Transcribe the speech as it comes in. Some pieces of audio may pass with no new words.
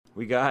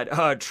We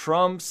got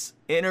Trump's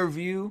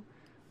interview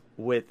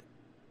with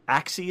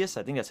Axios.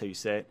 I think that's how you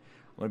say it.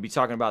 I'm going to be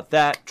talking about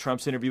that.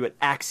 Trump's interview with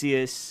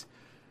Axios.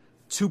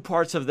 2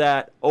 parts of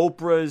that.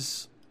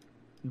 Oprah's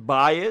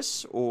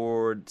bias,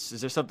 or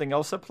is there something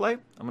else at play?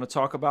 I'm going to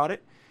talk about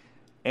it.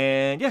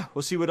 And yeah,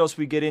 we'll see what else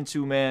we get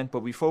into, man.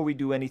 But before we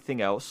do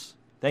anything else,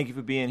 thank you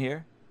for being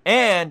here.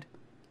 And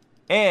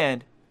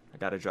I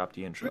gotta drop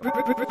the intro. I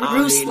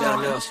don't need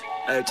nothing else.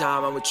 Every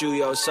time I'm with you,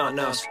 yo, it's something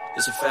else.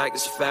 It's a fact,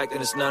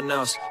 and it's nothing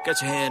else. Got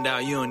your hand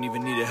out, you don't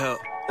even need a help.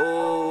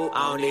 Ooh,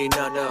 I don't need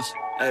nothing else.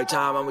 Every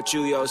time I'm with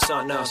you, yo, it's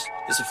something else.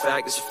 It's a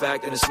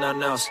fact, and it's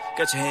nothing else.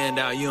 Got your hand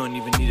out, you don't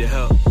even need a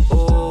help.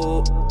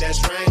 Ooh,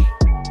 that's right.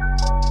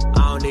 I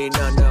don't need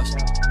nothing else.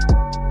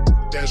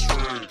 That's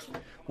right.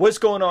 What's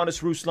going on?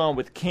 It's Ruslan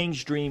with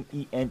King's Dream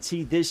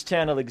ENT. This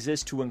channel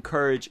exists to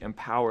encourage,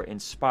 empower,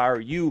 inspire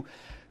you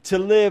to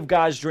live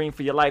God's dream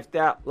for your life.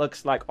 That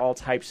looks like all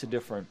types of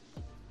different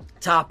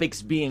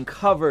topics being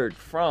covered,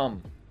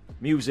 from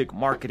music,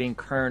 marketing,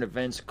 current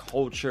events,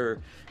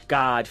 culture,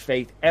 God,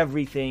 faith,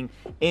 everything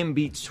in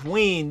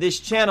between. This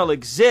channel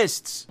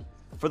exists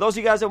for those of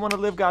you guys that want to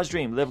live God's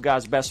dream, live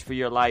God's best for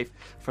your life,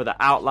 for the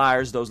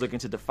outliers, those looking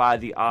to defy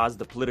the odds,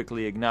 the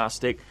politically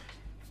agnostic,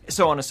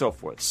 so on and so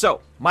forth.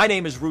 So, my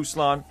name is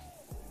Ruslan.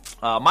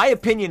 My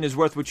opinion is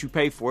worth what you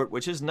pay for it,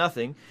 which is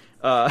nothing,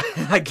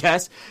 I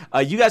guess.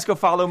 You guys can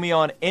follow me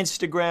on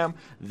Instagram.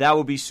 That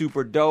would be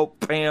super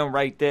dope. Bam,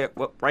 right there.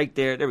 Right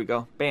there. There we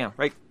go. Bam,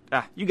 right.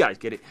 You guys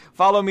get it.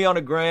 Follow me on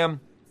the gram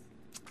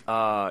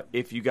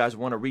if you guys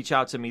want to reach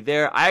out to me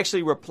there. I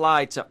actually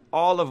reply to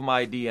all of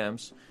my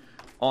DMs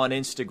on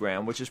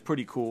Instagram, which is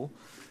pretty cool.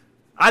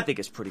 I think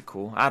it's pretty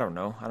cool. I don't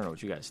know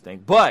what you guys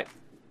think. But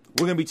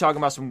we're going to be talking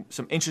about some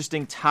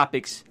interesting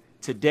topics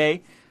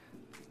today.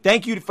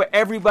 Thank you for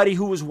everybody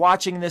who was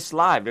watching this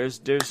live.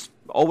 There's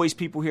always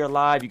people here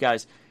live. You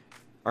guys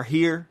are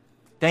here.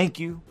 Thank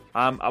you.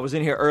 I was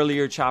in here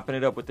earlier chopping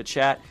it up with the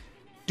chat.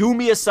 Do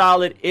me a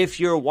solid if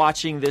you're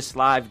watching this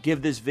live.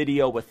 Give this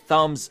video a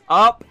thumbs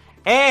up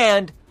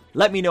and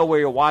let me know where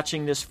you're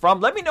watching this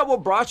from. Let me know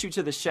what brought you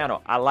to this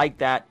channel. I like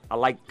that. I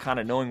like kind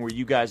of knowing where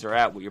you guys are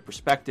at, what your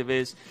perspective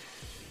is.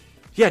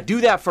 Yeah, do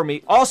that for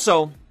me.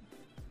 Also,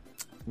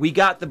 we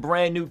got the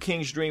brand new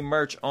King's Dream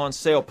merch on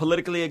sale.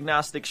 Politically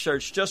Agnostic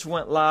shirts just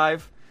went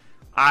live.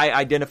 I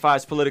identify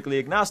as politically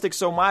agnostic,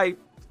 so my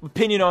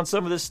opinion on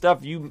some of this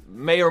stuff you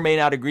may or may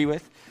not agree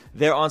with.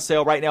 They're on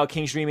sale right now at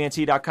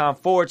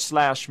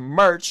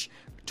kingsdreament.com/merch.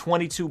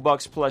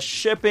 $22 plus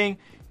shipping. You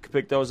can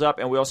pick those up.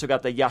 And we also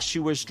got the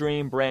Yeshua's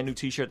Dream brand new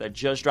t-shirt that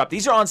just dropped.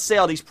 These are on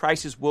sale. These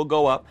prices will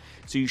go up,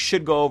 so you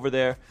should go over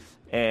there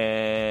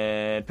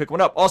and pick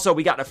one up. Also,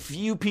 we got a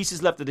few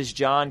pieces left of this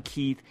John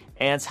Keith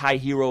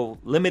Anti-Hero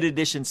limited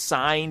edition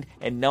signed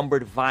and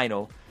numbered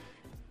vinyl.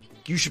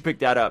 You should pick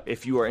that up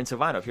if you are into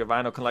vinyl. If you're a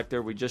vinyl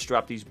collector, we just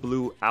dropped these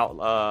blue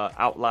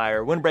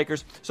outlier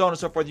windbreakers, so on and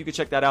so forth. You can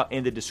check that out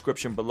in the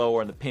description below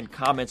or in the pinned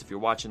comments if you're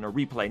watching a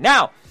replay.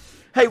 Now,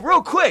 hey,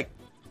 real quick,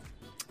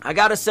 I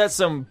got to set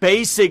some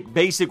basic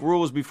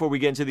rules before we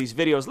get into these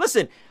videos.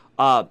 Listen,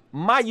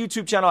 my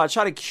YouTube channel, I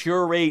try to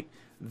curate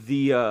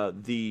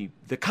the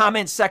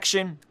comment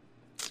section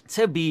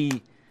to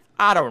be,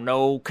 I don't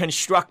know,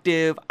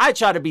 constructive. I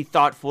try to be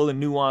thoughtful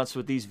and nuanced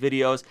with these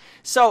videos.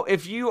 So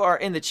if you are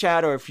in the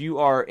chat or if you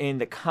are in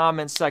the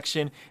comment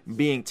section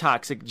being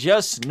toxic,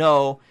 just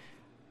know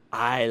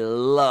I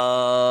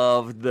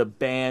love the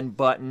ban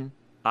button.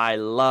 I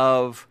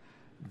love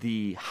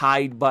the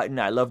hide button.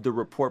 I love the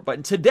report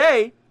button.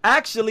 Today,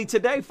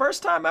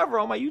 first time ever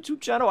on my YouTube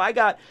channel, I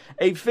got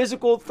a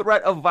physical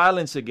threat of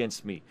violence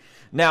against me.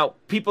 Now,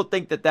 people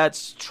think that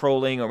that's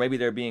trolling or maybe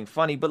they're being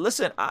funny, but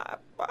listen, I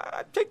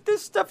take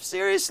this stuff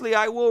seriously.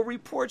 I will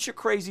report your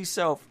crazy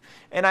self.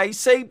 And I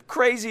say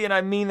crazy, and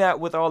I mean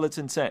that with all its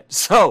intent.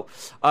 So,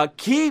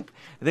 keep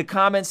the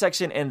comment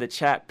section and the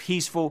chat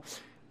peaceful.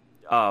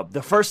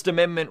 The First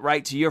Amendment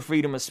right to your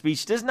freedom of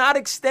speech does not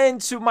extend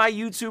to my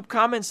YouTube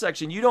comment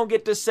section. You don't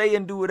get to say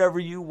and do whatever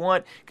you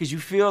want because you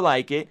feel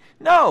like it.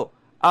 No.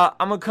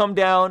 I'm going to come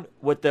down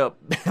with the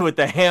with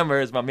the hammer,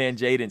 as my man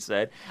Jaden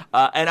said,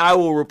 and I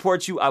will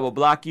report you. I will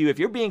block you. If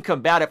you're being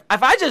combative,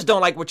 if I just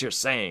don't like what you're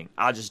saying,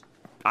 I'll just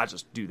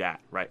do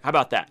that, right? How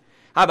about that?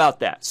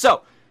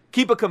 So,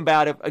 keep it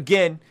combative.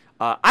 Again,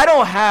 I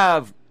don't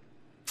have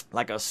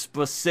like a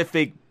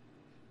specific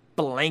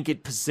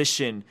blanket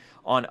position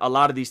on a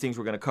lot of these things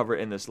we're going to cover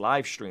in this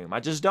live stream.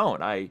 I just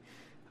don't. I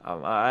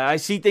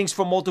see things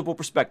from multiple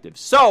perspectives.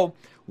 So,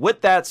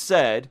 with that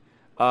said,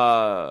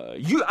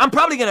 I'm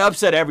probably going to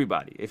upset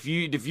everybody. If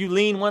you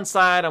lean one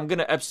side, I'm going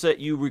to upset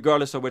you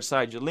regardless of which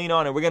side you lean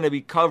on. And we're going to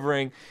be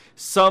covering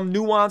some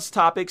nuanced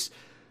topics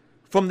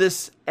from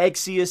this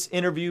Axios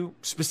interview,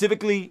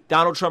 specifically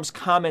Donald Trump's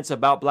comments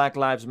about Black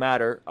Lives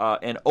Matter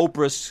and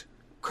Oprah's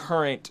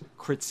current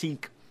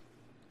critique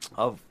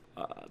of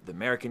the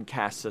American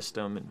caste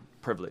system and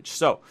privilege.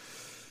 So,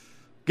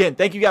 again,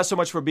 thank you guys so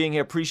much for being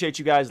here. Appreciate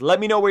you guys. Let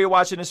me know where you're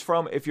watching this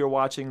from if you're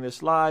watching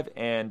this live.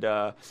 And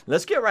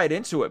let's get right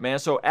into it, man.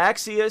 So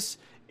Axios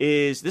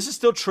this is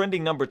still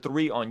trending number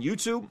 3 on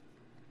YouTube.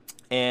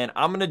 and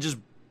I'm going to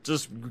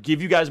just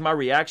give you guys my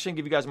reaction,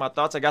 give you guys my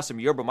thoughts. I got some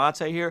yerba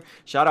mate here.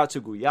 Shout out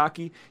to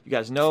Guayaki. You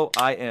guys know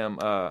I am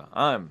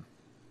I'm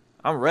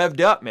revved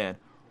up, man.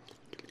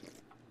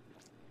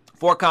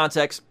 For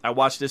context, I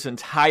watched this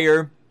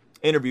entire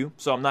interview,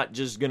 so I'm not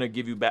just going to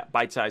give you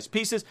bite-sized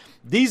pieces.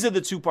 These are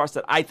the two parts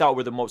that I thought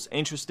were the most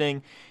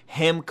interesting.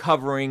 Him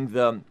covering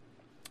the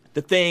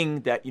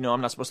thing that, you know,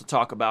 I'm not supposed to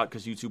talk about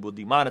because YouTube will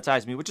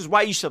demonetize me, which is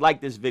why you should like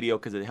this video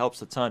because it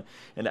helps a ton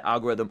in the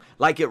algorithm.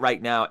 Like it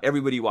right now.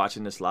 Everybody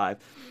watching this live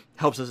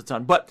helps us a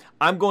ton. But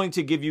I'm going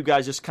to give you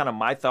guys just kind of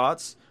my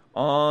thoughts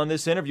on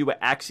this interview with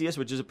Axios,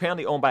 which is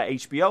apparently owned by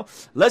HBO.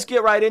 Let's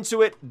get right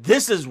into it.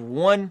 This is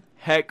one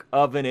heck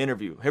of an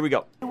interview. Here we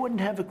go. I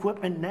wouldn't have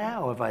equipment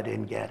now if I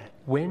didn't get it.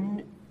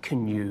 When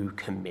can you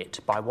commit,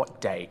 by what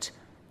date,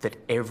 that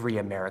every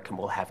American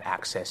will have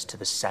access to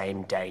the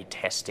same day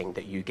testing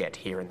that you get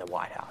here in the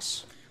White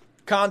House?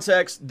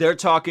 Context, they're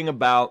talking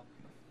about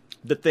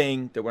the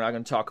thing that we're not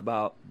going to talk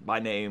about by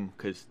name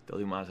because they'll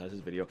demonetize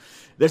this video.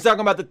 They're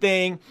talking about the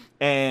thing,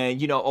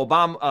 and, you know,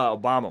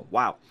 Obama,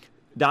 wow.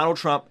 Donald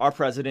Trump, our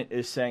president,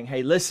 is saying,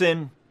 hey,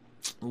 listen,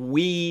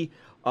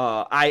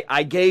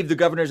 I gave the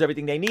governors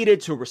everything they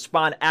needed to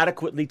respond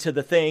adequately to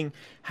the thing.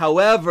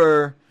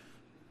 However,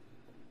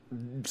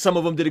 some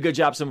of them did a good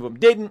job, some of them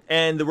didn't.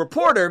 And the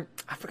reporter,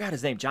 I forgot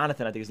his name,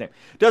 Jonathan, I think his name,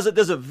 does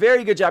a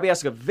very good job. He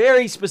asks a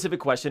very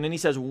specific question, and he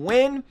says,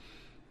 when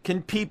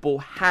can people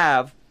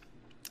have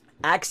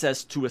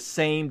access to a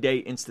same-day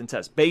instant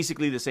test?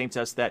 Basically the same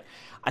test that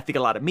I think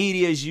a lot of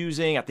media is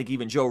using. I think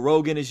even Joe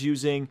Rogan is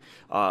using,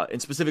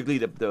 and specifically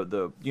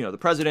the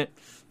president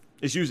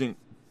is using.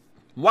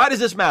 Why does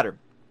this matter?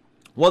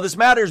 Well, this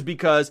matters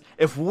because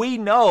if we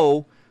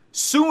know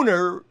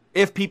sooner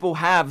if people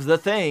have the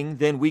thing,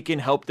 then we can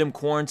help them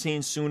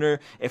quarantine sooner.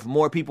 If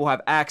more people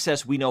have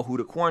access, we know who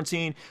to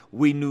quarantine.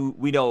 We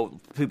know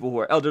people who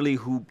are elderly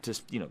who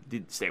just,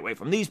 stay away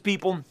from these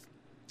people.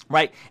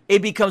 Right?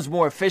 It becomes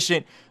more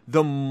efficient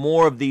the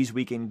more of these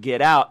we can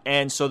get out.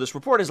 And so this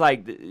report is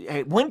like,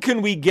 hey, when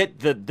can we get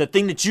the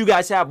thing that you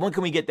guys have? When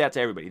can we get that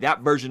to everybody?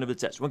 That version of the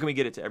test. When can we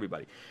get it to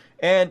everybody?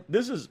 And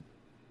this is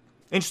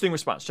interesting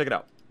response. Check it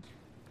out.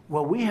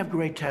 Well, we have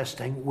great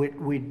testing.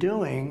 We're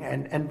doing,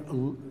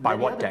 and by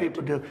what other date?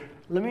 people do.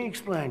 Let me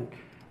explain.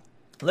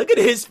 Look at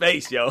his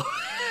face, yo.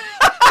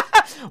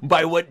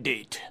 By what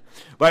date?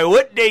 By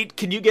what date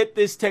can you get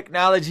this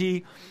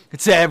technology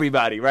to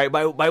everybody, right?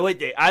 By what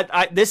date?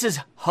 This is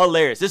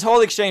hilarious. This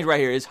whole exchange right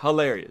here is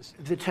hilarious.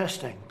 The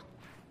testing.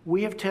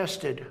 We have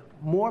tested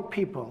more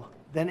people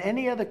than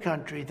any other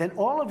country, than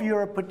all of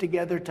Europe put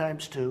together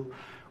times two.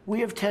 We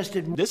have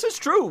tested. This is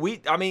true.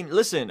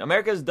 Listen,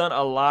 America has done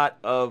a lot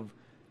of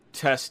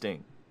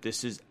testing.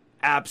 This is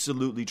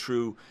absolutely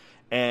true.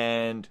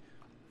 And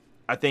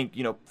I think,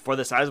 for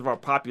the size of our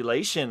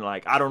population,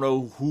 like, I don't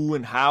know who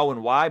and how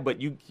and why,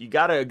 but you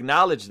got to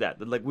acknowledge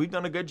that. Like, we've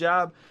done a good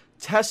job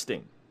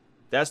testing.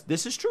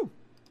 This is true.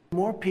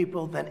 More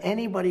people than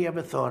anybody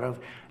ever thought of.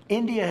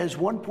 India has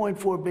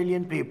 1.4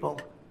 billion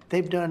people.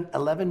 They've done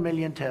 11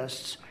 million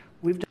tests.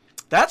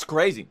 That's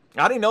crazy.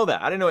 I didn't know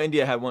that. I didn't know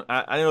India had one.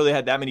 I didn't know they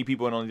had that many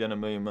people and only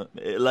done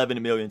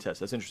 11 million tests.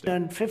 That's interesting.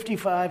 Done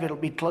 55. It'll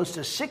be close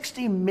to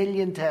 60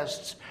 million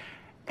tests.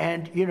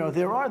 And,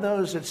 there are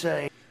those that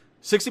say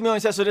 60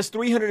 million tests. So there's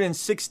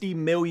 360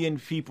 million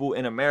people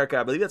in America.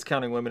 I believe that's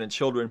counting women and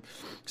children.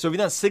 So if you've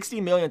done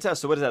 60 million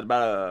tests, so what is that?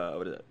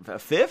 About a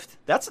fifth?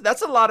 That's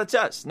a lot of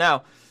tests.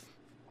 Now,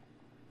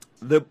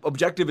 the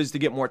objective is to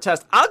get more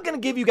tests. I'm going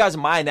to give you guys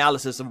my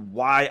analysis of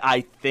why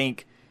I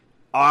think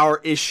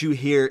our issue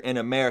here in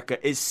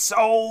America is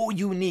so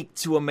unique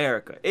to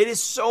America. It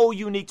is so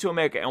unique to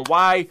America, and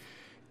why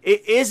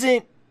it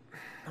isn't,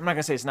 I'm not going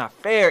to say it's not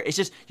fair. It's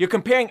just you're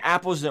comparing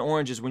apples and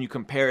oranges when you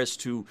compare us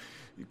to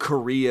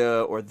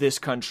Korea or this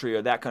country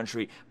or that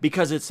country,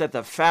 because it's at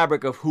the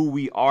fabric of who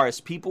we are as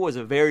people, as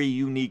a very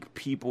unique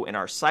people in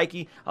our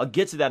psyche. I'll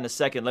get to that in a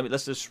second.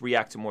 Let's just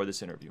react to more of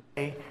this interview.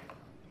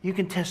 You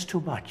can test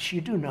too much. You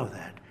do know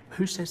that.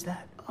 Who says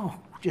that? Oh,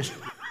 just...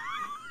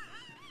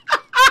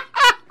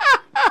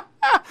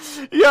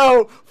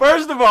 Yo,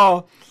 first of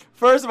all,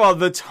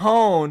 the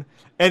tone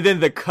and then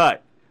the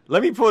cut.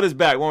 Let me pull this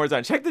back one more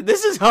time. Check this.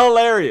 This is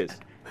hilarious.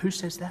 Who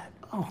says that?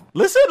 Oh,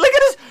 listen, look at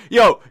this.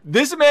 Yo,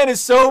 this man is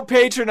so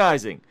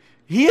patronizing.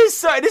 He is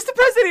so. This is the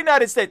president of the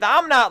United States.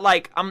 I'm not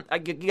like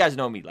you guys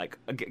know me. Like,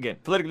 again,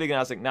 politically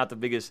agnostic, not the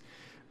biggest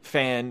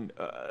fan.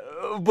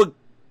 But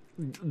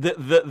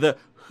the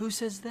who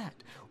says that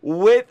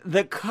with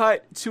the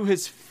cut to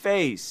his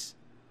face.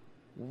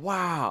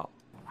 Wow.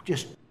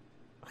 Just.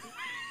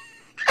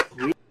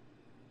 Read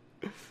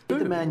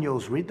the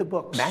manuals. Read the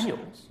books.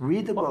 Manuals?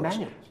 Read the What books.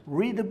 manuals?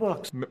 Read the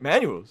books.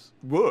 Manuals?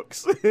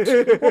 Books?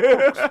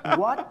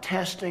 What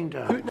testing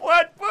does?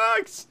 What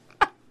books?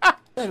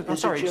 Is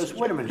sorry, it shows,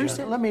 wait a minute, who John.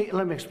 said- Let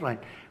me explain.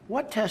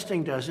 What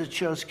testing does, it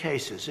shows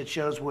cases. It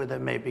shows where there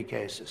may be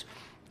cases.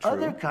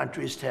 Other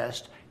countries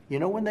test You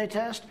know when they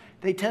test?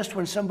 They test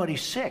when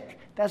somebody's sick.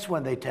 That's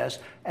when they test.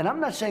 And I'm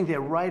not saying they're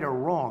right or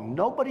wrong.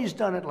 Nobody's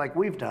done it like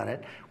we've done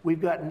it.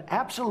 We've gotten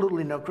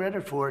absolutely no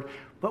credit for it.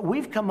 But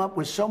we've come up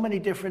with so many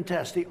different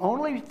tests. The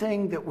only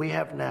thing that we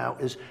have now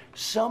is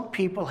some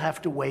people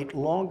have to wait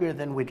longer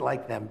than we'd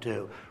like them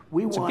to.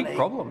 It's a big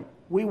problem.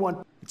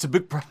 It's a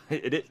big problem.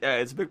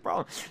 It's a big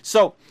problem.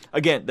 So,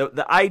 again,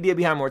 the idea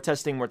behind more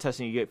testing,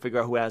 you get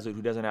figure out who has it,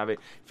 who doesn't have it.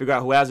 Figure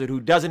out who has it, who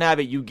doesn't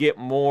have it. You get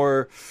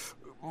more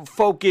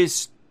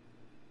focused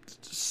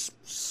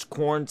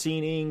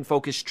quarantining,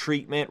 focused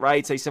treatment,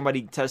 right? Say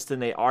somebody tested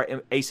and they are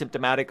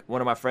asymptomatic. One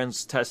of my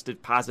friends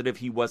tested positive.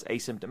 He was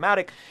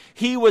asymptomatic.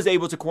 He was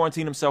able to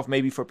quarantine himself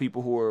maybe for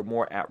people who are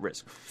more at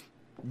risk.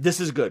 This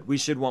is good. We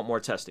should want more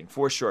testing,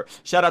 for sure.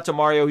 Shout out to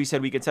Mario. He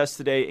said we can test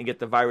today and get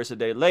the virus a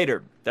day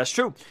later. That's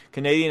true.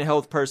 Canadian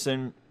health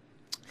person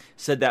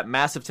said that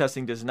massive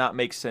testing does not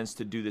make sense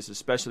to do this,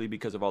 especially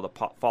because of all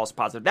the false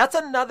positives. That's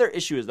another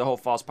issue, is the whole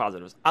false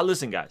positives.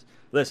 Listen,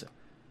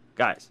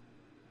 guys.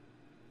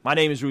 My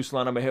name is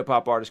Ruslan. I'm a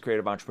hip-hop artist,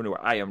 creative entrepreneur.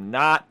 I am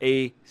not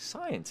a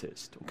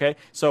scientist, okay?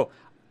 So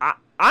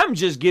I'm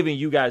just giving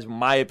you guys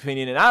my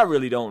opinion, and I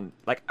really don't,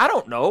 I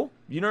don't know.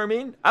 You know what I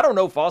mean? I don't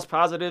know false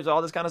positives,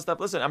 all this kind of stuff.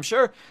 Listen, I'm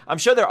sure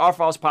there are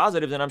false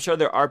positives, and I'm sure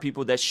there are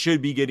people that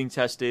should be getting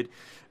tested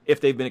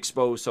if they've been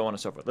exposed, so on and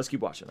so forth. Let's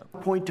keep watching them.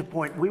 Point to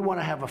point, we want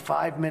to have a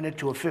 5-minute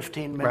to a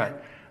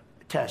 15-minute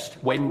test.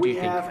 When do you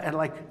think? And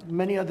like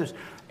many others.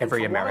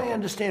 Every American. I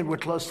understand we're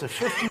close to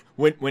 50%.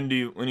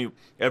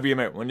 Every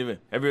American,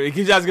 he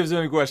keeps asking so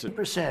many questions.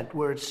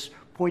 Where it's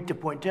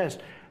point-to-point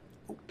test.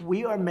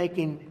 We are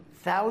making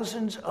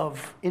thousands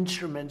of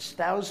instruments,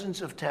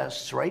 thousands of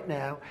tests right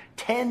now,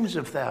 tens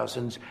of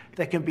thousands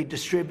that can be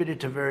distributed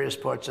to various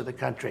parts of the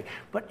country.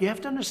 But you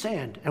have to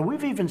understand, and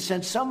we've even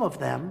sent some of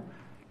them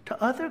to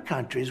other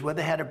countries where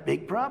they had a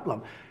big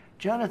problem.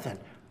 Jonathan,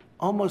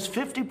 almost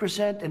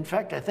 50%, in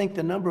fact, I think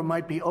the number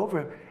might be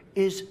over,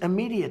 is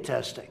immediate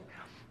testing.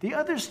 The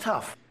other's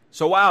tough.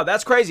 So, wow,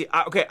 that's crazy.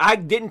 I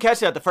didn't catch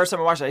that the first time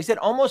I watched it. He said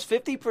almost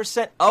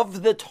 50%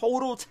 of the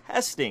total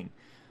testing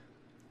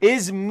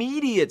is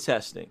media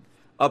testing.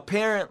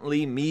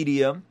 Apparently,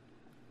 media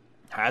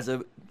has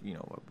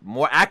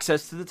more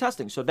access to the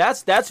testing. So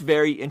that's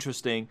very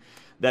interesting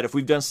that if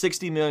we've done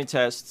 60 million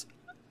tests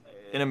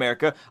in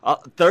America,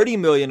 30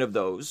 million of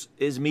those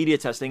is media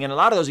testing, and a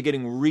lot of those are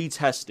getting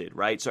retested,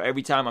 right? So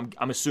every time,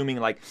 I'm assuming,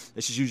 let's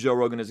just use Joe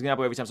Rogan as an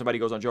example. Every time somebody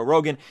goes on Joe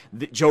Rogan,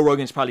 Joe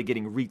Rogan is probably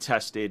getting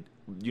retested,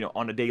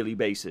 on a daily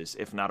basis,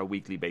 if not a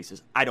weekly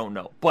basis. I don't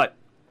know, but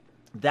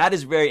that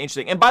is very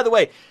interesting. And by the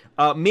way,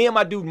 me and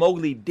my dude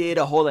Mowgli did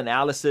a whole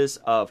analysis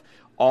of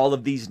all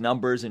of these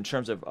numbers in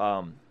terms of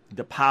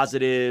the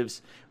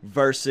positives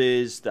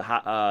versus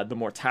the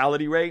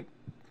mortality rate.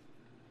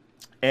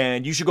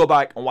 And you should go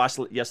back and watch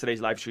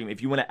yesterday's live stream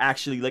if you want to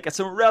actually look at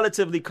some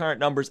relatively current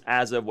numbers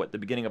as of the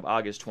beginning of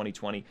August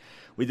 2020.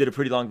 We did a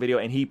pretty long video,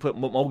 and he put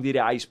Mowgli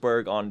the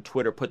Iceberg on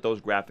Twitter, put those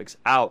graphics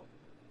out.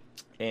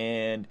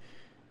 And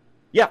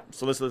yeah,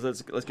 so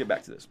let's get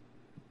back to this.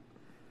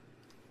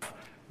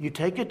 You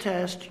take a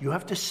test, you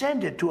have to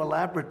send it to a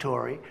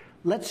laboratory.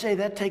 Let's say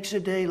that takes a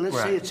day. Let's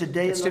say it's a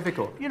day. It's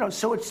difficult.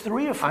 So it's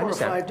 3 or 4 or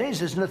 5 days.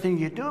 There's nothing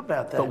you do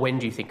about that. But when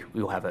do you think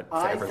we'll have it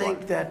for everyone? I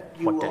think that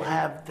you will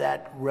have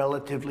that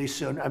relatively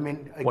soon. I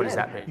mean, again, what does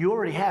that mean? You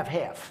already have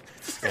half.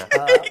 Yeah.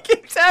 When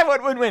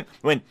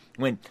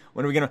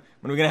are we gonna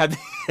have?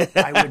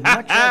 I would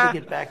much rather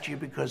get back to you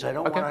because I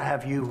don't want to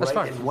have you in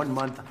 1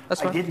 month.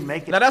 That's fine. I didn't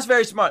make it. Now that's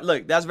very smart.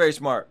 Look, that's very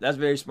smart. That's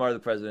very smart of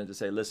the president to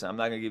say, listen, I'm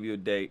not gonna give you a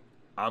date.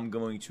 I'm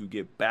going to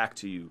get back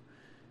to you.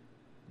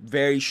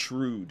 Very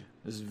shrewd.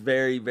 This is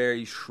very,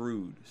 very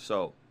shrewd.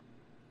 So,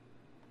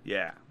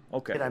 yeah.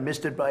 Okay. I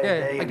missed it by a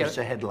day. It was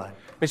a headline.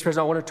 Mr. President,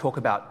 I want to talk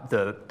about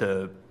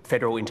the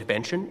federal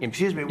intervention.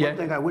 Excuse me, one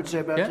thing I would say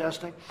about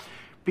testing.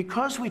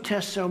 Because we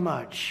test so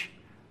much,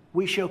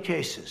 we show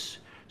cases.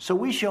 So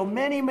we show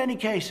many, many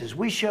cases.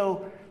 We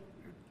show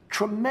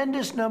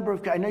tremendous number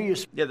of. I know you're.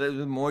 Yeah, the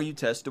more you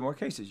test, the more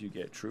cases you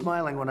get. True.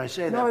 Smiling when I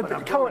say that. No,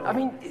 but come on. I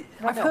mean,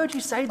 I've heard you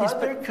say this.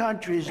 Other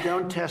countries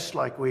don't test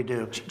like we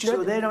do,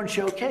 so they don't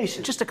show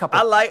cases. Just a couple.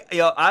 I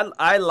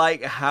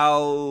like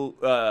how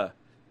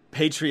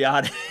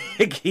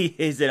patriotic he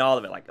is in all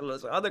of it. Like,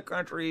 listen, other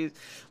countries,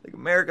 like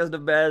America's the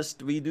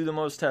best. We do the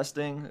most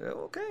testing.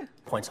 Okay.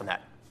 Points on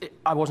that.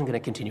 I wasn't going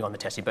to continue on the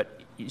testing, but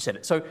you said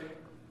it. So.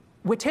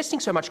 We're testing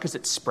so much because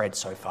it's spread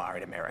so far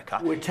in America.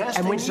 We're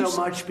testing so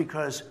much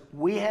because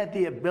we had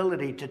the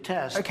ability to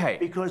test. Okay.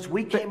 Because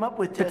we came up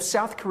with tests. But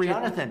South Korea...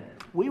 Jonathan,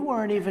 we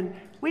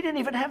didn't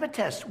even have a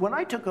test. When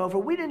I took over,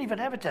 we didn't even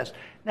have a test.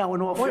 Now,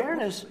 in all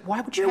fairness... Why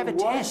would you have a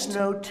test?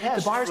 There was no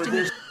test the virus for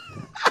didn't... this.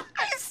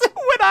 I said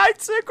when I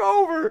took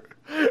over.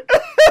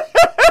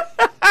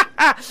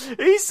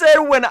 He said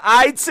when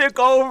I took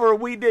over,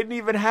 we didn't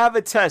even have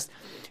a test.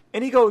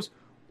 And he goes,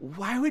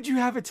 why would you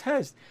have a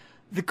test?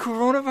 the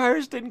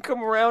coronavirus didn't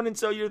come around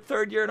until your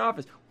third year in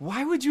office.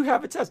 Why would you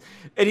have a test?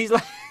 And he's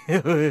like,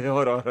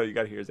 hold on, you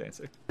got to hear his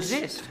answer.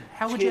 Exist.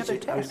 How would you have a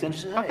test? I was going to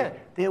say, Okay.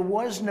 there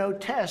was no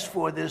test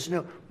for this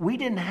new. We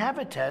didn't have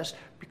a test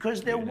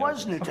because there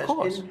was no test.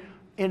 course.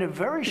 In a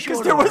very Because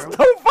short there was order,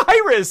 no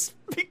virus.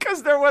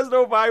 Because there was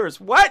no virus.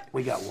 What?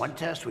 we got one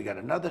test, we got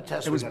another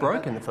test. It was we got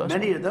broken, another. the first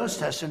Many one. of those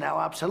tests are now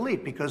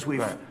obsolete because we've,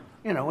 Right.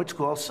 it's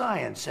called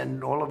science,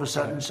 and all of a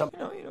sudden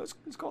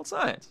It's called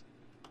science.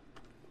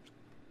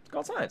 It's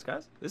called science,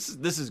 guys.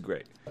 This is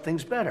great.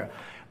 something's better.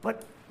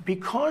 But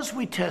because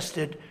we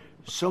tested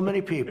so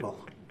many people,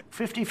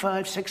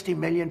 55, 60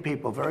 million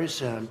people very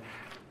soon,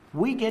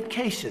 we get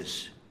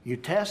cases. You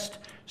test,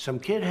 some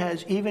kid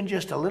has even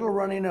just a little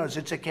runny nose,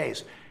 it's a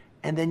case.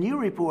 And then you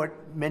report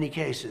many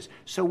cases.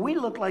 So we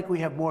look like we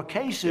have more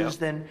cases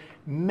than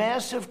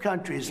massive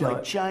countries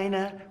like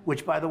China,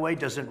 which, by the way,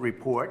 doesn't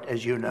report,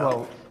 as you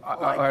know.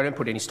 Well, I don't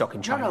put any stock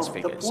in China's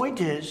figures.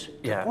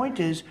 The point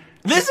is,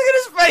 Listen at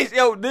his face.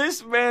 Yo,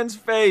 this man's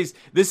face.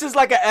 This is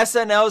like an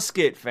SNL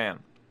skit, fam.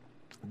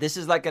 This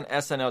is like an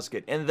SNL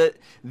skit. And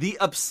the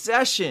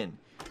obsession,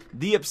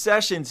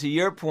 to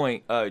your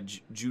point,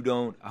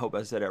 Judon, I hope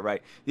I said that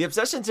right. The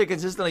obsession to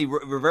consistently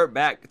revert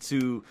back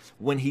to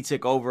when he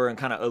took over and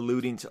kind of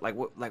alluding to,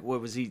 what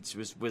was he?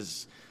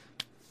 Was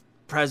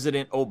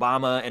President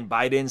Obama and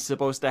Biden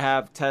supposed to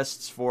have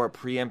tests for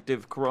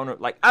preemptive corona?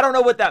 I don't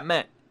know what that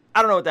meant.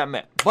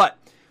 But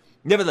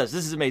nevertheless,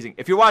 this is amazing.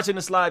 If you're watching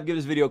this live, give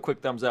this video a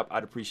quick thumbs up.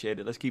 I'd appreciate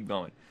it. Let's keep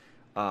going.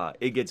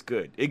 It gets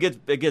good. It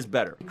gets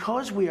better.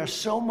 Because we are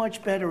so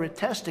much better at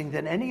testing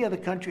than any other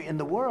country in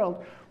the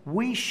world,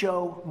 we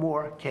show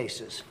more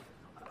cases.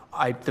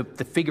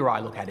 The figure I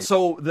look at is...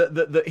 So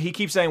he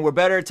keeps saying we're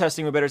better at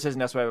testing,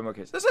 that's why we have more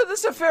cases.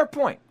 That's a fair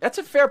point. That's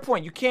a fair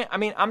point. You can't,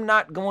 I'm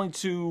not going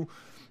to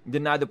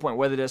deny the point,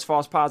 whether there's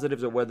false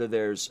positives or whether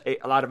there's a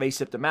lot of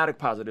asymptomatic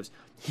positives.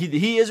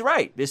 He is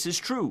right. This is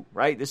true,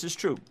 right? This is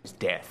true.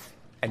 death.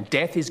 And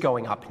death is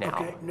going up now.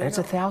 Okay, and it's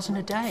 1,000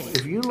 a day.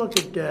 If you look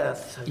at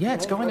death... Yeah,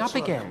 it's going let's up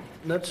look. again.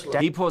 Let's look.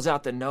 He pulls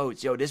out the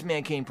notes. Yo, this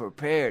man came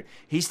prepared.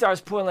 He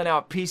starts pulling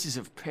out pieces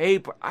of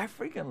paper.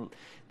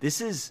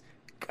 This is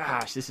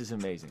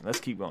amazing. Let's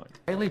keep going.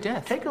 Daily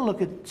death. Take a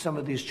look at some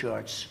of these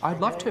charts. I'd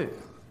love to.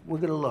 We're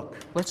going to look.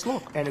 Let's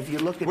look. And if you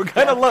look at... We're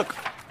going to look.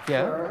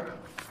 Yeah.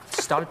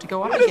 Started to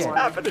go up What is again.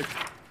 happening?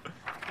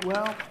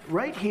 Well,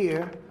 right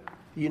here,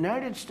 the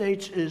United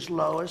States is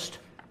lowest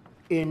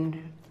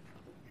in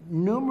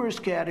numerous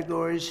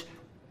categories.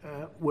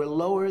 We're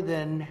lower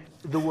than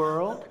the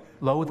world.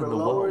 Lower than We're the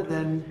lower world?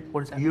 than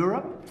What is that?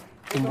 Europe.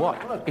 In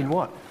what? Look. In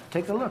what?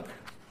 Take a look.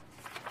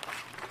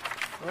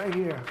 Right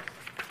here.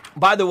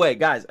 By the way,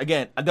 guys,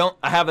 again,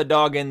 I have a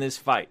dog in this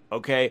fight,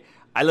 okay?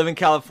 I live in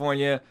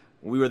California.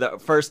 We were the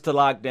first to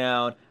lock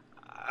down.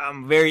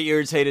 I'm very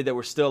irritated that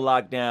we're still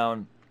locked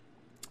down.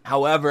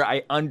 However,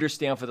 I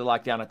understand for the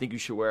lockdown. I think you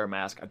should wear a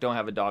mask. I don't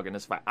have a dog in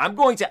this fight. I'm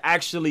going to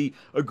actually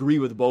agree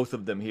with both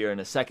of them here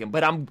in a second.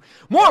 But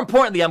more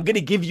importantly, I'm going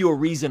to give you a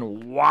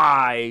reason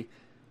why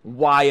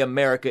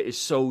America is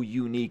so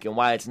unique and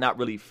why it's not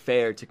really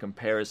fair to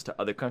compare us to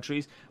other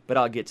countries. But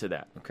I'll get to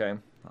that, okay?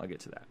 I'll get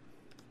to that.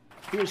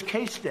 Here's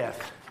case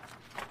death.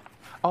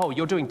 Oh,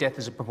 you're doing death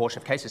as a proportion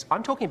of cases.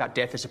 I'm talking about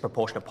death as a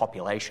proportion of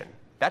population.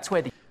 That's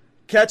where the...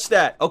 Catch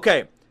that.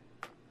 Okay.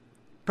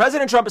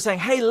 President Trump is saying,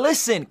 hey,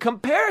 listen,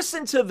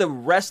 comparison to the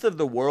rest of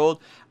the world,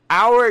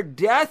 our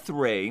death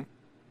rate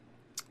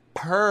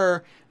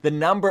per the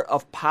number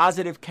of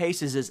positive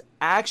cases is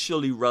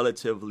actually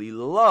relatively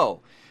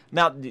low.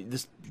 Now,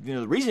 the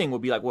reasoning will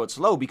be like, well, it's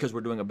low because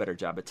we're doing a better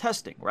job at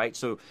testing, right?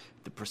 So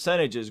the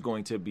percentage is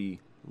going to be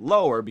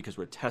lower because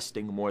we're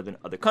testing more than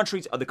other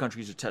countries. Other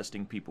countries are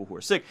testing people who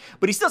are sick.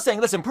 But he's still saying,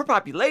 listen, per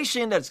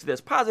population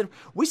that's positive,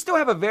 we still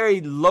have a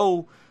very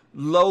low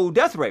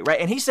death rate, right?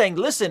 And he's saying,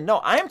 listen,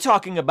 no, I'm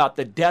talking about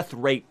the death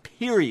rate,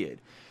 period,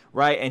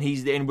 right?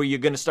 And where you're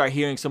going to start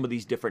hearing some of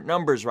these different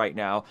numbers right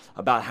now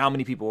about how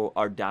many people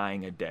are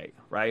dying a day,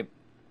 right?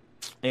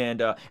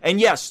 And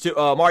yes, to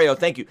Mario,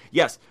 thank you.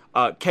 Yes,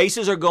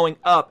 cases are going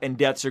up and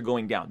deaths are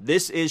going down.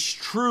 This is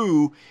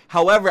true.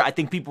 However, I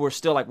think people are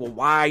still like, well,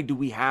 why do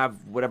we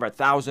have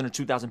 1,000 or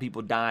 2,000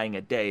 people dying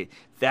a day?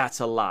 That's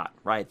a lot,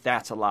 right?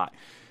 That's a lot.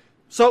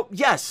 So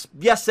yes,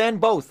 and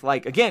both.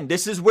 Like, again,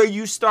 this is where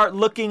you start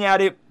looking at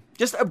it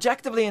just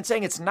objectively and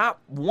saying it's not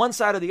one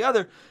side or the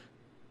other.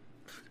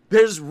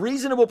 There's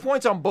reasonable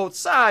points on both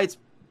sides.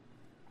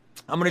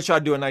 I'm going to try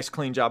to do a nice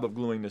clean job of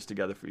gluing this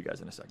together for you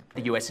guys in a second.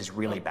 The US is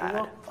really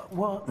bad.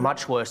 Well,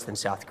 Much worse than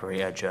South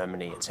Korea,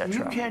 Germany,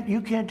 etc.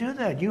 you can't do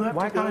that. You have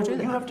Why to go, can't I do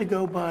that? You have to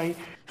go by.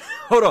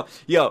 Hold on.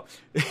 Yo,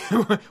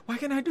 why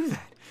can't I do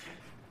that?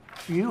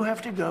 You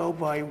have to go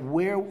by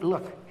where.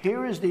 Look,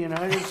 here is the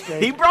United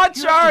States. He brought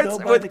You have to charts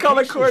go by with the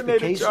color cases, the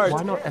coordinated cases. charts.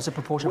 Why not as a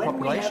proportion of When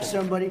we have population?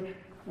 somebody,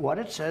 what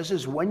it says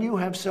is when you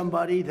have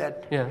somebody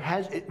that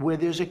where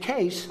there's a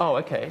case,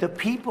 the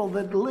people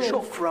that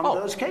live from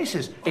those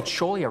cases. It's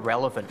surely a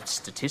relevant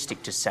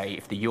statistic to say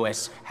if the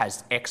US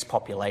has X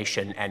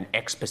population and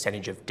X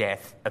percentage of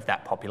death of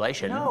that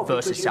population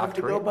versus South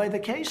Korea. No, you have to go by the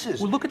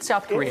cases. Well, look at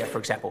South Korea, for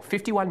example.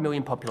 51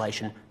 million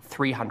population,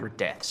 300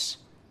 deaths.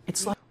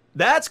 It's like...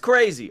 That's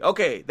crazy.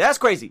 Okay, that's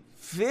crazy.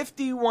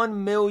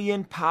 51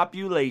 million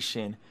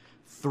population,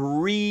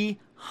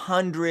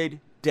 300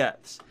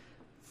 deaths.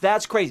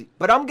 That's crazy.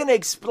 But I'm going to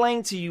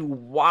explain to you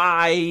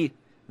why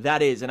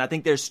that is. And I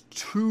think there's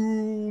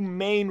two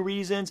main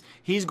reasons.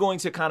 He's going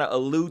to kind of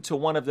allude to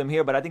one of them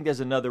here, but I think there's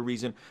another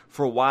reason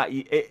for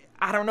why.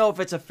 I don't know if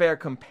it's a fair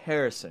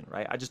comparison,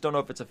 right? I just don't know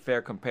if it's a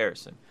fair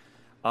comparison.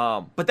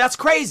 But that's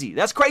crazy.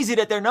 That's crazy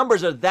that their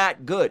numbers are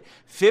that good.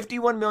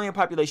 51 million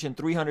population,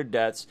 300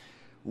 deaths.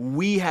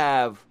 We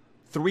have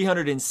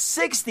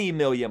 360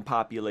 million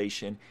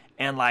population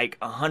and like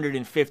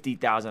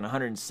 150,000,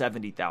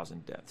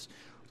 170,000 deaths.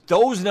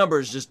 Those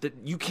numbers just,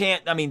 you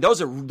can't, I mean,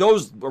 those are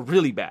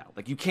really bad.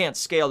 Like, you can't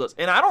scale those.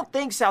 And I don't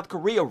think South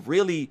Korea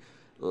really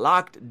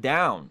locked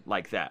down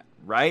like that,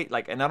 right?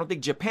 Like, and I don't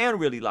think Japan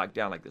really locked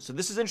down like this. So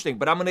this is interesting,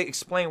 but I'm going to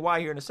explain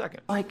why here in a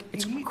second. Like,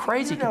 it's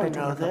crazy. You don't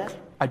know that.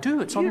 I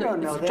do. It's on You don't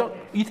know that.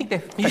 You think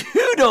they're...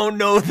 You don't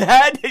know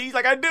that? He's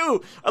like, I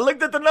do. I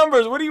looked at the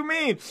numbers. What do you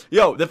mean?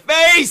 Yo, the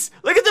face.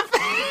 Look at the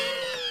face.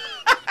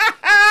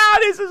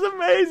 This is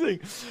amazing.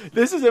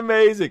 This is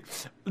amazing.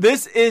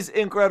 This is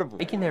incredible.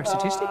 Making their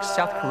statistics,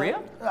 South Korea?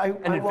 I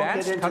won't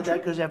get into that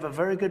because they have a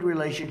very good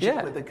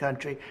relationship with the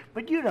country.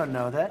 But you don't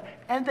know that.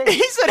 And they...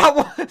 He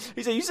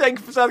said, you saying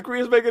South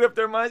Korea's making up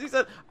their minds? He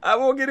said, I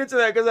won't get into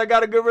that because I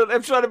got a good...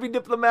 I'm trying to be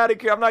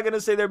diplomatic here. I'm not going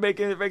to say they're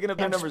making up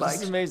their numbers.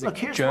 This is amazing.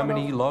 Look,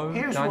 Germany low,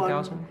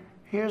 9,000.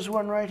 Here's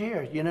one right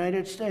here,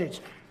 United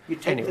States. You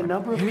take the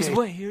number of cases.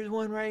 Here's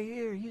one right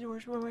here.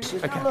 Here's one right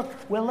here. Now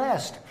look, we're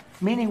last,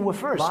 meaning we're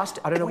first. Last?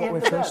 I don't know what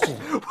we're first in.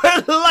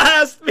 We're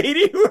last,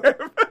 meaning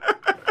we're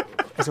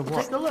As a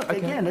what? Take a look.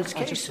 Again, it's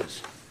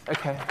cases.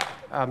 Okay.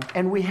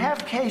 And we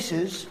have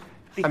cases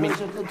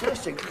because of the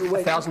testing.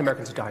 1,000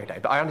 Americans are dying a day,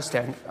 but I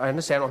understand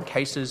on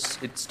cases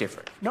it's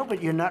different. No,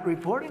 but you're not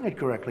reporting it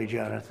correctly,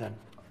 Jonathan.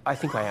 I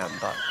think I am,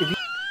 but...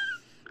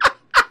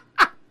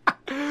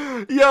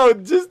 Yo,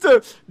 just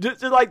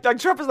like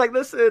Trump is like,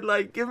 listen,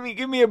 like give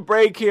me a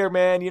break here,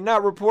 man. You're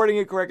not reporting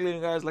it correctly.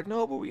 And the guy's like,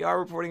 no, but we are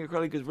reporting it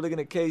correctly because we're looking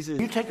at cases.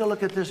 You take a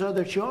look at this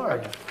other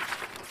chart.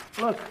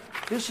 Look,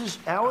 this is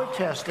our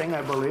testing,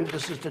 I believe.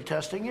 This is the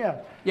testing, yeah.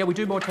 Yeah, we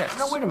do more tests.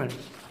 No, wait a minute.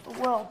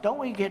 Well, don't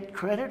we get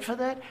credit for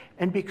that?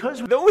 And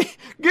because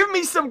give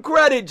me some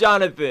credit,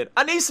 Jonathan.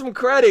 I need some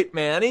credit,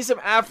 man. I need some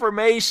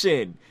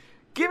affirmation.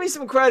 Give me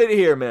some credit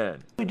here,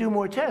 man. We do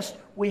more tests,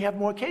 we have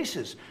more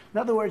cases. In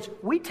other words,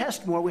 we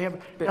test more, we have...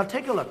 Now,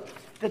 take a look.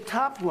 The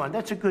top one,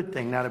 that's a good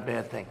thing, not a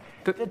bad thing.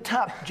 The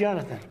top,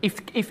 Jonathan.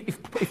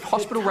 If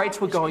hospital rates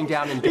were going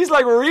down and... He's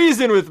like,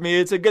 reason with me,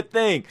 it's a good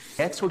thing.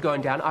 Deaths were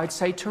going down, I'd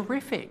say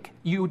terrific.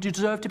 You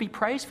deserve to be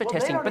praised for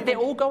testing, but they're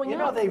all going up. You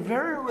know, they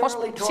very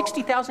rarely talk...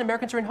 60,000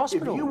 Americans are in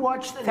hospital. If you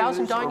watch the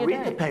 1,000 news dying or a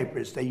read day. the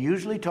papers, they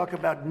usually talk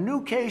about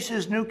new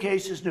cases, new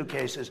cases, new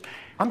cases.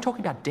 I'm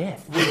talking about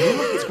death.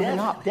 It's going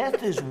up.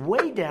 Death is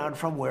way down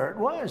from where it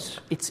was.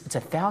 It's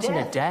 1,000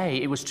 a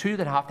day. It was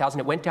 2,500.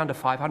 It went down to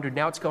 500.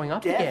 Now it's going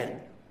up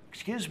again.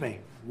 Excuse me,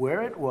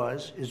 where it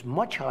was is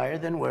much higher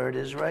than where it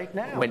is right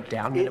now. It went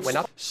down and it went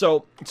up.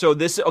 So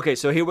this, okay,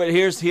 so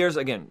here's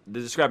again the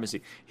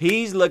discrepancy.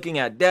 He's looking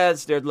at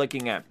deaths, they're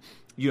looking at,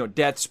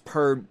 deaths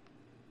per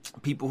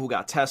people who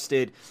got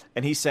tested,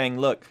 and he's saying,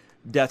 look,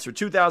 deaths were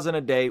 2,000 a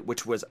day,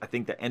 which was, I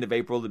think, the end of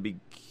April,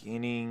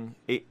 beginning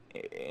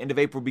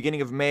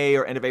of May,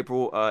 or end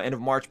of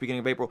March,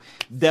 beginning of April.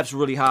 Deaths were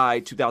really high,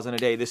 2,000 a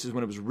day. This is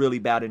when it was really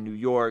bad in New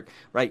York,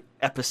 right?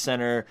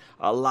 Epicenter,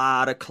 a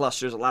lot of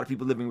clusters, a lot of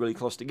people living really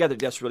close together.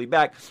 Deaths really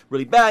bad.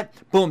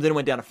 Boom, then it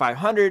went down to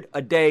 500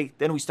 a day.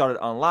 Then we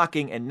started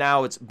unlocking, and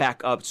now it's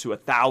back up to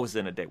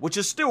 1,000 a day, which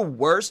is still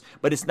worse,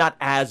 but it's not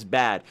as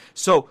bad.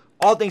 So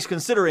all things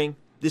considering,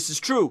 this is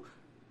true.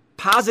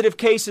 Positive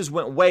cases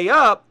went way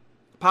up.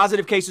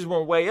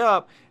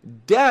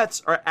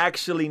 Deaths are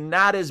actually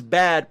not as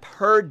bad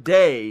per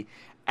day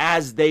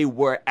as they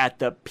were at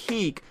the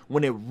peak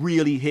when it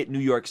really hit New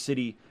York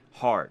City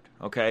hard,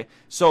 okay?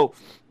 So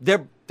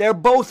they're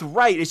both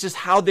right. It's just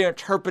how they're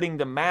interpreting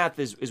the math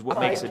is what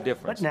makes a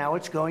difference. But now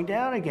it's going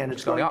down again.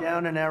 It's going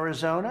down in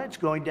Arizona. It's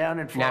going down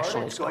in Florida.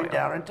 Nationally, it's going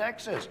down in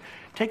Texas.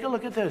 Take a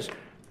look at this.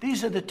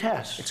 These are the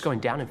tests. It's going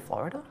down in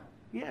Florida?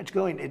 Yeah,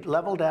 it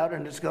leveled out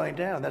and it's going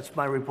down. That's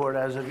my report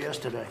as of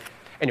yesterday.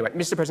 Anyway,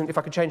 Mr. President, if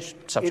I could change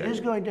subject. It is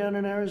going down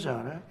in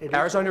Arizona.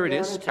 Arizona it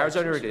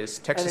is.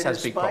 Texas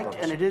has big problems.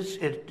 And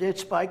it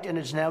spiked, and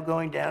it's now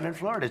going down in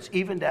Florida. It's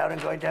evened out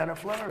and going down in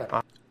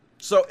Florida.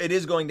 So it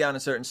is going down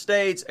in certain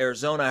states.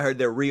 Arizona, I heard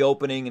they're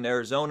reopening in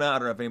Arizona. I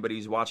don't know if anybody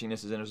who's watching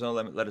this is in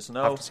Arizona. Let us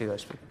know. I have to see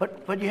those figures.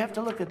 But you have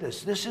to look at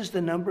this. This is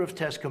the number of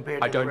tests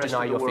compared to the rest of the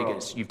world. I don't deny your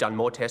figures. You've done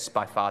more tests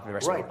by far than the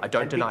rest of the world. I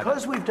don't deny that.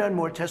 Because we've done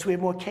more tests, we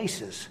have more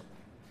cases.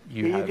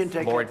 you have can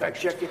take more that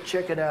back. infections.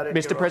 Check it out.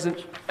 Mr.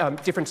 President,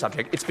 different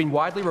subject. It's been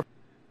widely reported.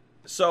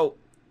 So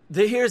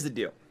here's the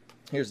deal.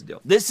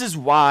 This is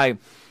why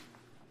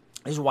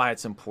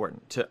it's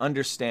important to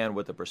understand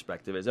what the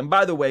perspective is. And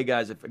by the way,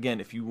 guys,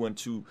 if you want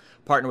to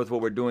partner with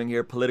what we're doing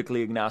here,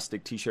 politically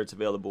agnostic T-shirts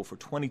available for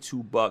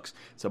 $22.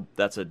 So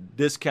that's a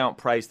discount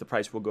price. The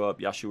price will go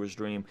up. Yeshua's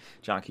Dream,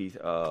 John Keith,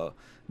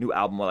 new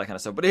album, all that kind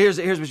of stuff. But here's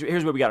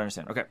what we got to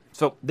understand. Okay,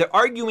 so they're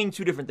arguing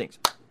two different things.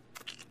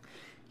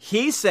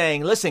 He's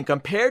saying, listen,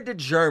 compared to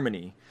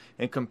Germany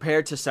and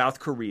compared to South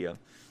Korea,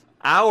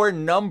 our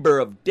number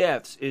of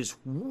deaths is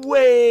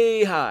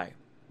way high,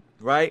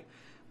 right?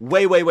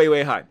 Way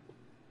high.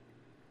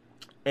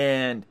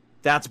 And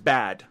that's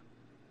bad,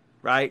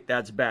 right?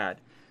 That's bad.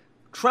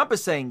 Trump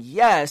is saying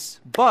yes,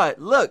 but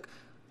look,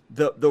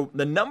 the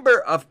number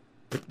of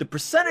the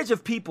percentage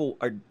of people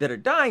that are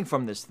dying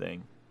from this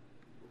thing,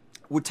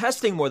 we're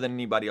testing more than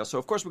anybody else. So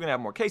of course we're gonna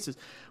have more cases,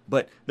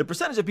 but the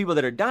percentage of people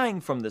that are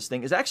dying from this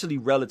thing is actually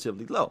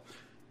relatively low.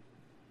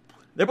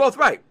 They're both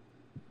right?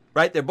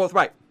 They're both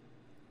right.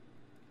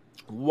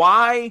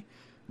 Why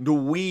do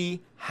we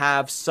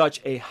have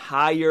such a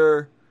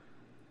higher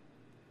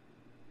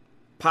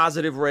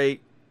positive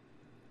rate,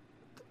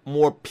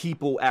 more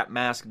people at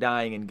mask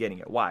dying and getting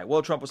it? Why?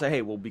 Well, Trump will say,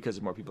 hey, because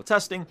there's more people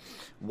testing.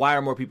 Why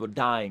are more people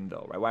dying,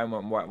 though? Right? Why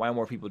are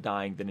more people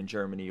dying than in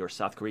Germany or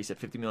South Korea? Said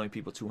 50 million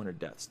people, 200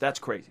 deaths. That's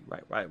crazy,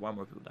 right? Why are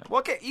more people dying? Well,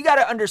 okay, you got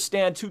to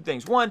understand two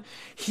things. One,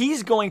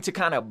 he's going to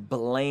kind of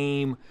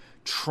blame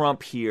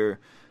Trump here,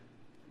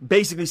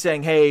 basically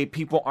saying, hey,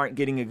 people aren't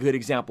getting a good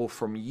example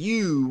from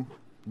you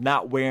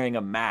not wearing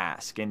a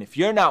mask. And if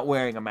you're not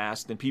wearing a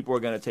mask, then people are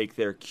going to take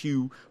their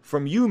cue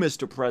from you,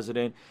 Mr.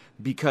 President,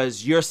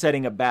 because you're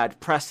setting a bad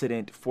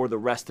precedent for the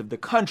rest of the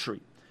country.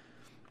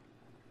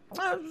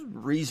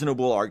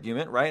 Reasonable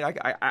argument, right?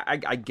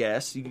 I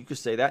guess you could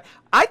say that.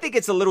 I think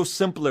it's a little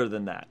simpler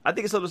than that.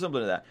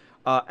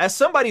 As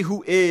somebody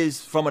who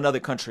is from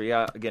another country,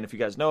 again, if you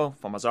guys know,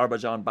 from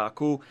Azerbaijan,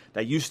 Baku,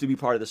 that used to be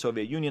part of the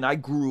Soviet Union. I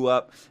grew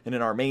up in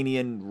an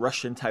Armenian,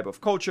 Russian type of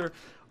culture.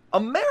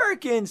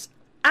 Americans,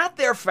 at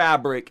their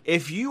fabric,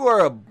 if you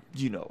are a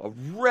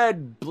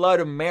red blood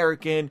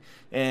American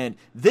and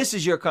this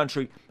is your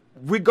country,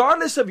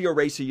 regardless of your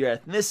race or your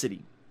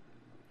ethnicity,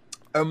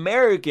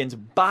 Americans,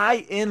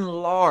 by and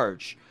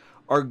large,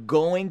 are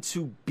going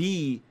to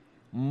be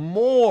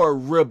more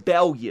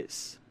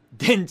rebellious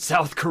than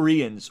South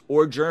Koreans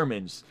or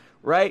Germans,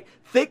 right?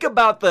 Think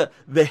about the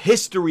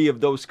history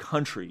of those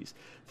countries.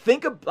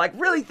 Think about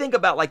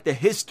the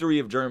history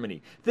of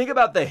Germany. Think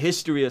about the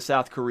history of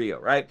South Korea,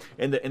 right?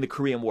 In the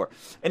Korean War.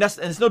 And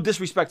it's no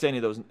disrespect to any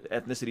of those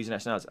ethnicities and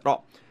nationalities at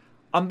all.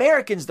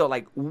 Americans,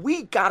 though,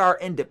 we got our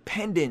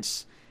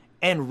independence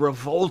and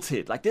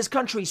revolted. This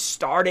country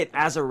started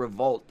as a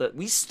revolt.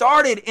 We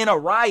started in a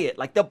riot.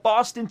 The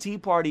Boston Tea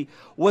Party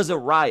was a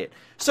riot.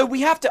 So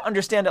we have to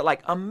understand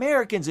that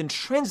Americans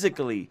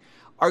intrinsically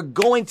are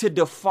going to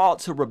default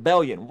to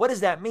rebellion. What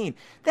does that mean?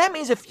 That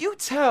means if you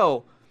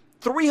tell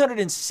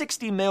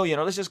 360 million,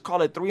 or let's just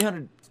call it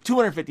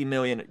 250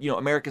 million,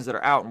 Americans that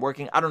are out and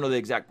working. I don't know the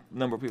exact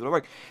number of people that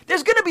work.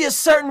 There's going to be a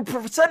certain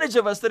percentage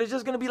of us that are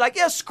just going to be like,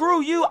 yeah,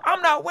 screw you.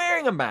 I'm not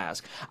wearing a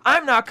mask.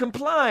 I'm not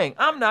complying.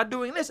 I'm not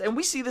doing this. And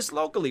we see this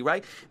locally,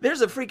 right?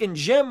 There's a freaking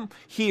gym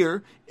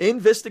here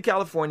in Vista,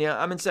 California.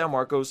 I'm in San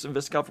Marcos in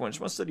Vista, California.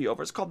 Just one city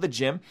over. It's called The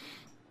Gym.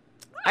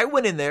 I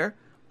went in there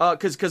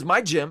because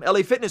my gym,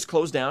 LA Fitness,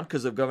 closed down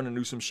because of Governor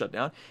Newsom's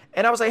shutdown.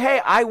 And I was like,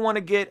 hey, I want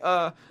to get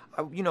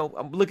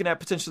I'm looking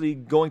at potentially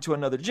going to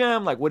another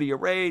gym. What are your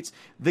rates?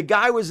 The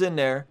guy was in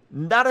there.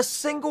 Not a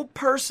single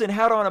person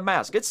had on a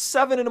mask. It's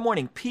 7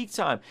 a.m, peak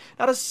time.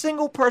 Not a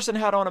single person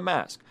had on a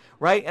mask,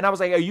 right? And I was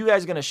like, are you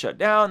guys going to shut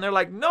down? And they're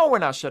like, no, we're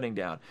not shutting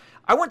down.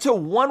 I went to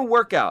one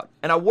workout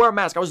and I wore a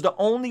mask. I was the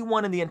only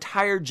one in the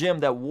entire gym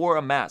that wore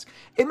a mask.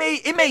 It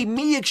made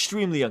me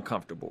extremely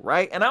uncomfortable,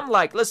 right? And I'm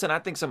like, listen, I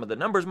think some of the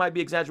numbers might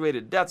be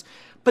exaggerated deaths,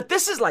 but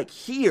this is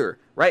here,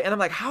 right? And I'm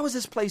like, how is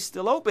this place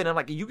still open? I'm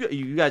like, are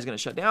you guys going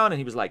to shut down? And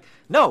he was like,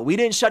 no, we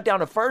didn't shut down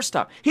the first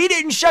time. He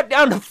didn't shut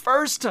down the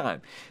first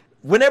time.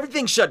 When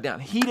everything shut down,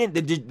 he didn't.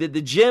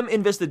 The gym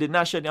in Vista did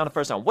not shut down the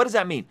first time. What does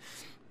that mean?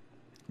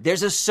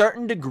 There's a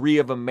certain degree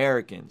of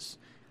Americans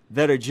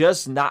that are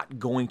just not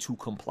going to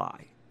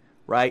comply,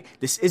 right?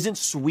 This isn't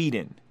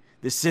Sweden.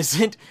 This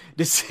isn't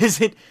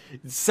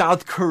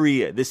South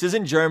Korea. This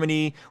isn't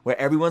Germany where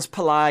everyone's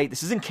polite.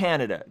 This isn't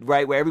Canada,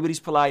 right? Where everybody's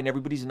polite and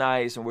everybody's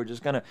nice and we're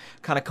just going to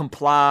kind of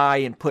comply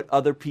and put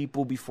other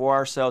people before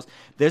ourselves.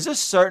 There's a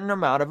certain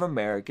amount of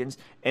Americans,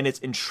 and it's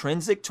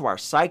intrinsic to our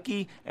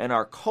psyche and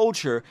our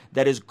culture,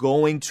 that is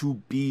going to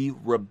be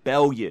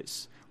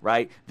rebellious.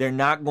 Right? They're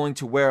not going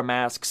to wear a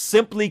mask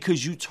simply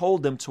because you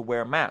told them to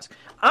wear a mask.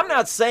 I'm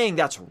not saying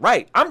that's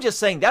right. I'm just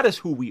saying that is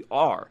who we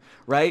are,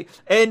 right?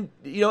 And,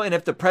 and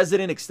if the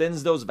president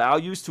extends those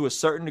values to a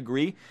certain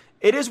degree,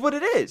 it is what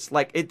it is.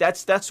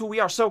 That's who we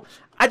are. So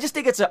I just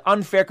think it's an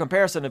unfair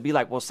comparison to be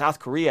like, well, South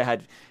Korea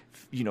had,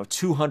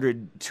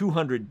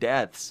 200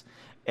 deaths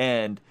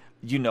and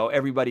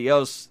everybody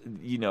else,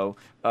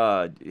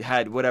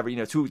 had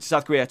whatever,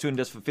 South Korea had 200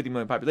 deaths for 50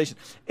 million population.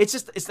 It's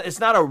just, it's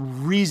not a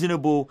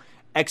reasonable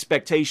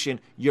expectation.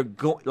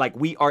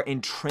 We are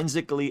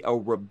intrinsically a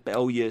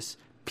rebellious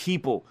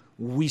people.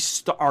 The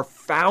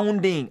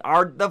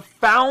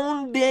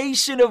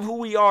foundation of who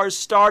we are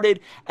started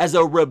as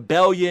a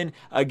rebellion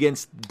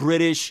against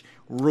British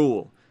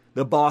rule,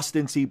 the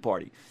Boston Tea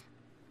Party.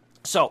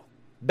 So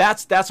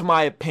that's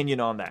my opinion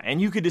on that.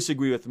 And you could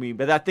disagree with me,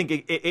 but I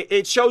think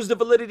it shows the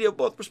validity of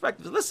both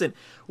perspectives. Listen,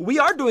 we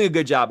are doing a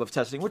good job of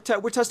testing. We're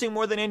testing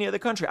more than any other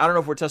country. I don't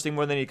know if we're testing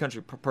more than any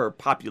country per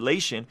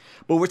population,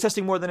 but we're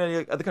testing more than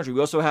any other country. We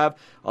also have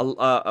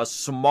a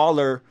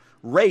smaller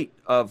rate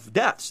of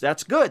deaths.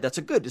 That's good.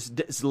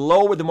 It's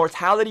lower. The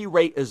mortality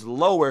rate is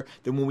lower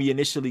than when we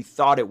initially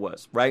thought it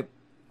was, right?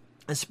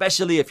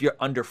 Especially if you're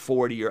under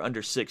 40 or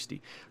under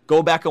 60.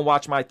 Go back and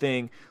watch my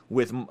thing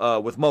with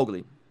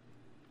Mowgli.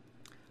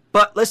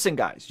 But listen,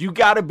 guys, you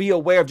got to be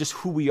aware of just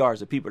who we are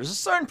as a people. There's a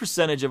certain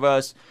percentage of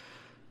us,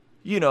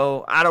 I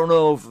don't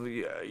know if,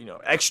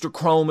 extra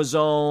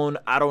chromosome,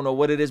 I don't know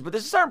what it is, but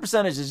there's a certain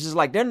percentage that's just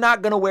like, they're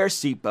not going to wear a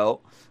seatbelt.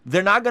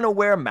 They're not going to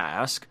wear a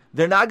mask.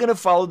 They're not going to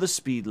follow the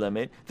speed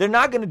limit. They're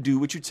not going to do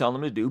what you tell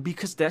them to do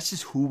because that's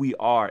just who we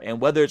are.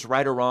 And whether it's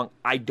right or wrong,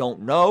 I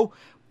don't know.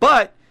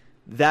 But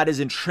that is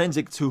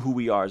intrinsic to who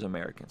we are as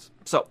Americans.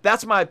 So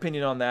that's my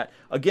opinion on that.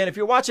 Again, if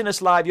you're watching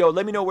this live,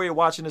 let me know where you're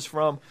watching this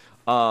from.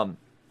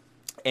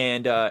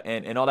 And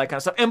all that kind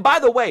of stuff. And by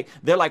the way,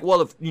 they're like,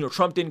 well, if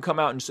Trump didn't come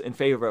out in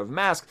favor of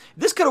masks,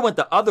 this could have went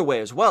the other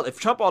way as well. If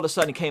Trump all of a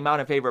sudden came out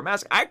in favor of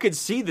masks, I could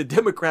see the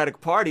Democratic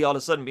Party all of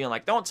a sudden being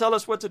like, don't tell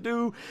us what to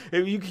do.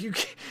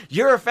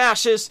 You're a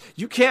fascist.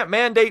 You can't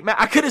mandate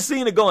masks. I could have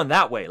seen it going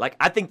that way. Like,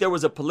 I think there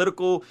was a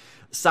political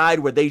side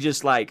where they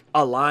just like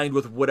aligned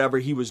with whatever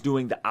he was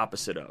doing the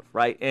opposite of,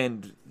 right?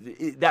 And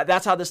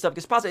that's how this stuff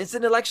gets positive. It's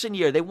an election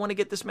year. They want to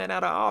get this man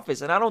out of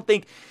office. And I don't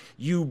think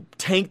you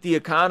tank the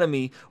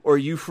economy or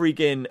you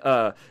freaking,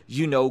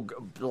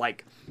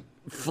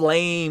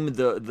 flame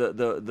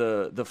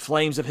the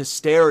flames of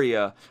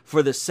hysteria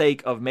for the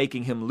sake of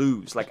making him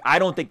lose. Like, I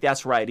don't think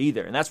that's right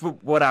either. And that's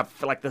what I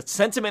feel like the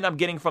sentiment I'm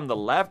getting from the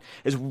left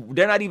is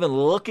they're not even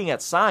looking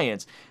at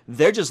science.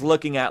 They're just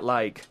looking at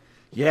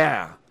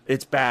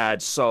it's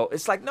bad. So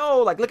it's like, no,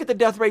 like, look at the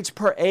death rates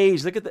per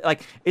age. Look at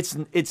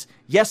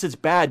yes, it's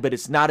bad, but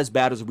it's not as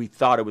bad as we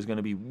thought it was going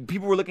to be.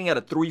 People were looking at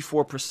a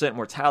 3-4%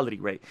 mortality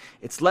rate.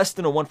 It's less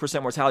than a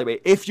 1% mortality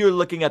rate if you're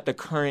looking at the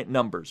current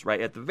numbers,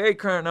 right? At the very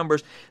current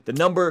numbers, the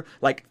number,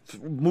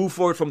 move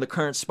forward from the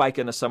current spike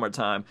in the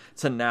summertime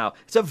to now.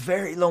 It's a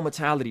very low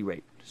mortality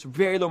rate. It's a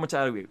very low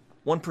mortality rate,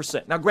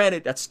 1%. Now,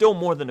 granted, that's still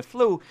more than the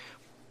flu,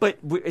 but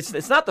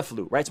it's not the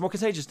flu, right? It's more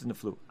contagious than the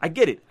flu. I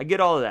get it. I get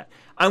all of that.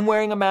 I'm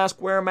wearing a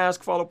mask. Wear a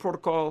mask. Follow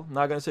protocol. I'm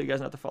not going to say you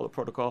guys not to follow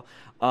protocol.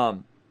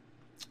 Mario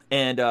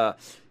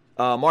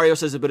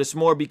says it, but it's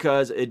more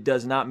because it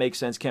does not make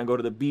sense. Can't go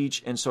to the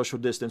beach and social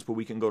distance, but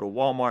we can go to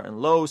Walmart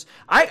and Lowe's.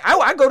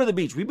 I go to the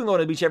beach. We've been going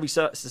to the beach every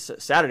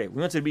Saturday.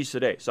 We went to the beach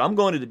today. So I'm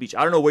going to the beach.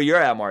 I don't know where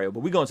you're at, Mario,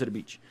 but we're going to the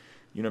beach.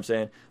 You know what I'm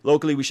saying?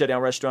 Locally, we shut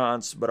down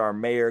restaurants, but our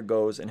mayor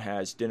goes and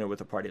has dinner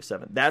with a party of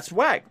 7. That's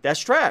whack. That's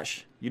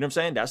trash. You know what I'm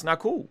saying? That's not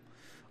cool.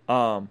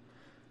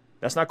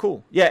 That's not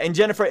cool. Yeah, and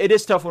Jennifer, it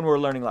is tough when we're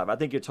learning live. I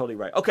think you're totally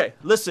right. Okay,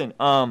 listen.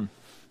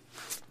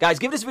 Guys,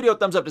 give this video a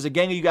thumbs up. There's a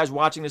gang of you guys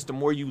watching this. The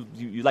more you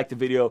like the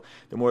video,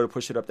 the more it'll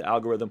push it up the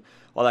algorithm,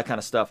 all that kind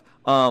of stuff.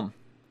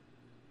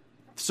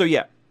 So,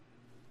 yeah.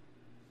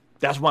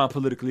 That's why I'm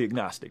politically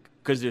agnostic,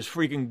 because there's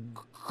freaking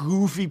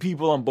goofy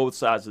people on both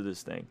sides of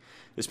this thing.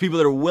 There's people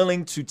that are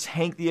willing to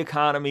tank the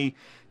economy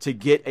to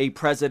get a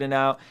president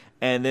out,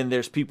 and then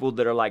there's people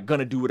that are like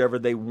gonna do whatever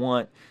they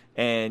want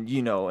and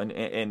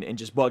and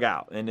just bug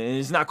out, and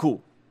it's not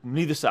cool.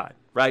 Neither side,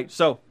 right?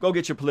 So go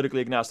get your politically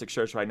agnostic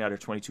shirts right now. They're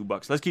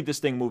 $22. Let's keep this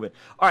thing moving.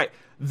 All right,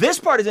 this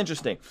part is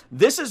interesting.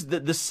 This is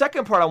the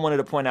second part I wanted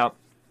to point out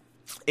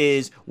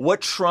is what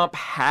Trump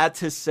had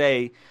to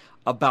say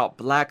about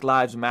Black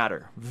Lives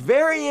Matter.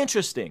 Very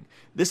interesting.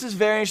 This is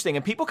very interesting.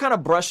 And people kind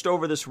of brushed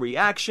over this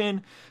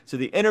reaction to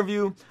the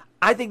interview.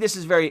 I think this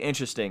is very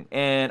interesting.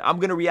 And I'm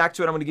going to react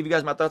to it. I'm going to give you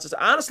guys my thoughts. It's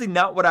honestly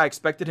not what I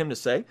expected him to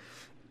say.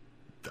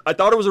 I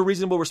thought it was a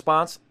reasonable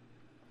response.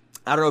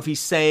 I don't know if he's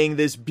saying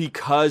this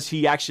because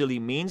he actually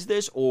means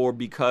this or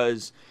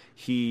because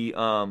he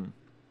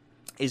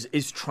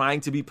is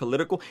trying to be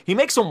political. He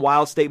makes some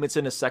wild statements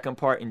in the second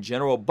part in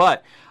general,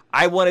 but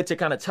I wanted to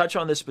kind of touch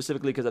on this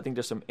specifically because I think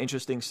there's some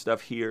interesting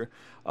stuff here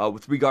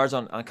with regards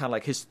on kind of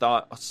like his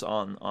thoughts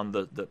on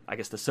the I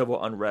guess the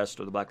civil unrest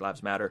or the Black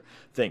Lives Matter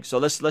thing. So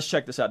let's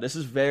check this out. This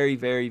is very,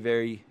 very,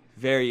 very,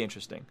 very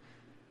interesting.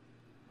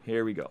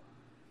 Here we go.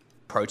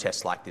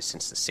 Protests like this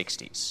since the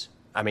 60s.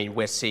 I mean,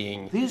 we're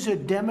seeing... These are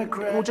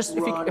Democrat Well, just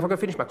if I can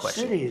finish my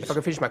question. cities. If I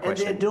can finish my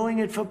question. And they're doing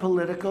it for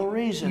political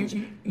reasons.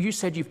 You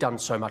said you've done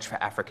so much for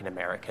African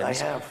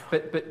Americans. I have.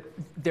 But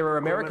there are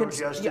Americans...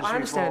 Justice I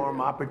understand.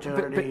 reform,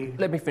 opportunity. But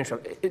let me finish.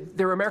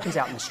 There are Americans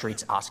out in the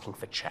streets asking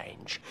for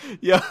change.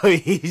 Yo,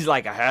 he's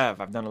like,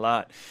 I've done a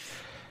lot.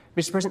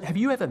 Mr. President, have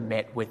you ever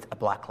met with a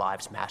Black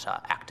Lives Matter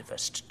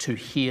activist to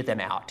hear them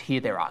out, hear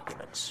their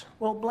arguments?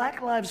 Well,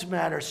 Black Lives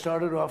Matter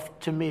started off,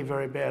 to me,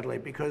 very badly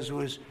because it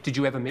was... Did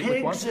you ever meet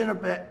with one? Pigs in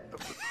a...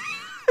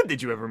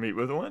 Did you ever meet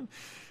with one?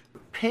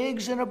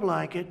 Pigs in a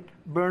blanket,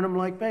 burn them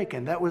like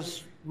bacon. That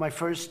was my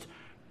first...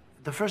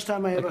 The first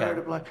time I ever heard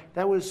of black...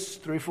 That was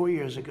 3-4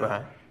 years ago.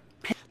 Right.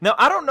 Now,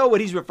 I don't know what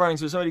he's referring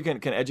to. Somebody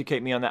can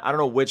educate me on that. I don't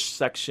know which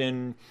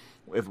section...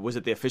 If was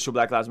it the official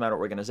Black Lives Matter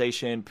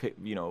organization,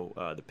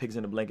 the pigs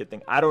in the blanket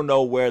thing. I don't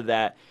know where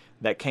that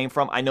came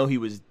from. I know he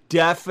was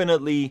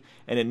definitely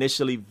and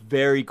initially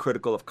very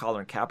critical of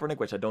Colin Kaepernick,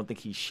 which I don't think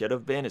he should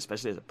have been,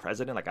 especially as a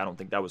president. Like, I don't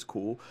think that was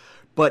cool.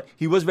 But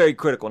he was very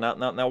critical.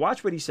 Now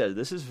watch what he says.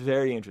 This is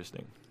very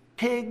interesting.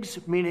 Pigs,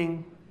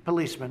 meaning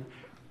policemen.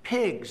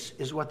 Pigs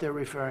is what they're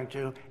referring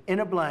to, in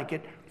a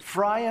blanket.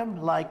 Fry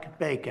them like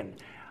bacon.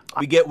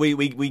 We get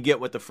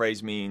what the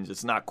phrase means.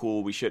 It's not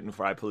cool. We shouldn't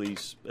fry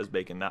police as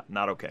bacon.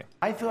 Not okay.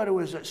 I thought it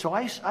was so.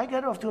 I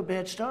got off to a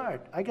bad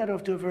start. I got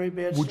off to a very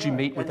bad start. Would you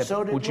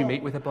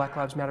meet with a Black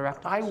Lives Matter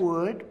activist? I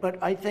would,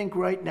 but I think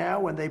right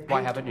now when they paint,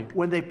 why haven't you?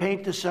 When they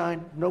paint the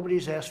sign,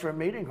 nobody's asked for a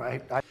meeting,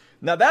 right?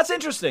 Now that's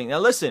interesting. Now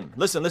listen.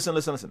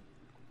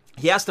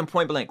 He asked him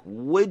point blank,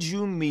 would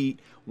you meet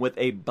with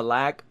a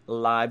Black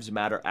Lives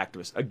Matter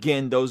activist?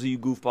 Again, those of you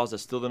goofballs that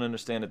still don't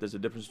understand that there's a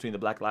difference between the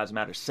Black Lives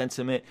Matter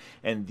sentiment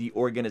and the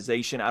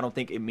organization. I don't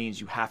think it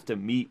means you have to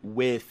meet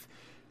with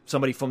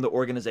somebody from the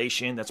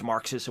organization that's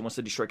Marxist and wants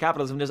to destroy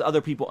capitalism. There's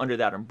other people under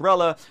that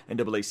umbrella,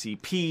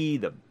 NAACP,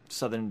 the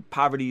Southern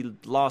Poverty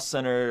Law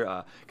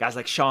Center, guys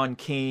like Sean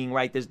King,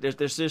 right?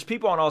 There's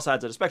people on all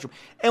sides of the spectrum.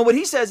 And what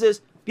he says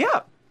is,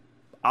 yeah,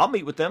 I'll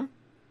meet with them.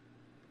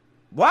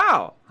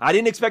 Wow, I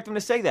didn't expect him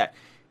to say that.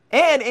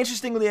 And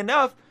interestingly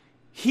enough,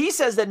 he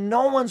says that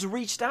no one's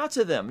reached out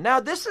to them. Now,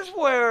 this is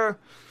where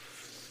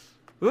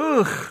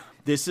that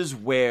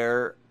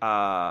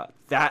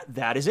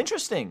is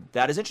interesting.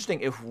 That is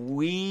interesting. If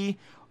we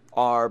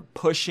are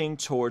pushing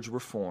towards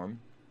reform,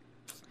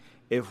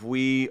 if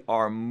we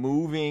are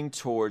moving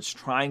towards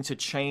trying to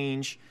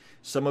change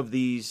some of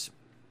these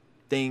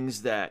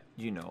things that,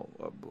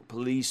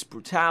 police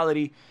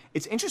brutality,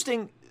 it's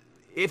interesting.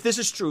 If this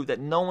is true, that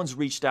no one's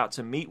reached out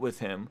to meet with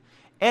him,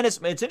 and it's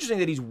interesting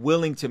that he's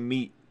willing to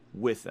meet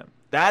with them.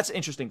 That's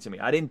interesting to me.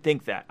 I didn't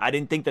think that. I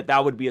didn't think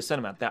that would be a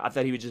sentiment. I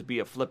thought he would just be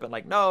a flippant,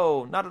 like,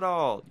 no, not at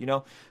all,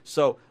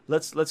 So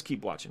let's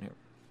keep watching here.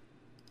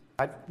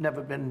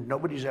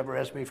 Nobody's ever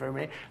asked me for a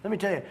meeting. Let me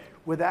tell you,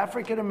 with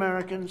African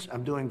Americans,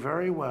 I'm doing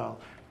very well.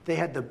 They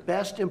had the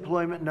best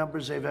employment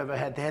numbers they've ever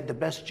had. They had the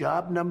best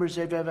job numbers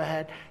they've ever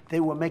had.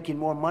 They were making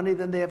more money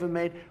than they ever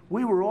made.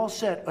 We were all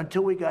set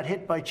until we got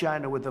hit by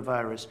China with the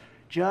virus.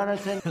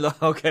 Jonathan?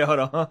 Okay, hold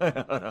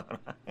on.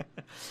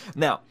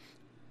 Now,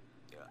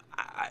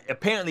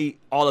 apparently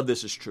all of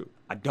this is true.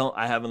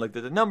 I haven't looked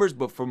at the numbers,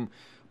 but from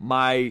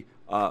my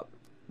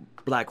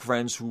black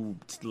friends who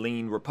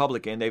lean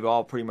Republican, they've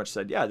all pretty much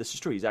said, yeah, this is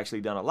true. He's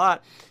actually done a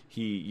lot.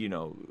 He,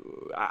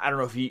 I don't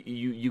know if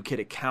you could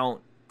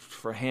account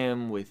for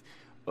him with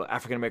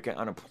African-American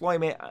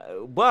unemployment,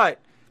 but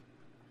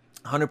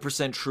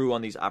 100% true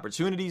on these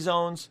opportunity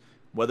zones.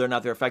 Whether or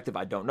not they're effective,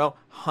 I don't know.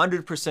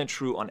 100%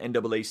 true on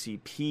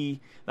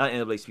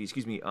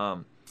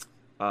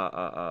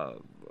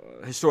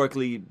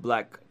historically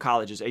black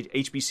colleges,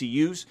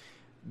 HBCUs,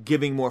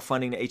 giving more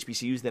funding to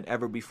HBCUs than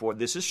ever before.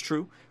 This is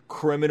true.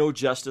 Criminal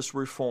justice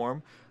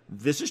reform.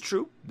 This is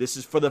true. This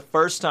is for the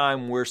first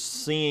time we're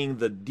seeing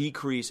the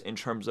decrease in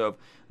terms of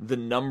the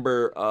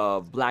number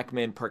of black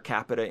men per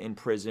capita in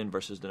prison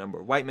versus the number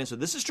of white men. So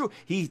this is true.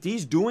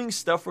 He's doing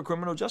stuff for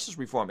criminal justice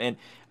reform. And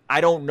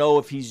I don't know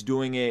if he's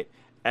doing it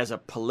as a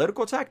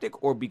political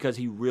tactic or because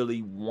he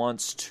really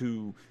wants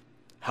to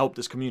help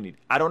this community.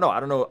 I don't know. I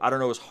don't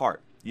know his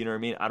heart. You know what I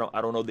mean? I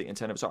don't know the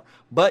intent of his heart.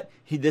 But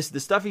the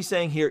stuff he's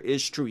saying here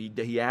is true.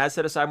 He has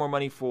set aside more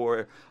money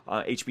for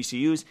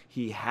HBCUs.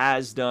 He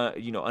has done,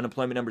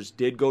 unemployment numbers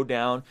did go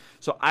down.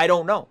 So I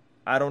don't know.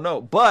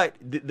 But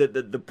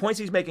the points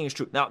he's making is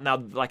true.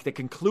 Now, like the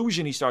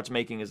conclusion he starts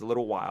making is a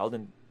little wild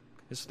and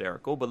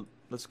hysterical, but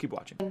let's keep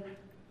watching.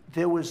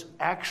 We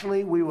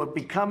were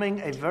becoming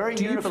a very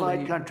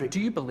unified country. Do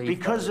you believe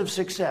because of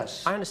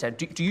success? I understand.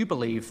 Do you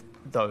believe,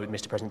 though,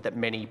 Mr. President, that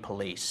many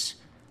police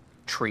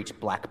treat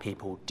black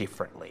people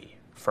differently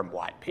from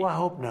white people?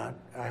 Well,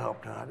 I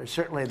hope not.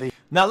 Certainly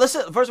Now,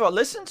 listen. First of all,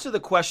 listen to the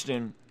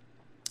question,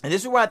 and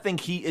this is where I think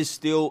he is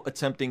still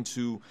attempting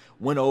to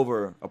win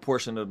over a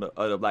portion of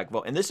the black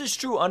vote. And this is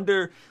true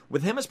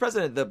with him as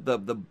president.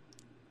 The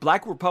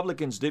black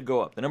Republicans did go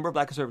up. The number of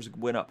black conservatives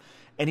went up.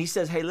 And he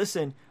says, "Hey,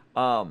 listen.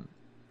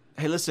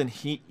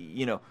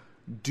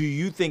 Do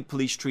you think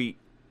police treat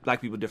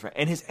black people different?"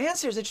 And his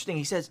answer is interesting.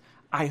 He says,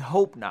 "I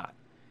hope not."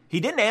 He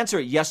didn't answer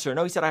it yes or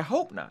no. He said, "I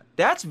hope not."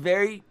 That's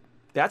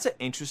an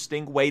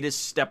interesting way to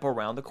step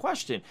around the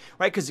question,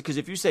 right? Because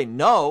if you say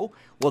no,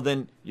 well,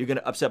 then you're going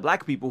to upset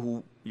black people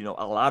who,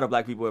 a lot of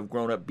black people have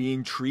grown up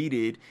being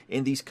treated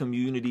in these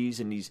communities,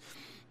 in these,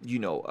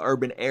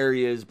 urban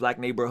areas, black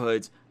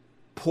neighborhoods,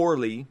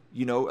 poorly,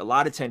 a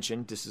lot of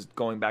tension. This is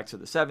going back to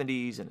the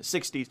 70s and the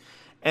 60s.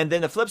 And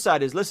then the flip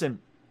side is, listen,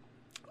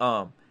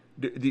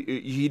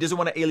 he doesn't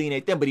want to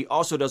alienate them, but he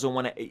also doesn't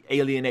want to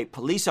alienate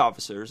police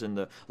officers and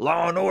the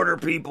law and order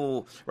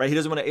people, right? He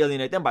doesn't want to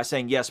alienate them by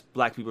saying, yes,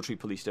 black people treat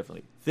police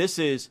differently. This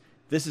is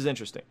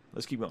interesting.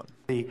 Let's keep going.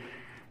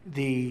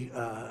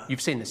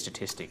 You've seen the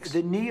statistics.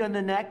 The knee on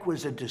the neck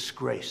was a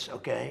disgrace,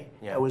 okay?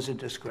 Yeah. That was a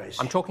disgrace.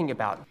 I'm talking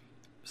about...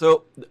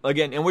 So,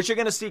 again, and what you're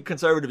going to see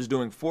conservatives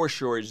doing for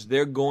sure is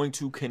they're going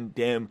to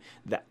condemn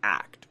the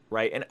act,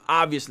 right? And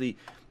obviously,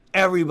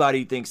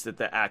 everybody thinks that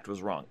the act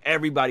was wrong.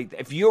 Everybody,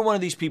 if you're one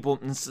of these people,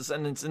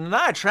 and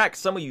I attract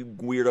some of you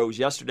weirdos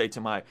yesterday to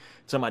my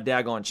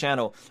daggone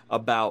channel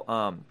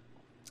about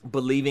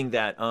believing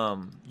that,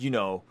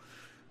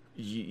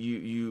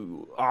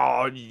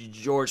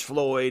 George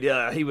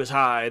Floyd, he was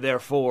high,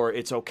 therefore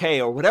it's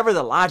okay, or whatever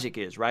the logic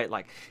is, right?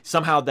 Like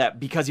somehow that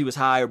because he was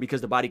high or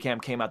because the body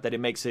cam came out that it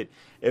makes it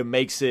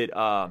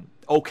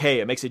okay,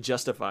 it makes it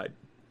justified.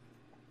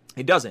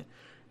 It doesn't.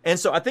 And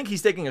so I think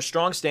he's taking a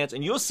strong stance,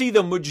 and you'll see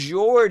the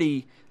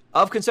majority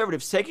of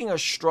conservatives taking a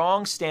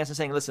strong stance and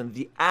saying, listen,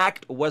 the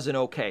act wasn't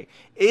okay.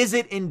 Is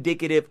it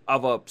indicative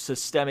of a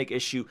systemic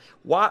issue?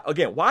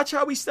 Watch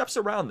how he steps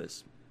around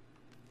this.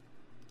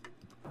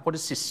 What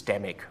does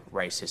systemic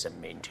racism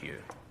mean to you?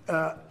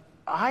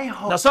 I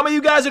hope... Now, some of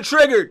you guys are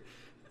triggered.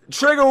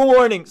 Trigger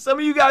warning. Some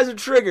of you guys are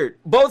triggered.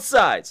 Both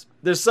sides.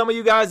 There's some of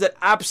you guys that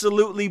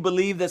absolutely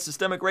believe that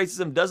systemic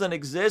racism doesn't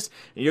exist,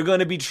 and you're going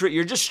to be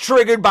you're just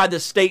triggered by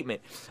the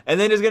statement. And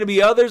then there's going to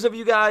be others of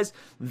you guys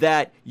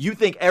that you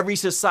think every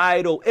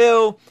societal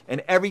ill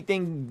and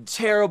everything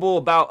terrible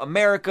about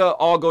America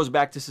all goes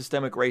back to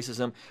systemic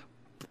racism.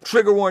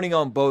 Trigger warning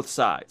on both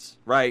sides,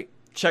 right?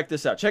 Check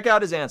this out. Check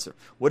out his answer.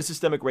 What does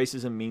systemic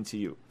racism mean to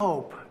you?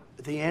 Hope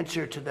the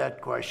answer to that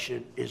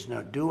question is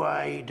no.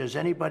 Does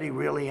anybody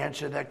really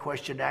answer that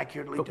question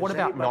accurately? But what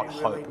about not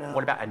hope?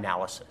 What about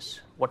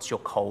analysis? What's your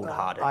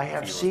cold-hearted I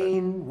have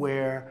seen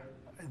where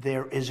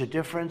there is a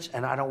difference,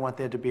 and I don't want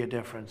there to be a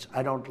difference.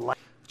 I don't like...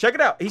 Check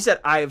it out. He said,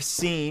 I have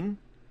seen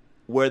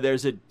where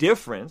there's a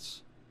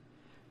difference,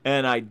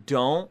 and I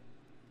don't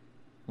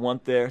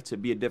want there to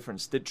be a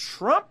difference. Did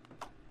Trump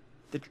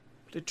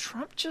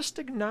just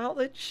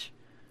acknowledge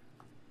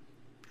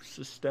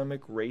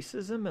systemic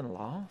racism in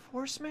law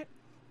enforcement?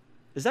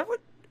 Is that what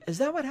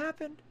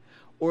happened?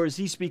 Or is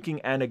he speaking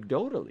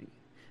anecdotally?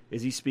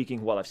 Is he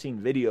speaking, well, I've seen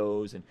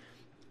videos and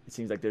it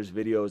seems like there's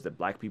videos that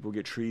black people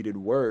get treated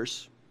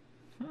worse.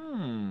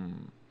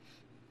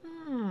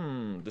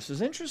 This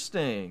is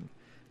interesting.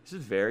 This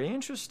is very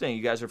interesting.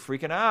 You guys are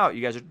freaking out.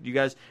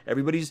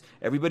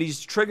 Everybody's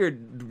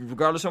triggered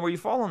regardless of where you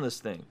fall on this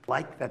thing.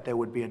 Like that there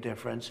would be a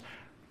difference.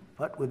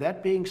 But with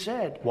that being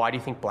said, why do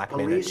you think black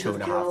men are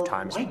 2.5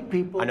 times white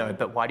people? I know,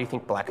 but why do you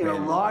think black in men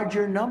a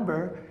larger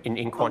number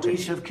in quantity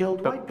police have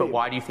killed white people? But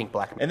why do you think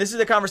black men? And this is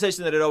the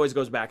conversation that it always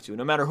goes back to.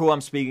 No matter who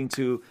I'm speaking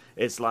to,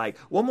 it's like,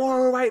 well,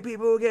 more white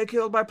people get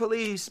killed by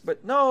police.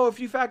 But no,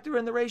 if you factor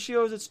in the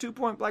ratios, it's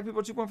black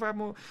people are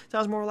 2.5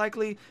 times more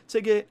likely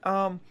to get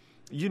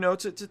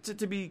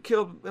to be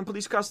killed in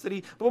police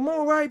custody. But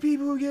more white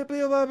people get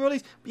killed by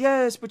police.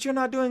 Yes, but you're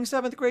not doing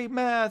 7th grade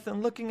math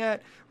and looking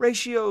at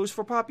ratios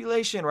for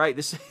population, right?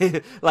 This,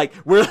 like,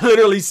 we're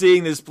literally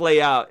seeing this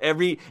play out.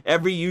 Every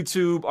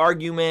YouTube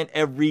argument,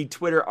 every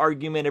Twitter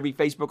argument, every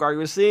Facebook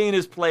argument, seeing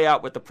this play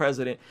out with the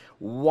president.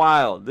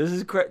 Wild.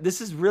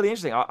 This is really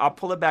interesting. I'll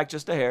pull it back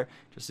just a hair,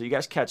 just so you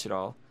guys catch it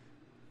all,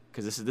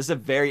 because this is a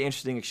very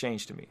interesting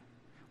exchange to me.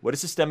 What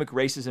does systemic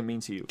racism mean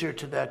to you? The answer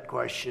to that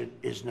question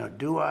is no.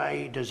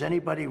 Does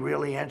anybody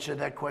really answer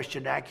that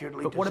question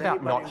accurately? But what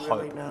about not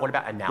hope? What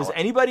about analysis? Does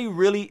anybody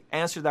really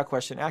answer that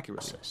question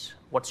accurately?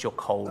 What's your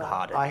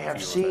cold-hearted I have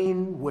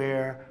seen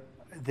where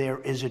there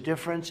is a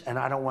difference, and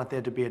I don't want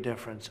there to be a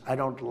difference. I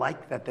don't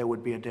like that there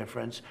would be a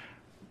difference.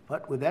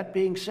 But with that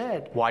being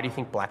said, why do you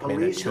think black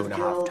men are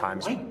 2.5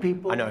 times? White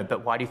people. I know,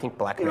 but why do you think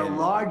black in men a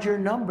larger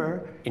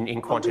number in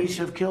quantity police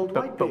have killed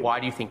white people? But why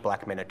do you think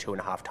black men are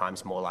 2.5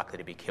 times more likely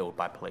to be killed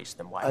by police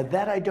than white?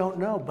 That I don't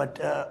know, but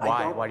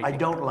I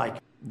don't like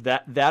it.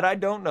 That I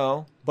don't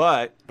know,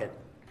 but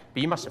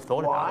you must have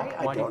thought about it.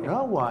 I don't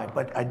know why,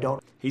 but I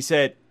don't. He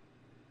said,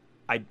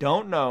 I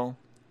don't know,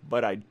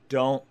 but I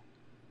don't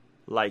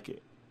like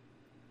it.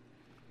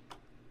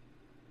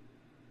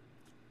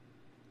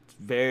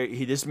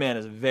 This man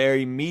is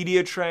very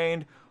media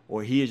trained,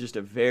 or he is just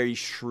a very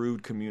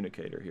shrewd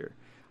communicator here.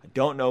 I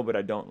don't know, but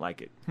I don't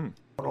like it. I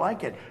don't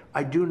like it.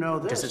 I do know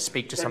this. Does it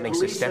speak to something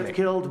police systemic? Have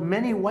killed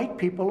many white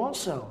people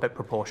also. But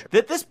proportion.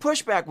 This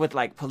pushback with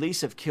like police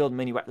have killed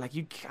many white, like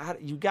you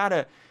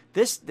gotta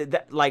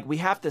like we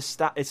have to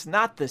stop. It's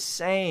not the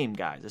same,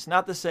 guys. It's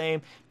not the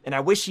same. And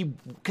I wish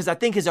because I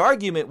think his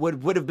argument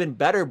would have been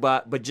better,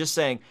 but just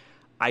saying,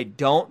 I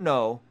don't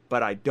know,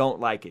 but I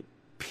don't like it.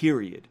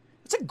 Period.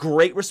 That's a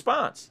great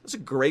response.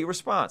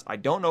 I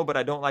don't know, but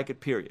I don't like it,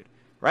 period.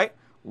 Right?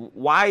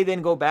 why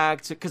then go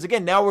back to, because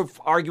again, now we're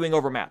arguing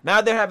over math. Now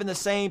they're having the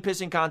same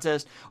pissing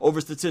contest over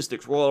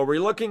statistics. Well, are we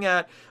looking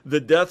at the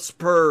deaths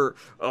per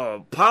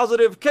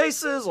positive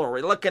cases, or are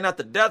we looking at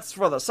the deaths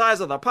for the size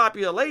of the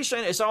population?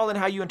 It's all in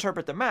how you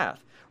interpret the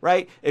math,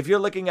 right? If you're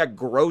looking at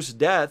gross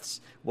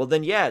deaths, well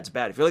then yeah, it's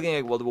bad. If you're looking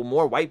at, well,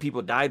 more white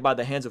people died by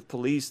the hands of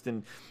police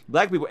than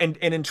black people, and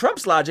in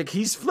Trump's logic,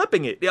 he's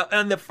flipping it.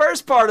 And the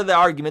first part of the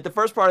argument, the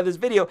first part of this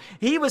video,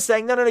 he was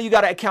saying, no, you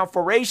got to account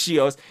for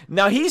ratios.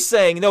 Now he's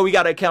saying, no, we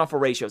got to account for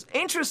ratios.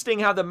 Interesting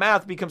how the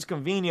math becomes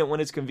convenient when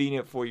it's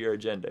convenient for your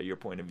agenda, your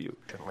point of view.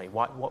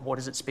 What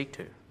does it speak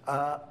to?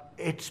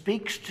 It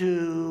speaks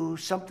to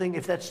something,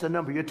 if that's the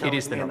number. You're telling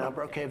me a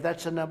number. Okay, if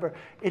that's the number,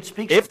 it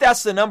speaks. If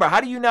that's the number,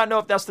 how do you not know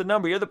if that's the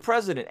number? You're the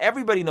president.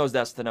 Everybody knows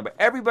that's the number.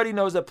 Everybody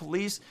knows that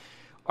police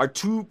are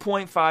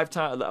 2.5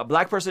 times, a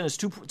black person is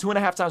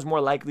 2.5 times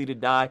more likely to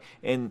die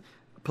in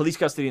police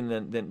custody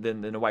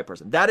than a white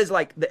person. That is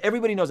like,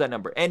 everybody knows that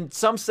number. And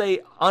some say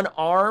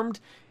unarmed,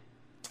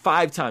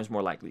 5 times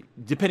more likely,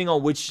 depending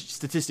on which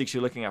statistics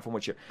you're looking at from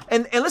which year.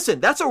 And listen,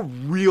 that's a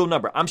real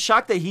number. I'm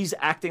shocked that he's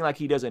acting like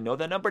he doesn't know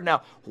that number.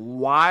 Now,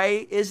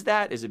 why is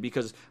that? Is it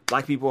because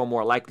black people are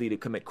more likely to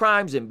commit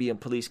crimes and be in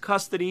police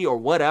custody or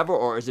whatever?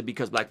 Or is it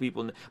because black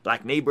people in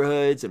black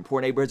neighborhoods and poor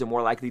neighborhoods are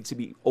more likely to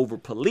be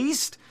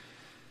over-policed?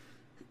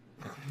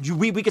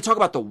 We could talk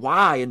about the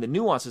why and the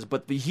nuances,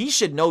 but he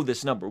should know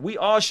this number. We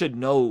all should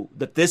know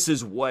that this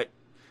is what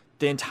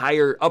the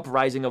entire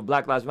uprising of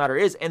Black Lives Matter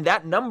is, and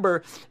that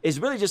number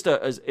is really just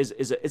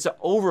it's an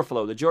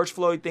overflow. The George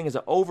Floyd thing is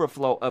an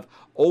overflow of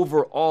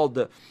overall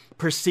the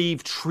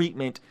perceived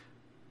treatment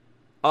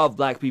of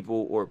black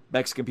people or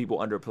Mexican people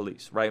under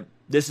police, right?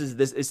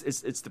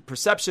 It's the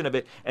perception of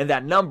it, and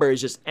that number is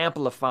just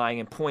amplifying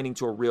and pointing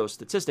to a real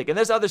statistic. And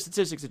there's other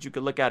statistics that you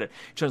could look at it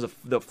in terms of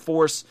the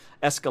force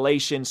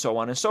escalation, so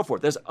on and so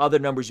forth. There's other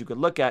numbers you could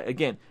look at.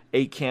 Again,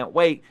 8 Can't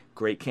Wait,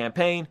 great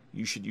campaign.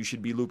 You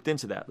should be looped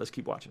into that. Let's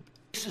keep watching.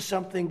 This is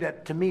something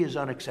that to me is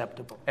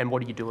unacceptable. And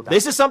what do you do about it?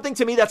 This is something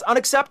to me that's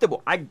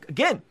unacceptable.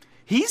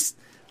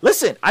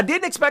 Listen, I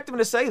didn't expect him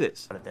to say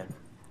this.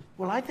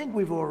 Well, I think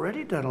we've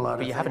already done a lot of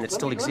things. But you haven't. It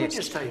still exists. Let me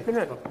just tell you.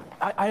 No.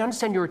 I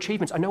understand your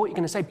achievements. I know what you're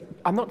going to say.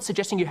 I'm not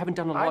suggesting you haven't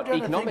done a lot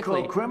economically. I've done a thing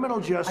called criminal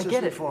justice I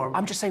get it. reform.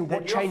 I'm just saying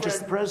what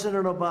changes.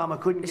 President Obama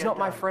couldn't It's get not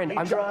my done. friend.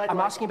 I'm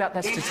asking about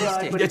that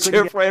statistic. It's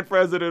your friend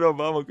President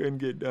Obama couldn't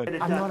get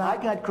done. I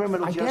got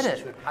criminal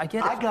justice. I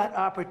get it. I got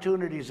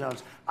opportunity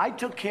zones. I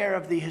took care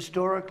of the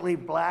historically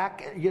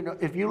black. You know,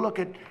 if you look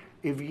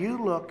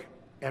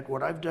at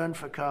what I've done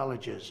for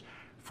colleges,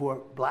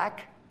 for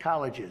black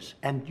colleges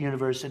and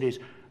universities,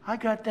 I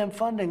got them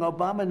funding.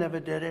 Obama never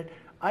did it.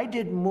 I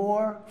did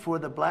more for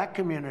the black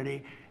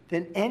community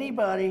than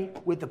anybody,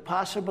 with the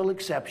possible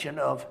exception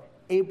of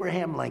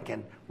Abraham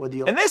Lincoln.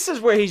 And this is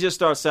where he just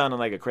starts sounding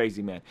like a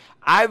crazy man.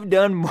 I've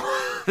done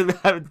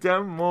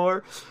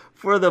more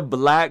for the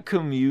black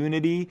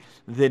community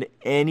than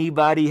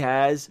anybody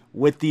has,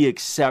 with the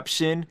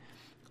exception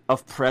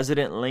of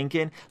President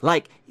Lincoln.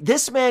 Like,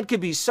 this man could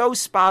be so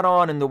spot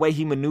on in the way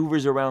he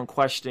maneuvers around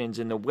questions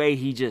and the way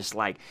he just,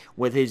 like,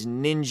 with his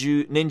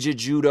ninja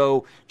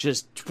judo,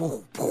 just,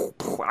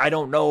 I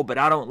don't know, but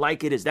I don't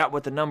like it. Is that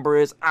what the number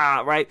is?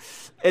 Right?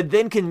 And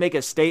then can make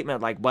a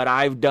statement like, but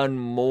I've done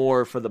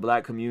more for the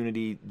black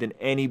community than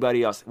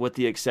anybody else, with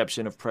the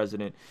exception of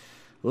President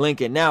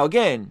Lincoln. Now,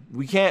 again,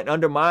 we can't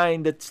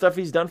undermine the stuff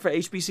he's done for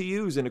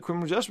HBCUs and the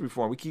criminal justice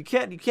reform. You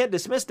can't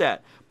dismiss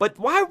that. But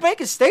why make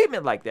a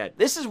statement like that?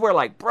 This is where,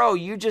 like, bro,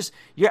 you're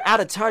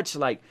out of touch.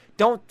 Like,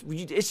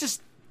 it's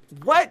just,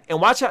 what? And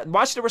watch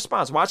the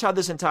response. Watch how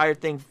this entire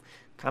thing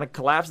kind of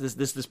collapses.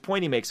 This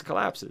point he makes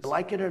collapses.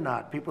 Like it or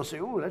not, people say,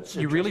 "Oh, that's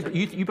you really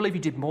you believe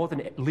you did more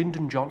than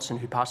Lyndon Johnson,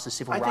 who passed the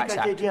Civil Rights Act?" I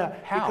think I did, yeah.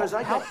 How? Because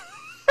I got.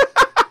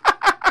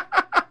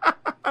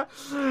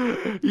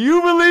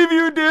 You believe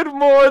you did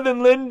more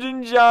than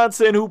Lyndon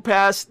Johnson, who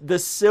passed the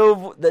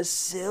civil.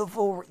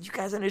 You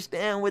guys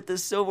understand what the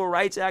Civil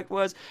Rights Act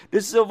was?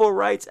 The Civil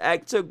Rights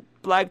Act took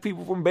black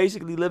people from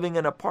basically living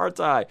in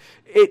apartheid.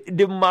 It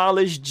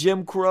demolished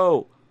Jim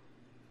Crow.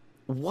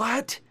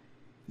 What?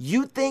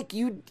 You think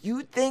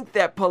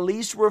that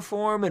police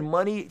reform and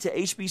money to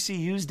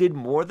HBCUs did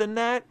more than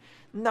that?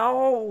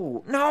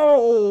 No.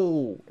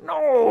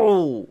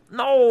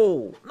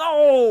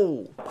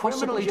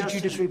 Criminal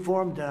justice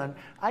reform done.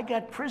 I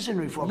got prison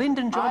reform.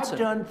 Lyndon Johnson. I've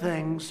done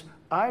things.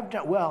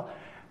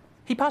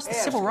 He passed the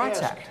Civil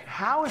Rights Act.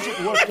 How has it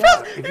worked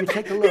out? If you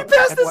take a look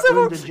at what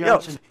Lyndon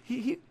Johnson...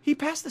 He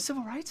passed the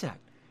Civil Rights Act.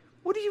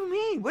 What do you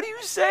mean? What are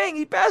you saying?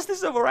 He passed the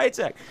Civil Rights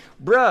Act.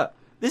 Bruh,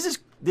 this is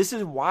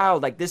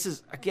wild. Like, this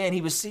is, again,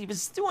 he was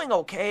doing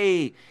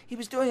okay. He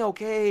was doing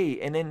okay.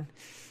 And then...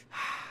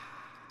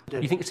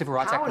 You think the Civil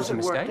Rights Act was a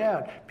mistake? How has it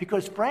worked out?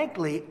 Because,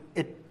 frankly,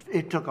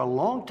 it took a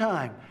long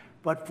time.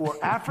 But for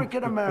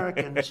African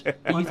Americans,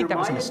 under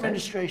my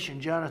administration,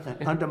 Jonathan,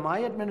 under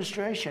my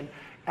administration,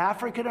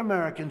 African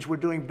Americans were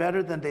doing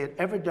better than they had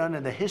ever done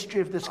in the history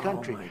of this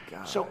country. Oh my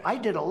God. So I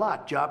did a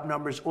lot. Job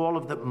numbers, all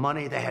of the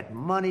money. They had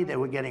money. They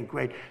were getting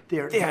great.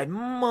 They had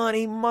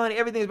money.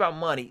 Everything's about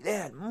money. They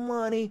had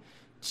money.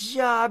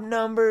 job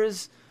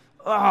numbers.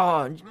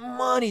 Oh,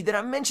 money. Did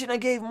I mention I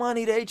gave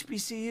money to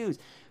HBCUs?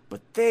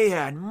 But they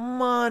had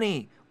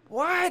money.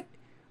 What?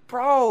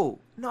 Bro,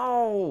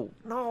 no.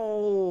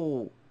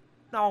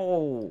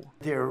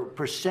 Their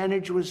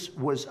percentage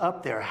was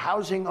up. Their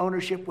housing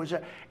ownership was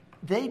up.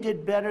 They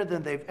did better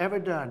than they've ever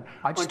done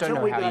I just until don't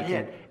know we how got you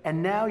hit. can-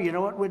 And now, you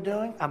know what we're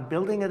doing? I'm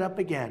building it up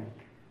again.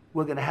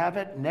 We're going to have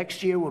it.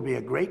 Next year will be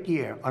a great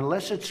year,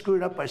 unless it's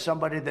screwed up by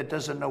somebody that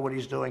doesn't know what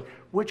he's doing,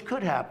 which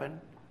could happen,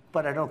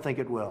 but I don't think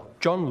it will.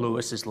 John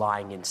Lewis is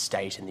lying in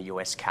state in the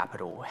US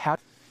Capitol. How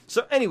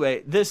So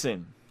anyway,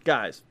 listen,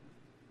 guys.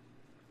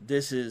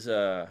 This is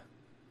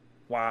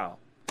wow.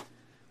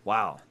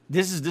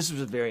 This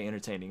was a very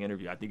entertaining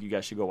interview. I think you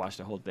guys should go watch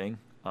the whole thing.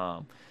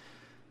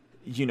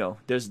 You know,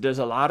 there's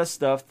a lot of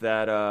stuff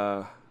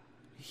that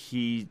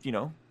he, you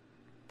know,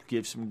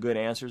 gives some good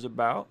answers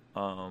about.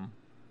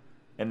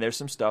 And there's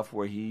some stuff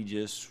where he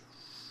just,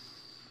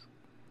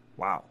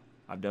 wow,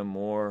 I've done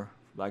more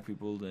black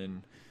people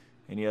than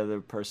any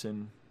other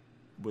person,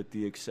 with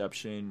the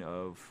exception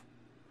of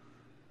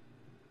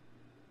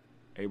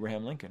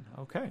Abraham Lincoln.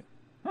 Okay.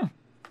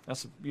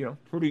 That's, you know,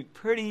 pretty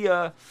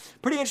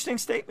interesting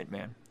statement,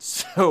 man.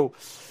 So,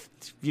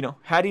 you know,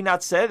 had he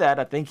not said that,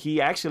 I think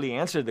he actually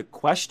answered the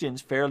questions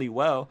fairly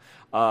well.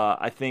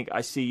 I think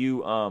I see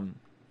you,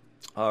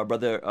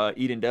 brother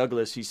Eden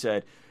Douglas. He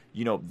said,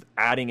 you know,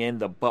 adding in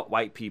the but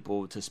white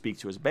people to speak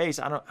to his base.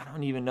 I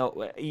don't even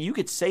know. You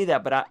could say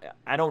that, but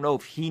I don't know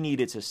if he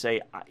needed to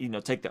say, you know,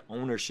 take the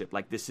ownership.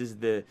 Like, this is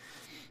the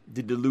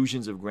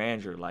delusions of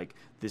grandeur. Like,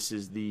 this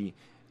is the,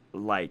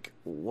 like,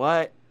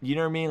 what? You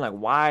know what I mean? Like,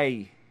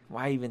 why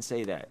even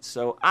say that?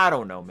 So I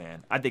don't know,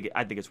 man. I think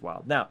it's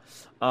wild. Now,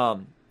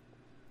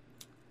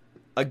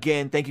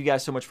 again, thank you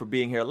guys so much for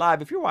being here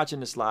live. If you're watching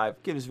this live,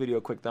 give this video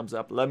a quick thumbs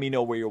up. Let me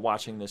know where you're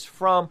watching this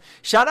from.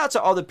 Shout out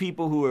to all the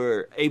people who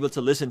are able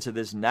to listen to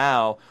this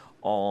now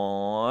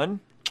on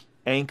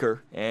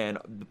Anchor and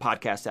the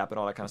podcast app and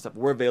all that kind of stuff.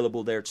 We're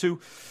available there too.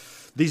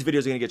 These videos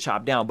are going to get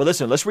chopped down. But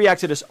listen, let's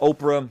react to this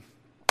Oprah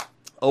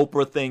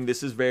thing.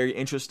 This is very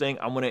interesting.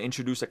 I'm going to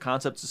introduce a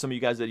concept to some of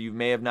you guys that you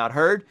may have not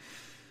heard.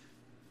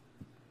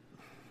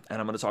 And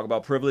I'm going to talk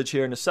about privilege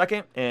here in a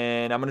second.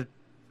 And I'm going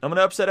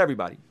to upset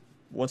everybody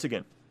once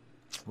again,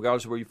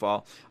 regardless of where you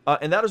fall.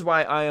 And that is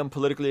why I am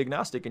politically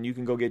agnostic. And you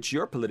can go get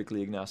your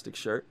politically agnostic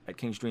shirt at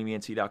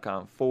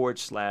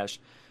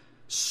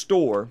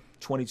kingsdreament.com/store.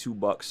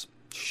 $22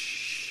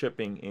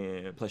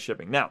 shipping plus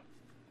shipping. Now,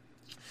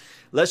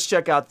 let's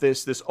check out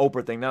this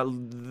Oprah thing. Now,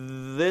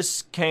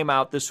 this came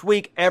out this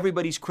week.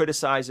 Everybody's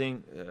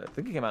criticizing. I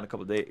think it came out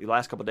in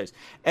last couple of days.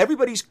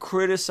 Everybody's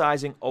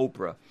criticizing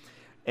Oprah,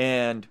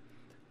 and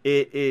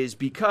it is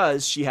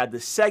because she had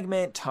this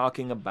segment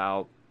talking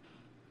about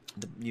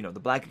the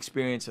black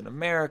experience in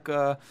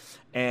America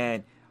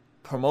and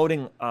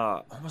promoting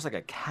almost like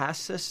a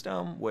caste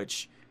system,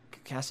 which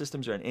caste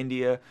systems are in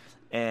India.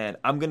 And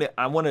I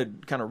want to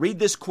kind of read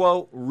this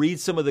quote, read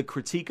some of the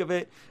critique of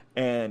it,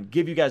 and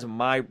give you guys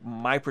my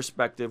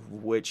perspective,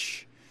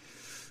 which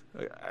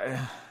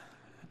I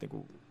think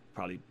will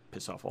probably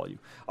piss off all you.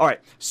 All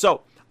right,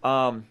 so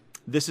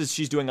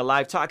she's doing a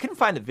live talk. I couldn't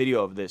find the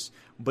video of this,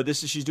 but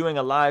she's doing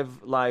a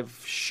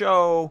live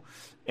show,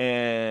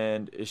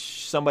 and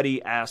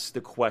somebody asked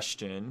the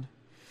question.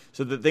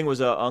 So the thing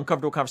was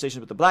uncomfortable conversations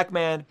with the black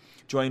man.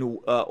 Joined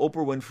Oprah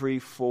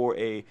Winfrey for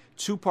a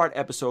 2-part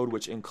episode,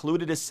 which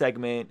included a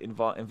segment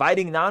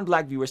inviting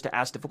non-black viewers to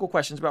ask difficult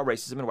questions about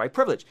racism and white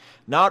privilege.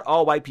 Not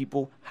all white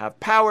people have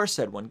power,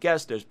 said one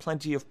guest. There's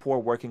plenty of poor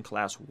working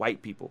class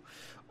white people.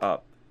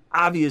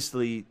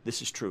 Obviously,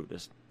 this is true.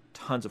 There's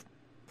tons of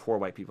poor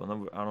white people.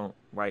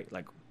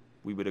 Like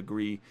we would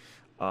agree.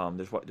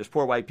 There's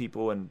poor white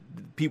people, and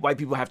white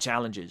people have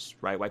challenges,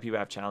 right? White people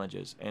have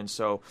challenges, and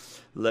so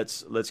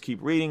let's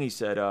keep reading. He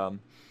said,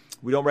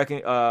 we don't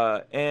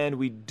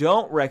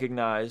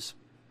recognize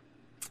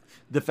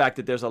the fact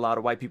that there's a lot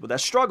of white people that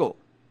struggle,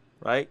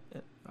 right?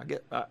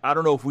 I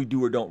don't know if we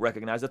do or don't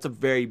recognize. That's a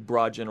very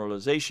broad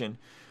generalization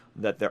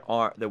that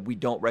we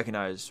don't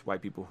recognize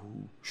white people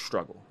who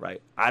struggle,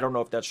 right? I don't know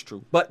if that's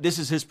true, but this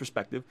is his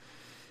perspective,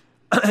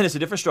 and it's a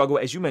different struggle,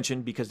 as you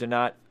mentioned, because they're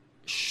not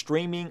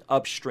streaming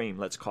upstream,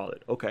 let's call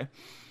it. Okay.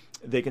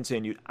 They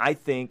continued, I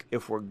think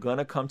if we're going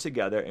to come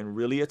together and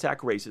really attack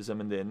racism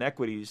and the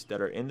inequities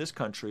that are in this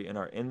country and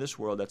are in this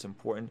world, that's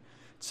important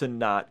to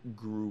not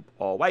group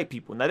all white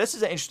people. Now, this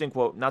is an interesting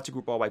quote, not to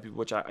group all white people,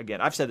 which,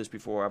 I've said this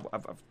before.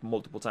 I've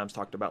multiple times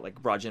talked about,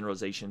 like, broad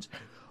generalizations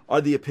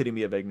are the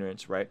epitome of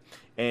ignorance, right?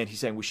 And he's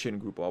saying we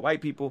shouldn't group all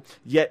white people.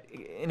 Yet,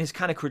 in his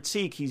kind of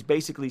critique, he's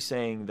basically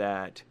saying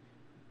that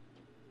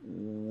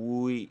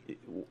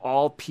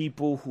all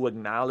people who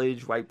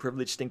acknowledge white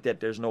privilege think that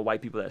there's no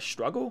white people that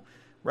struggle,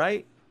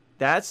 right?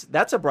 That's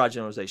a broad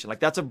generalization. Like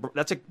that's a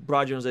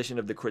broad generalization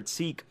of the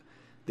critique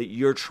that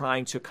you're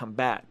trying to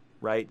combat,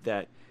 right?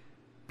 That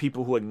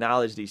people who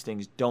acknowledge these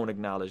things don't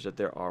acknowledge that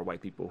there are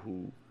white people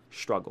who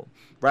struggle,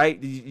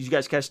 right? Did you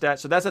guys catch that?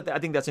 So I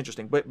think that's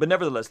interesting. But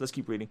nevertheless, let's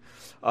keep reading.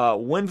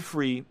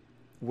 Winfrey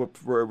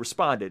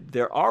responded,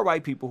 there are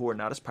white people who are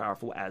not as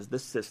powerful as the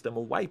system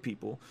of white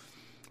people,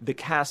 the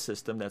caste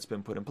system that's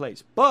been put in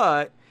place.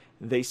 But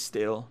they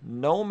still,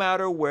 no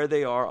matter where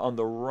they are on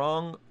the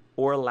rung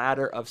or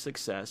ladder of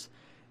success,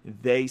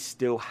 they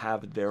still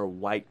have their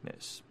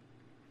whiteness.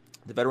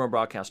 The veteran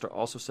broadcaster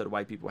also said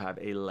white people have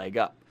a leg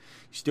up.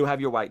 You still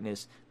have your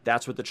whiteness.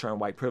 That's what the term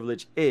white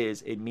privilege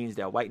is. It means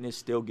that whiteness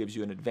still gives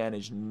you an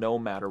advantage no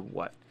matter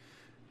what,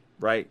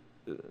 right?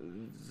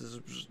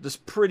 This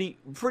pretty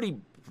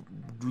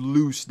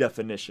loose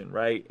definition,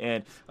 right?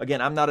 And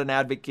again, I'm not an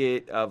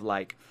advocate of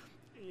like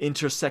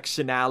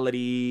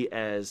intersectionality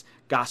as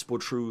gospel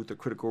truth or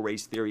critical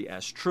race theory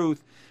as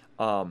truth.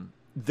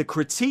 The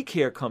critique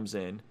here comes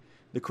in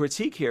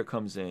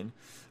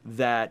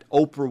that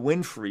Oprah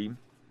Winfrey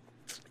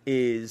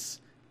is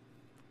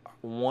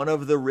one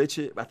of the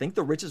richest, I think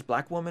the richest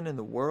black woman in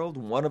the world,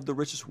 one of the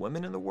richest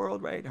women in the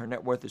world, right? Her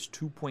net worth is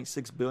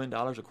 $2.6 billion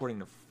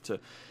according to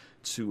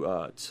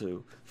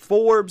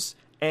Forbes.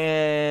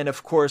 And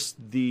of course,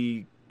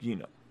 the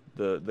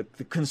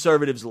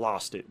conservatives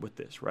lost it with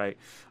this, right?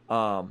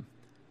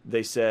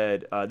 They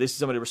said, this is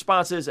some of the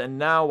responses, and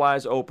now why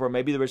is Oprah,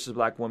 maybe the richest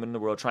black woman in the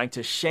world, trying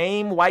to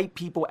shame white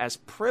people as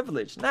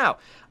privileged? Now,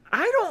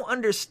 I don't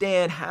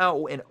understand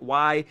how and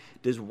why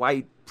does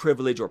white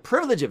privilege or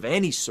privilege of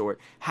any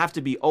sort have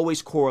to be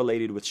always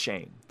correlated with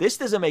shame. This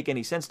doesn't make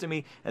any sense to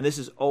me, and this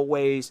is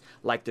always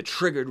like the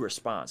triggered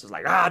response. It's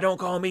like, don't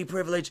call me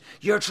privileged.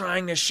 You're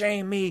trying to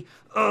shame me.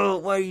 Oh,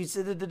 why are you,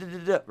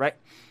 right?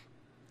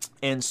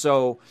 And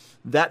so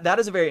that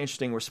is a very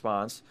interesting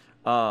response.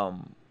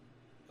 This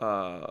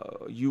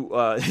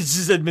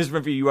is Ms.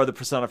 Winfrey, you are the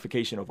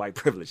personification of white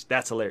privilege.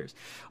 That's hilarious.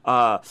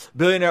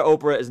 Billionaire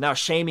Oprah is now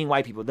shaming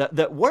white people.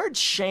 The word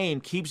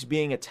shame keeps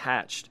being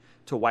attached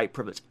to white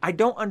privilege. I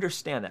don't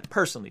understand that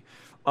personally.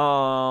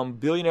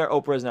 Billionaire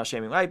Oprah is now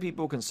shaming white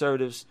people.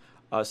 Conservatives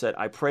said,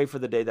 I pray for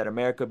the day that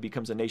America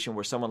becomes a nation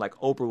where someone like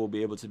Oprah will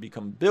be able to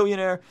become a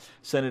billionaire.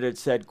 Senator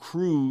Ted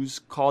Cruz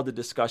called the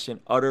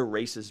discussion utter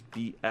racist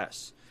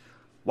BS.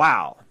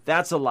 Wow,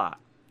 that's a lot.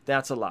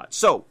 That's a lot.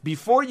 So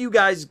before you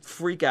guys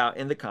freak out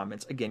in the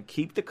comments, again,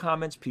 keep the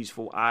comments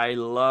peaceful. I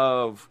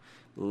love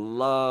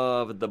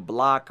the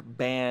block,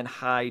 ban,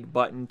 hide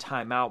button,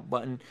 timeout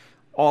button,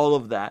 all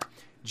of that.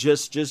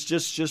 Just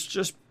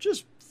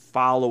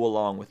follow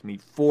along with me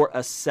for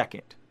a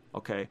second,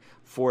 okay?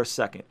 For a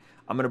second.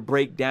 I'm going to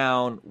break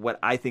down what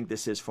I think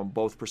this is from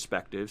both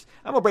perspectives.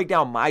 I'm going to break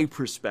down my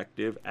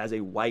perspective as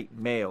a white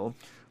male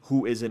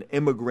who is an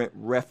immigrant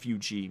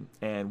refugee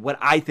and what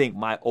I think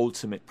my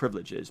ultimate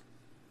privilege is.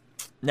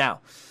 Now,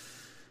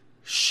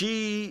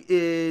 she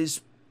is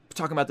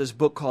talking about this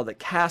book called The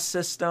Caste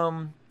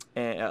System,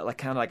 and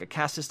kind of like a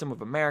caste system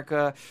of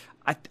America.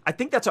 I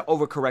think that's an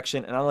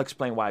overcorrection, and I'll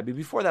explain why. But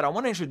before that, I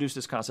want to introduce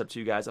this concept to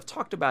you guys. I've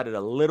talked about it a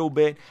little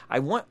bit. I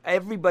want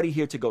everybody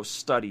here to go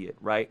study it,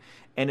 right?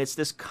 And it's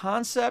this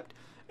concept,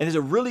 and there's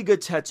a really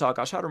good TED Talk.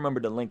 I'll try to remember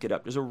to link it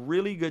up. There's a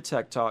really good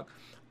TED Talk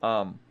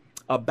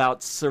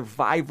about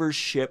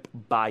survivorship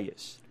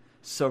bias.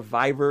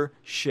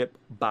 Survivorship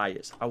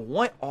bias. I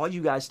want all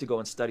you guys to go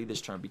and study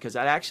this term because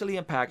that actually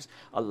impacts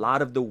a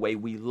lot of the way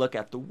we look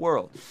at the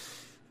world.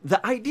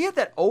 The idea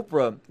that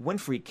Oprah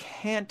Winfrey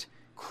can't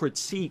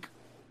critique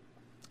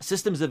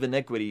systems of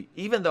iniquity,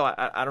 even though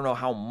I don't know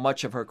how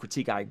much of her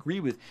critique I agree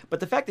with, but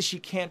the fact that she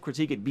can't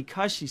critique it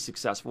because she's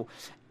successful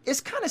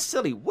is kind of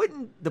silly.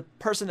 Wouldn't the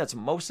person that's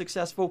most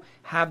successful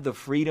have the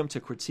freedom to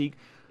critique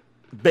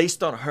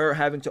based on her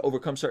having to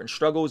overcome certain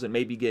struggles and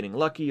maybe getting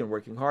lucky and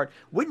working hard?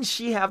 Wouldn't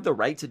she have the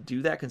right to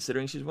do that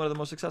considering she's one of the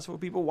most successful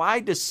people? Why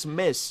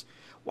dismiss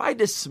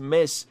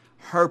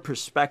her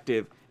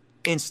perspective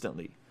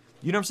instantly?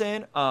 You know what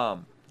I'm saying?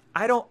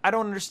 I don't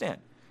understand.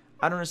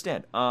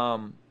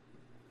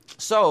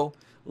 So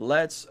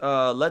let's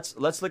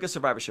look at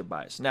survivorship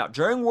bias. Now,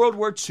 during World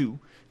War II,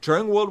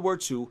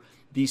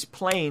 these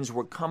planes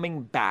were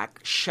coming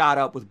back, shot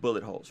up with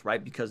bullet holes,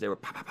 right? Because they were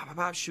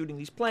shooting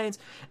these planes,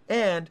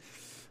 and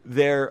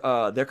they're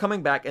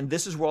coming back, and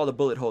this is where all the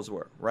bullet holes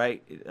were,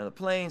 right? And the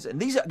planes, and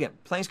these again,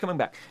 planes coming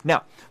back.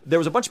 Now, there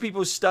was a bunch of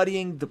people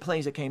studying the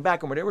planes that came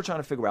back, and where they were trying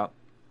to figure out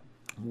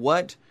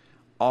what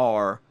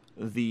are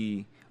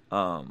the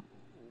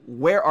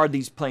where are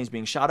these planes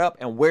being shot up,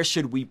 and where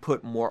should we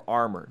put more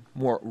armor,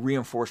 more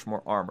reinforced,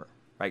 more armor,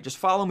 right? Just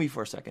follow me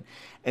for a second.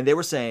 And they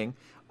were saying,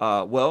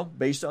 well,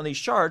 based on these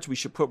charts, we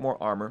should put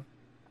more armor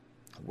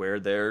where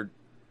there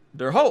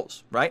are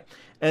holes, right?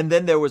 And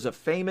then there was a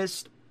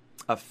famous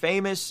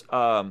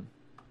statistician,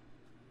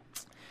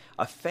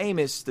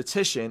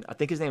 I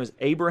think his name is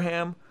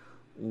Abraham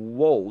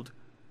Wold,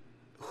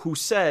 who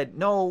said,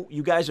 no,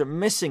 you guys are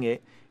missing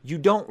it. You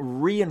don't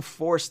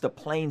reinforce the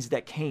planes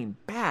that came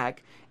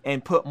back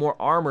and put more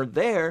armor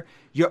there.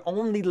 You're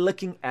only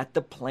looking at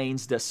the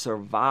planes that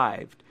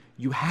survived.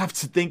 You have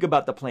to think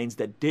about the planes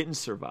that didn't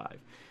survive.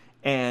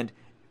 And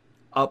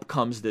up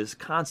comes this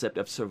concept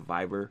of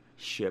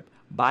survivorship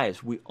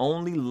bias. We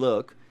only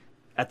look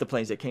at the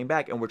planes that came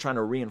back, and we're trying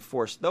to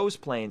reinforce those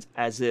planes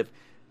as if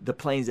the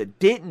planes that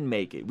didn't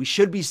make it. We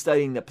should be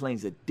studying the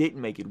planes that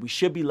didn't make it. We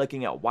should be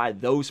looking at why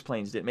those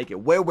planes didn't make it.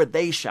 Where were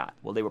they shot?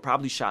 Well, they were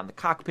probably shot in the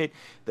cockpit.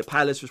 The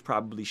pilots was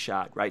probably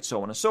shot, right?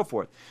 So on and so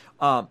forth.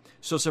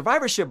 So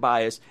survivorship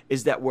bias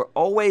is that we're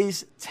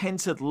always tend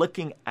to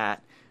looking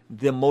at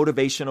the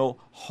motivational,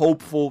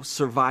 hopeful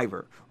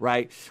survivor,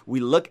 right? We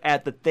look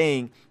at the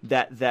thing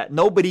that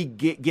nobody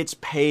gets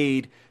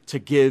paid to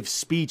give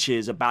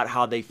speeches about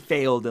how they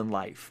failed in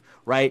life.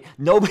 Right?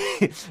 Nobody,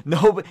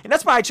 and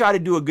that's why I try to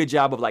do a good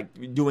job of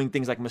like doing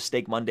things like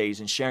Mistake Mondays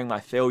and sharing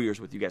my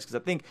failures with you guys, because I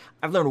think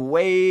I've learned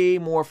way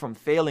more from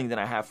failing than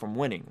I have from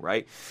winning,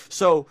 right?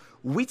 So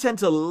we tend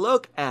to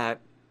look at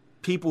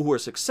people who are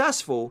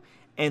successful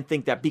and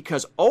think that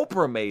because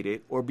Oprah made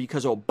it or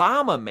because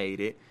Obama made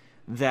it,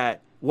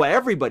 that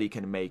everybody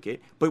can make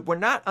it, but we're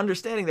not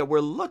understanding that we're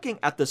looking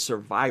at the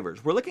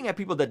survivors. We're looking at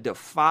people that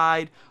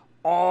defied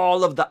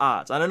all of the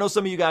odds. And I know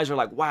some of you guys are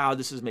like, wow,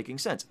 this is making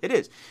sense. It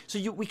is. So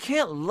we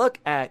can't look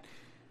at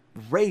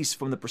race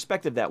from the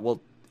perspective that,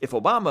 well, if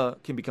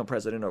Obama can become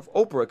president or if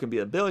Oprah can be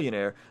a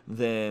billionaire,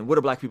 then what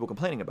are black people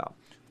complaining about?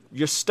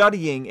 You're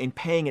studying and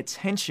paying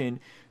attention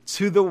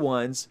to the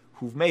ones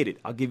who've made it.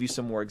 I'll give you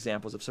some more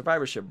examples of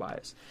survivorship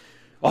bias.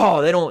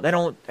 Oh, they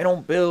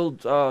don't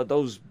build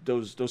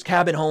those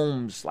cabin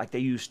homes like they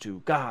used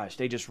to. Gosh,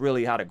 they just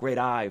really had a great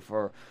eye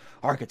for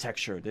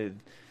architecture. They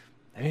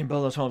didn't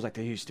build those homes like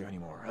they used to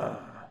anymore.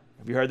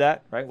 Have you heard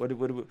that? Right? What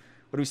are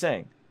we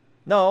saying?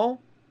 No.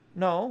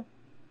 All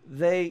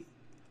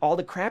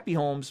the crappy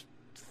homes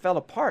fell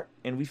apart,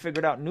 and we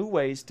figured out new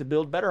ways to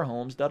build better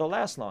homes that'll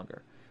last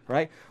longer.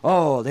 Right?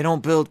 Oh, they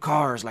don't build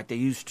cars like they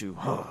used to.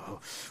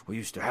 Oh, we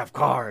used to have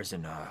cars,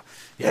 and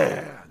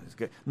yeah, it's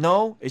good.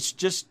 No, it's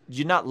just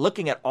you're not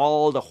looking at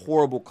all the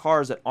horrible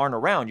cars that aren't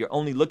around. You're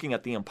only looking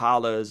at the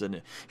Impalas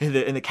and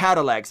the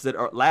Cadillacs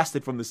that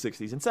lasted from the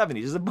 60s and 70s.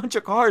 There's a bunch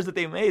of cars that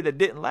they made that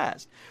didn't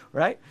last,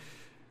 right?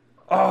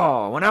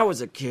 Oh, when I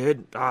was a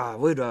kid,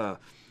 we'd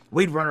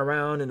run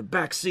around in the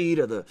back seat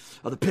of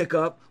the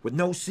pickup with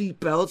no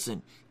seat belts,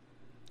 and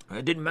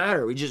it didn't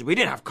matter. We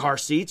didn't have car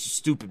seats. You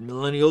stupid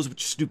millennials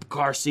with your stupid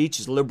car seats,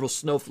 you liberal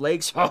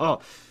snowflakes.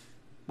 Well,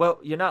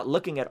 you're not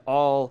looking at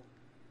all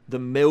the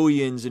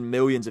millions and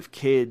millions of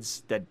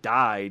kids that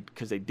died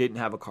because they didn't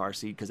have a car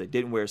seat, because they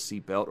didn't wear a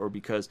seatbelt, or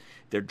because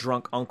their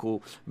drunk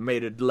uncle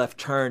made a left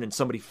turn and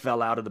somebody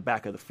fell out of the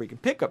back of the freaking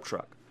pickup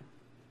truck.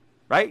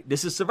 Right?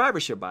 This is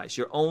survivorship bias.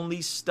 You're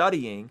only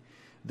studying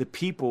the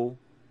people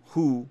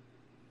who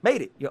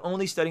made it. You're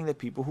only studying the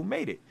people who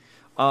made it.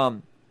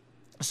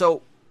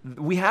 So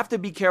we have to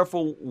be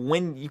careful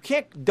when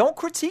don't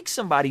critique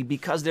somebody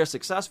because they're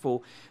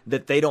successful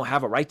that they don't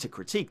have a right to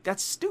critique.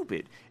 That's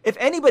stupid. If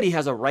anybody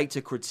has a right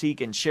to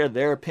critique and share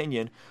their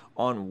opinion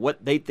on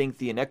what they think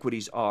the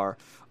inequities are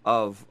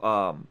of,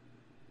 our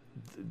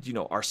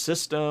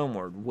system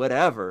or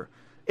whatever,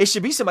 it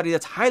should be somebody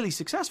that's highly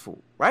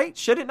successful, right?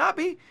 Should it not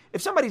be?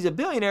 If somebody's a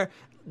billionaire,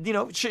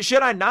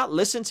 should I not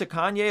listen to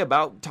Kanye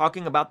about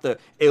talking about the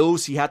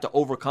ills he had to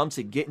overcome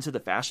to get into the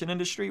fashion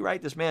industry,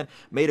 right? This man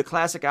made a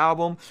classic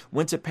album,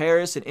 went to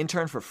Paris and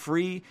interned for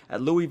free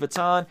at Louis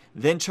Vuitton,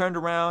 then turned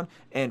around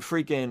and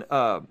freaking,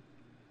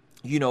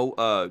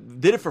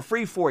 did it for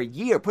free for a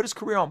year, put his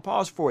career on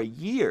pause for a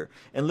year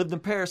and lived in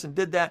Paris and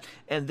did that,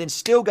 and then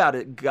still got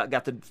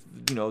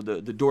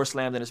the door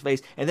slammed in his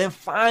face. And then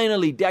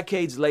finally,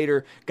 decades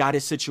later, got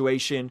his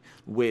situation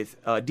with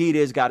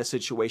Adidas, got a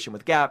situation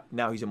with Gap.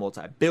 Now he's a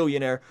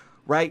multi-billionaire,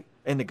 right?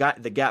 And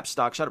the Gap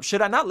stock shot up.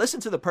 Should I not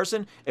listen to the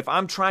person if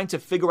I'm trying to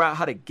figure out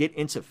how to get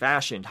into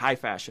fashion, high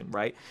fashion,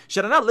 right?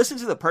 Should I not listen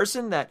to the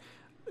person that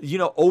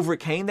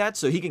overcame that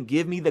so he can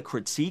give me the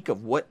critique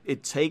of what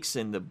it takes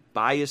and the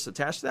bias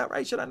attached to that,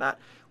 right? Should I not?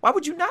 Why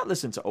would you not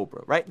listen to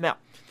Oprah, right? Now,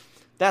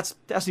 that's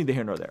neither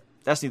here nor there.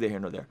 That's neither here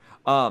nor there.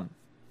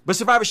 But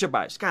survivorship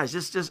bias, guys,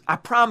 just I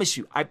promise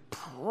you,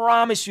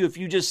 if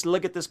you just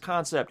look at this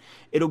concept,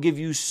 it'll give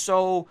you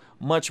so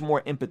much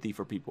more empathy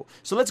for people.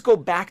 So let's go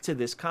back to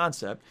this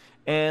concept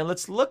and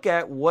let's look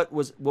at what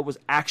was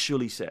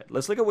actually said.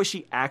 Let's look at what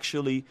she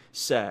actually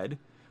said.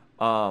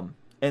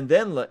 And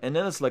then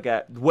let's look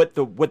at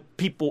what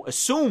people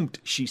assumed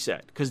she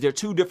said, because they're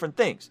two different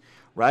things,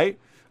 right?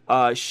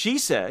 She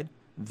said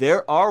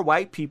there are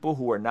white people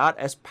who are not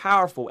as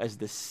powerful as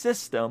the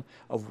system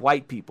of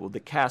white people, the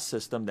caste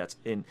system that's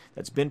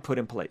been put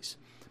in place.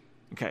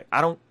 Okay,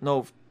 I don't know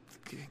if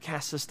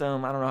caste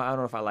system. I don't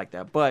know if I like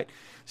that, but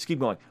let's keep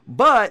going.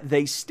 But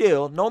they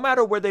still, no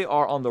matter where they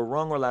are on the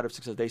rung or ladder of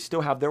success, they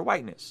still have their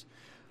whiteness.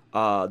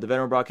 The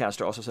veteran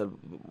broadcaster also said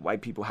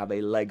white people have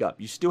a leg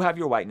up. You still have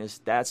your whiteness.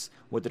 That's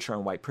what the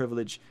term white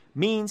privilege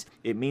means.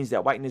 It means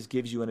that whiteness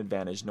gives you an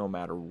advantage no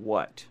matter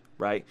what,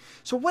 right?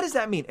 So what does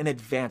that mean, an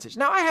advantage?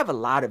 Now, I have a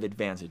lot of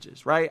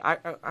advantages, right?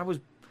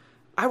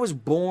 I was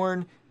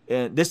born,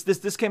 and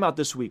this came out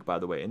this week, by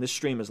the way, and this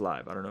stream is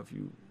live. I don't know if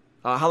you,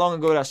 how long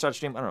ago did I start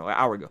streaming? I don't know, an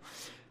hour ago.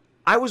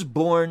 I was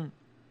born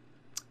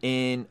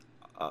in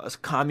a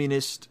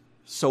communist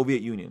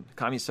Soviet Union,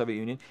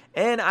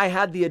 and I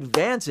had the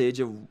advantage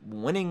of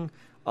winning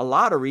a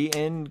lottery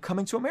and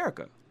coming to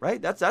America,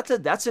 right? That's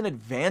an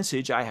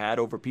advantage I had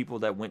over people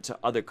that went to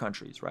other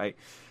countries, right?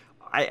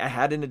 I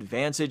had an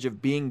advantage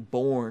of being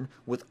born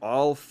with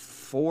all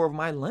 4 of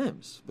my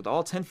limbs, with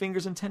all 10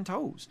 fingers and 10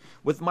 toes,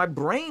 with my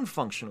brain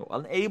functional,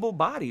 an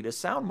able-bodied, a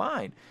sound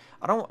mind.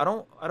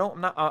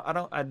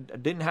 I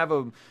didn't have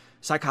a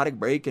psychotic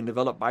break and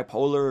develop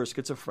bipolar or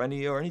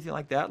schizophrenia or anything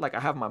like that. Like, I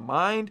have my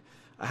mind,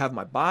 I have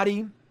my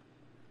body,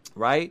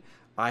 right?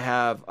 I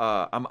have,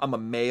 I'm a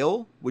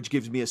male, which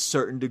gives me a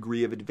certain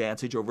degree of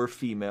advantage over a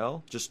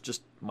female,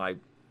 just my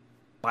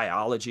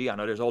biology. I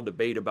know there's all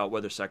debate about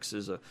whether sex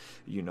is a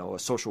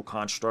social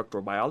construct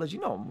or biology.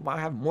 No, I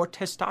have more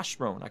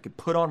testosterone. I could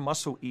put on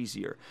muscle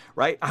easier,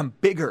 right? I'm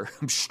bigger.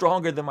 I'm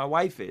stronger than my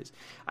wife is.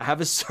 I have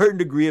a certain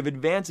degree of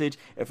advantage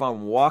if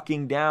I'm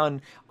walking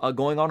down,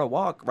 going on a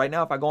walk. Right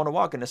now, if I go on a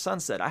walk in the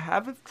sunset, I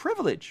have a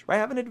privilege, right? I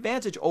have an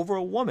advantage over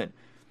a woman,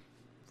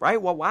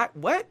 right? Well, why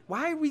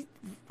are we,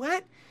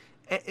 what?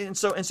 And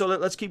so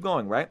let's keep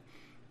going, right?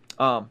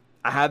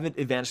 I have an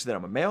advantage that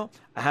I'm a male.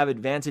 I have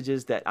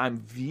advantages that I'm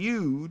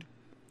viewed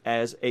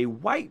as a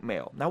white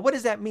male. Now, what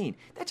does that mean?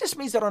 That just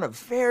means that on a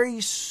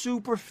very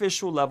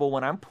superficial level,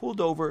 when I'm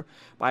pulled over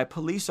by a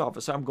police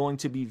officer, I'm going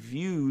to be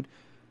viewed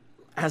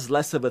as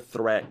less of a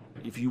threat.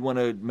 If you want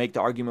to make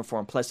the argument for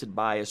implicit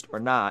bias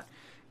or not,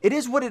 it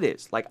is what it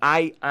is. Like,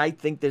 I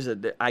think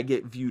I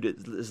get viewed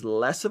as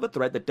less of a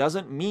threat. That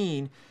doesn't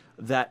mean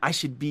that I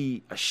should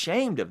be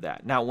ashamed of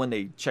that. Now, when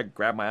they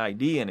grab my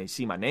ID and they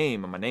see my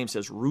name, and my name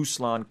says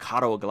Ruslan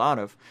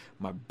Karaoglanov,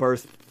 my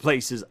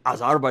birthplace is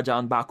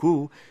Azerbaijan,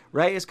 Baku,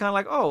 right? It's kind of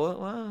like, oh,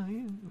 well,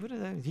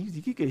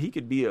 he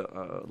could be a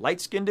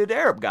light-skinned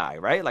Arab guy,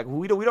 right? Like,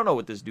 we don't know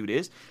what this dude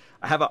is.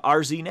 I have a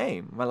RZ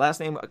name. My last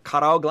name,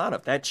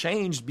 Karaoglanov. That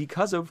changed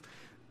because of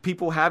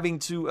people having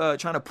to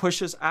trying to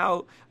push us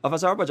out of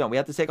Azerbaijan. We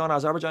have to take on an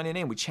Azerbaijani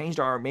name. We changed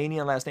our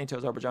Armenian last name to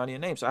Azerbaijani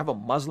name. So I have a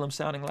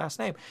Muslim-sounding last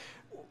name.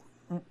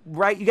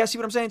 Right? You guys see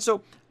what I'm saying?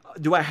 So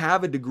do I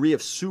have a degree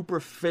of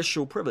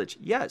superficial privilege?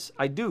 Yes,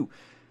 I do.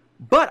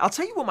 But I'll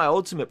tell you what my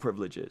ultimate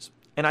privilege is.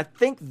 And I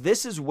think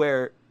this is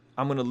where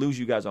I'm going to lose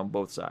you guys on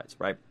both sides,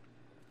 right?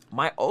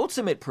 My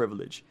ultimate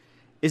privilege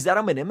is that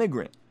I'm an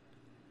immigrant.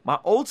 My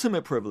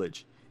ultimate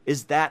privilege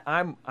is that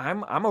I'm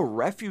a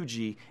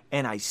refugee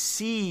and I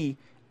see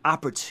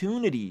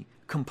opportunity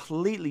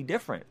completely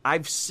different.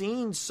 I've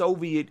seen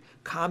Soviet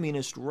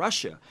communist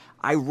Russia.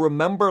 I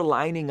remember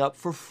lining up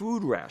for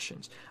food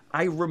rations.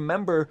 I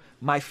remember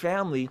my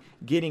family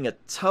getting a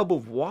tub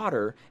of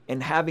water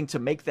and having to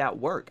make that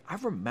work. I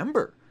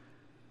remember.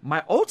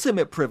 My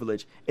ultimate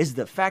privilege is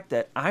the fact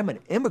that I'm an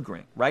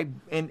immigrant, right?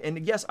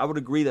 And yes, I would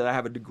agree that I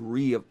have a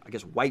degree of,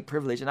 white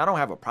privilege, and I don't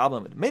have a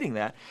problem admitting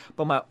that.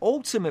 But my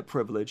ultimate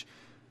privilege,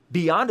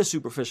 beyond a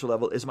superficial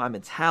level, is my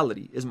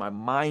mentality, is my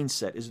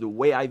mindset, is the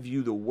way I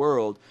view the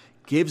world,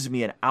 gives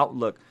me an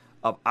outlook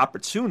of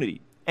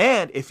opportunity.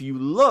 And if you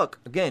look,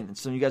 again,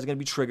 some of you guys are going to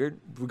be triggered,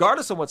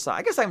 regardless of what side.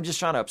 I guess I'm just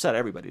trying to upset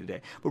everybody today.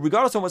 But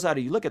regardless of what side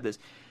you look at this,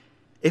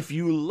 if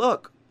you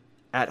look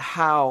at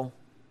how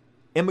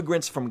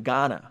immigrants from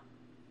Ghana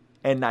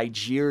and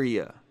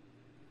Nigeria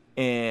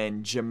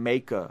and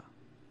Jamaica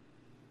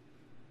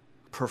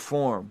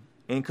perform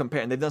and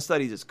they've done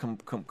studies that's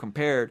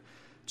compared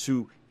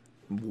to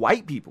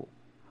white people,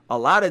 a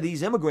lot of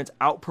these immigrants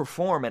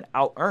outperform and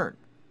out-earn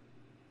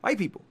white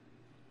people.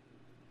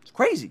 It's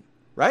crazy,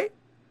 right?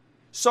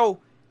 So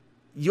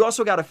you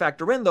also got to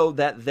factor in, though,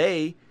 that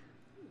they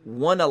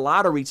won a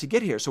lottery to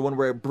get here. So when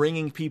we're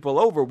bringing people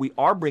over, we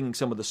are bringing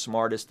some of the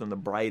smartest and the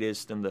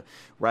brightest and the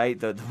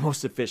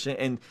most efficient.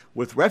 And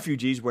with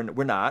refugees,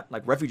 we're not.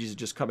 Like, refugees are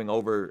just coming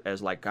over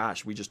as like,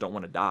 gosh, we just don't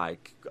want to die.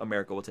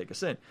 America will take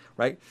us in,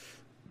 right?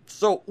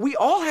 So we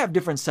all have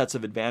different sets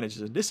of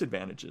advantages and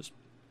disadvantages.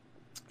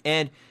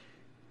 And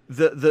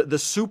the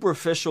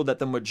superficial that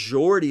the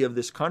majority of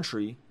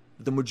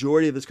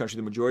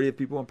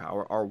people in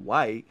power are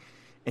white,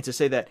 and to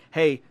say that,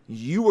 hey,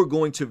 you are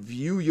going to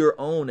view your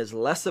own as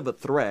less of a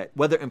threat,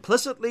 whether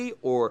implicitly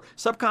or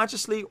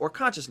subconsciously or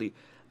consciously,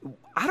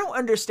 I don't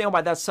understand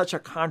why that's such a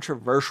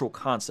controversial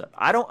concept.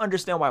 I don't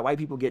understand why white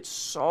people get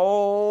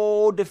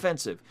so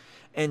defensive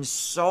and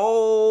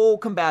so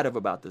combative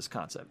about this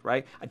concept,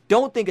 right? I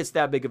don't think it's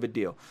that big of a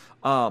deal.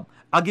 I'll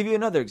give you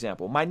another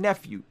example. My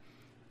nephew,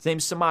 his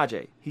name's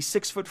Samaje. He's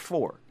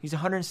 6'4". He's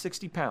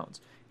 160 pounds.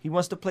 He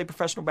wants to play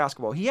professional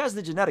basketball. He has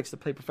the genetics to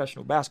play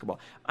professional basketball.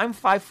 I'm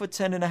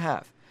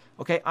 5'10.5".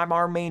 Okay, I'm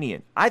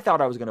Armenian. I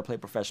thought I was going to play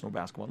professional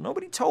basketball.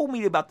 Nobody told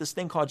me about this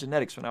thing called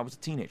genetics when I was a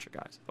teenager,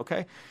 guys.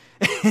 Okay,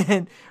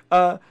 and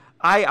I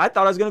thought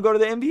I was going to go to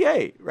the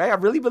NBA. Right, I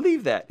really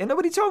believed that, and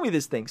nobody told me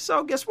this thing.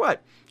 So guess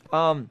what?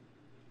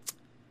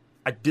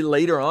 I did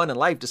later on in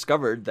life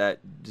discovered that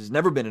there's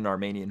never been an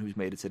Armenian who's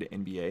made it to the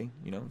NBA.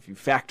 You know, if you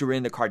factor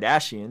in the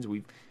Kardashians,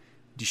 we've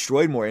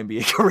destroyed more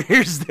NBA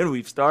careers than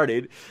we've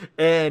started.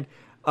 And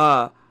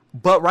but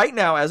right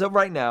now, as of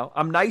right now,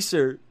 I'm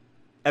nicer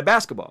at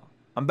basketball.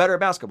 I'm better at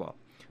basketball.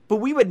 But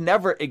we would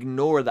never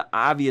ignore the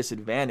obvious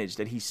advantage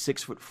that he's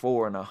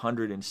 6'4" and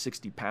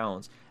 160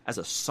 pounds as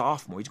a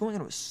sophomore. He's going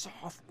into his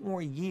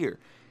sophomore year.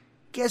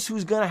 guess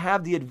who's going to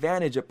have the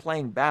advantage of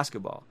playing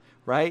basketball,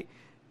 right?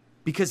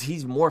 Because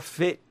he's more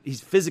fit.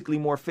 He's physically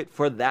more fit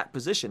for that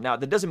position. Now,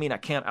 that doesn't mean I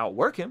can't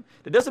outwork him.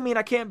 That doesn't mean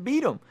I can't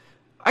beat him.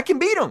 I can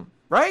beat him,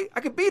 right? I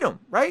could beat him,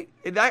 right?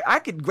 I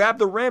could grab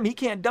the rim. He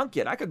can't dunk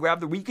yet. I could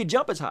grab he could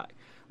jump as high,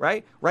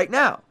 right? Right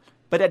now.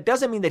 But that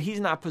doesn't mean that he's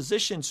not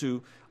positioned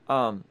to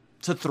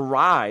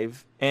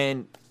thrive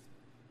and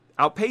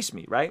outpace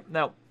me, right?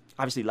 Now,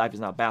 obviously, life is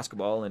not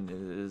basketball and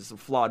is a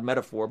flawed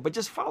metaphor, but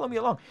just follow me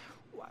along.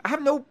 I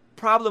have no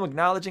problem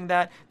acknowledging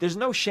that. There's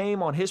no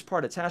shame on his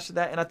part attached to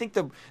that. And I think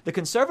the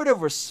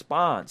conservative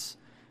response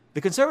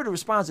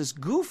is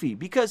goofy,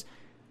 because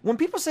when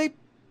people say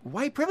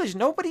white privilege,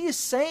 nobody is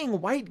saying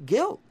white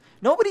guilt.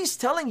 Nobody's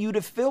telling you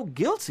to feel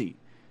guilty,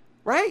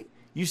 right?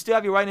 You still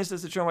have your whiteness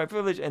as the term white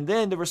privilege, and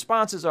then the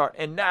responses are,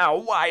 and now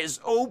why is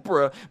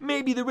Oprah,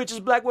 maybe the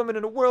richest black woman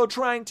in the world,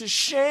 trying to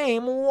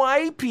shame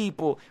white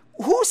people?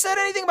 Who said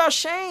anything about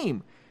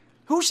shame?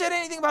 Who said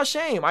anything about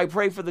shame? I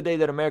pray for the day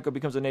that America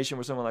becomes a nation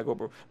where someone like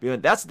Oprah.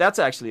 That's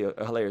actually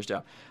a hilarious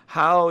job.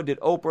 How did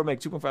Oprah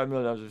make $2.5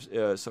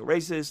 million so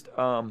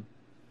racist?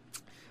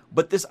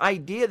 But this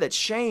idea that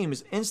shame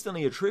is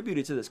instantly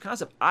attributed to this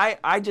concept,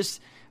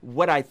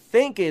 what I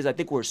think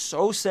we're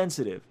so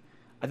sensitive.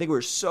 I think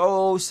we're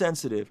so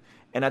sensitive,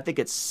 and I think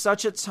it's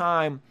such a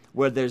time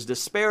where there's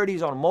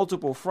disparities on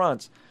multiple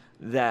fronts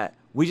that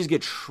we just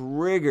get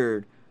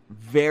triggered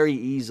very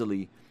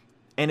easily.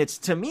 And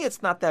to me,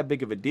 it's not that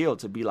big of a deal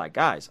to be like,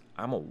 guys,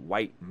 I'm a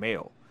white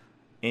male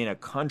in a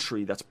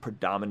country that's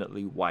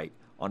predominantly white.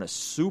 On a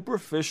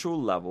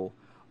superficial level,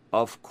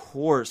 of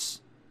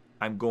course,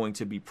 I'm going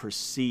to be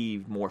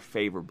perceived more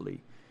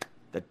favorably.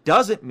 That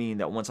doesn't mean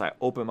that once I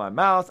open my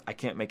mouth, I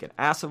can't make an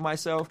ass of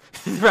myself,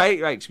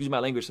 right? Excuse my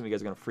language. Some of you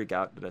guys are going to freak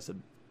out that I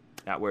said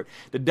that word.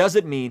 That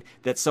doesn't mean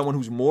that someone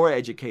who's more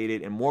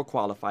educated and more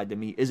qualified than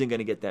me isn't going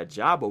to get that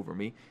job over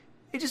me.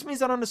 It just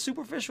means that on a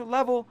superficial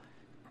level,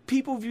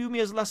 people view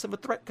me as less of a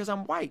threat because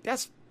I'm white.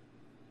 That's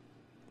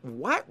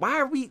why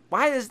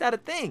is that a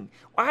thing?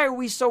 Why are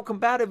we so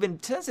combative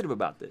and sensitive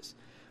about this?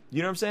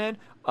 You know what I'm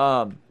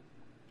saying?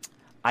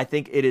 I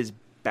think it is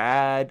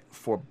bad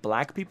for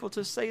black people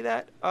to say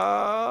that.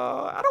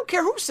 I don't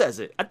care who says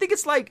it. I think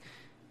it's like,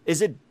 is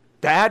it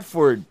bad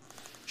for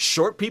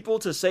short people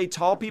to say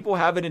tall people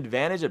have an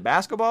advantage at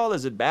basketball?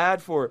 Is it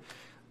bad for,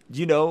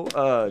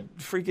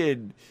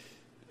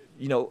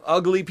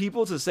 ugly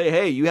people to say,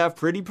 hey, you have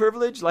pretty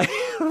privilege? Like,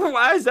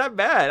 why is that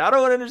bad? I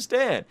don't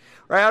understand,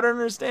 right? I don't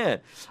understand.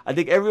 I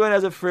think everyone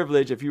has a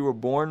privilege. If you were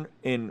born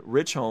in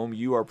rich home,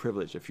 you are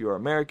privileged. If you are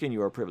American,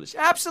 you are privileged.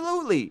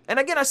 Absolutely. And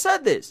again, I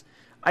said this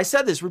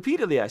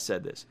repeatedly,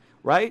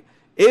 right?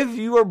 If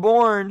you are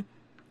born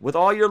with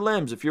all your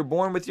limbs, if you're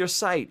born with your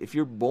sight, if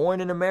you're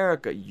born in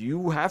America,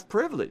 you have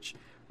privilege,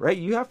 right?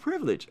 You have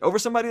privilege over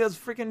somebody that's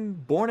freaking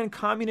born in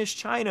communist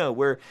China,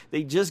 where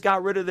they just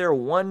got rid of their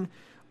one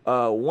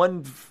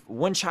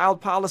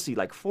child policy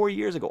like 4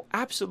 years ago.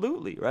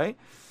 Absolutely, right?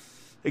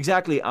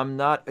 Exactly. I'm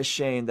not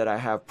ashamed that I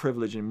have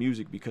privilege in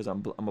music because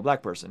I'm a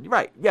black person.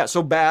 Right. Yeah.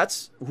 So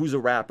Bats, who's a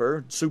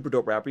rapper, super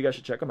dope rapper, you guys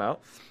should check him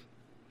out,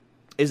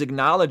 is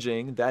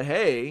acknowledging that,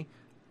 hey,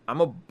 I'm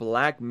a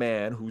black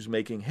man who's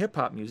making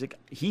hip-hop music.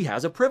 He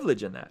has a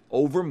privilege in that.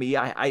 Over me,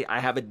 I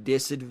have a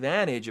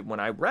disadvantage when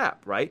I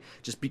rap, right?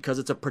 Just because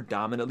it's a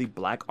predominantly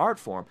black art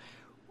form.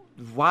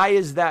 Why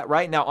is that?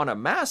 Right now, on a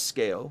mass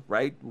scale,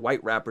 right,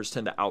 white rappers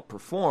tend to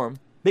outperform,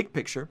 big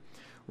picture,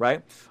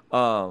 right?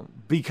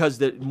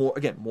 Because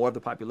more of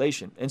the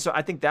population. And so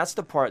I think that's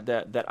the part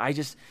that I'm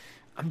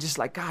just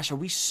like, gosh, are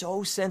we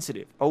so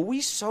sensitive? Are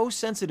we so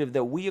sensitive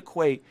that we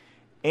equate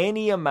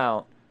any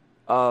amount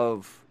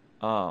of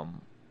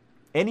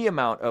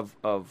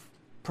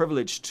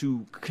privilege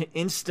to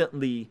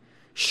instantly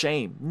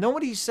shame?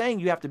 Nobody's saying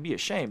you have to be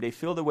ashamed. They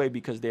feel the way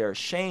because they are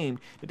ashamed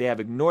that they have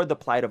ignored the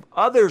plight of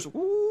others.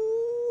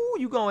 Ooh,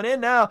 you going in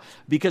now,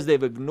 because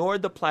they've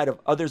ignored the plight of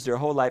others their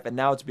whole life, and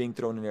now it's being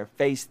thrown in their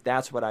face.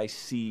 That's what I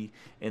see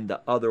in the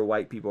other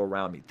white people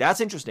around me.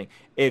 That's interesting.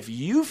 If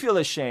you feel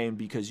ashamed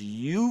because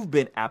you've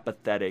been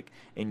apathetic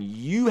and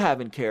you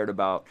haven't cared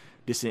about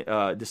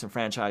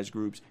disenfranchised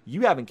groups,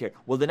 you haven't cared,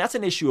 well, then that's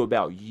an issue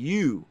about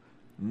you,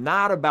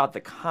 not about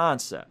the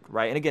concept,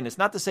 right? And again, it's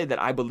not to say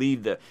that I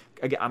believe that,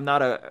 again, I'm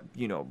not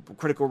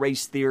critical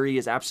race theory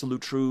is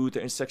absolute truth,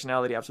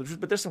 intersectionality absolute truth,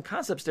 but there's some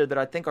concepts there that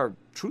I think are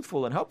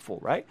truthful and helpful,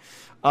 right?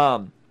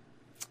 No,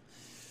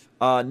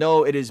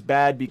 it is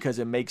bad because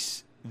it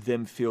makes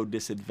them feel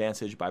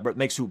disadvantaged by birth.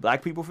 Makes who?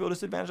 Black people feel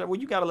disadvantaged? Well,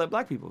 you got to let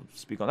black people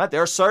speak on that.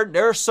 There are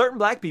certain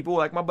black people,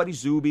 like my buddy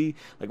Zuby,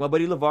 like my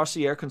buddy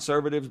Lavarsiere,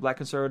 conservatives, black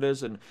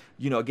conservatives, and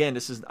again,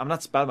 I'm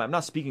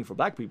not speaking for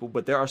black people,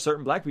 but there are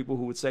certain black people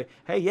who would say,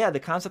 hey, yeah, the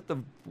concept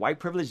of white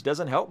privilege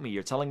doesn't help me.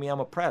 You're telling me I'm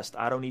oppressed.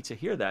 I don't need to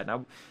hear that. And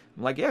I'm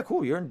like, yeah,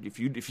 cool.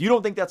 If you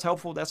don't think that's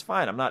helpful, that's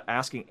fine. I'm not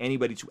asking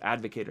anybody to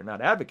advocate or not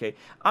advocate.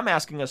 I'm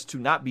asking us to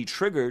not be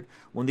triggered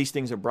when these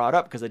things are brought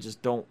up, because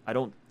I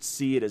don't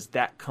see it as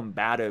that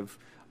combative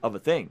of a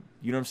thing.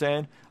 You know what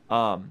I'm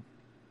saying?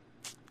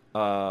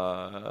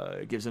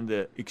 It gives them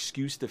the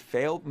excuse to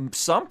fail.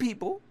 Some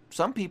people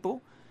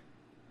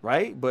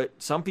right? But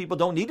some people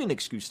don't need an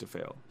excuse to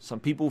fail. Some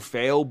people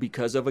fail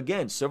because of,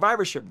 again,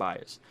 survivorship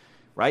bias,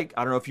 right?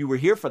 I don't know if you were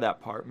here for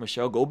that part,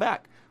 Michelle, go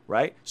back,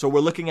 right? So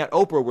we're looking at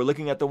Oprah, we're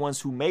looking at the ones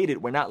who made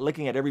it. We're not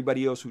looking at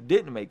everybody else who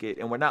didn't make it,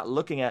 and we're not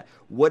looking at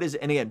what is,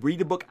 and again, read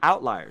the book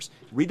Outliers.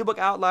 Read the book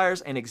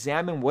Outliers and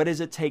examine what does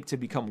it take to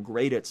become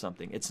great at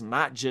something. It's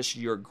not just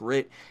your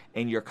grit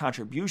and your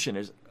contribution.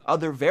 There's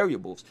other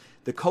variables,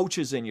 the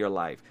coaches in your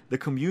life, the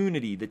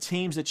community, the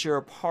teams that you're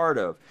a part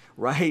of,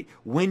 right?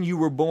 When you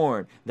were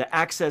born, the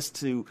access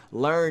to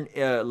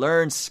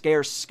learn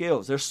scarce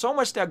skills. There's so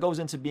much that goes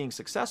into being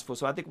successful.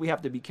 So I think we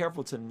have to be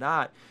careful to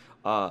not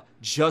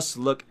just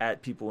look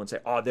at people and say,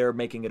 oh, they're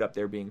making it up,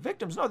 they're being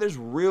victims. No, there's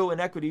real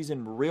inequities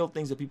and real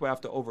things that people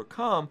have to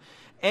overcome.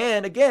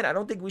 And again, I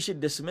don't think we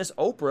should dismiss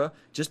Oprah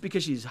just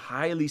because she's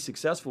highly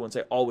successful and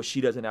say, oh, well,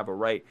 she doesn't have a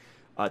right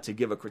to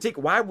give a critique.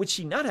 Why would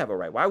she not have a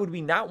right? Why would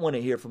we not want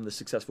to hear from the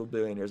successful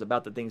billionaires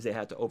about the things they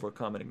had to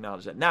overcome and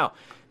acknowledge that? Now,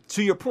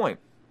 to your point,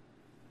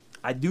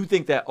 I do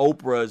think that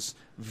Oprah's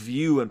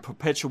view and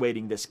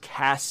perpetuating this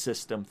caste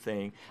system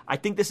thing, I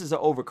think this is an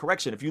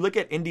overcorrection. If you look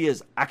at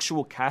India's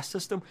actual caste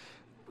system,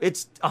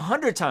 it's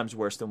 100 times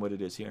worse than what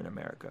it is here in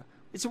America.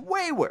 It's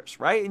way worse,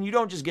 right? And you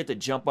don't just get to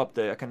jump up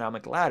the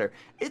economic ladder.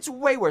 It's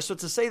way worse. So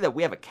to say that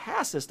we have a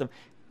caste system,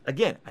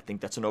 again, I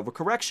think that's an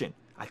overcorrection.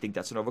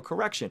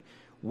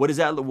 What is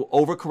that?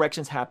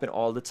 Overcorrections happen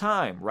all the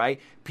time,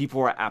 right?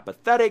 People are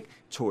apathetic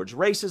towards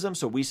racism,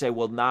 so we say,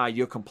 well, nah,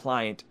 you're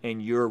compliant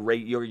and you're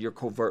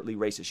covertly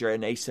racist. You're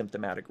an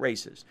asymptomatic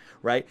racist,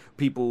 right?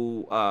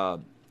 People are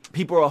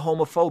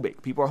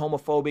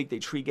homophobic. They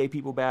treat gay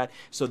people bad.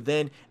 So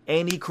then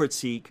any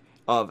critique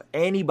of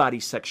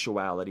anybody's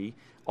sexuality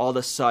all of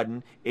a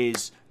sudden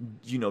is,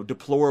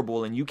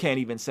 deplorable, and you can't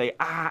even say,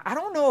 I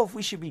don't know if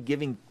we should be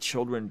giving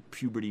children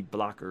puberty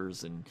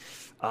blockers and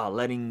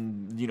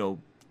letting,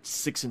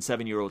 6 and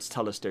 7-year-olds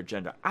tell us their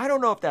gender. I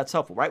don't know if that's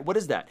helpful, right? What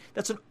is that?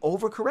 That's an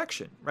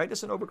overcorrection, right?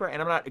 That's an overcorrection.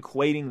 And I'm not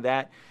equating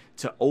that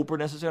to Oprah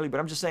necessarily, but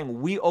I'm just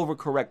saying we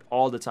overcorrect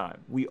all the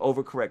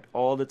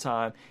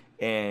time.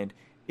 And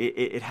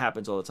it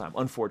happens all the time,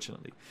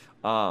 unfortunately.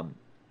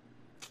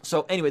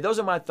 So anyway, those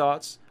are my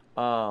thoughts.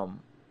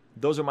 And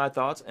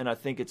I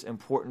think it's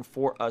important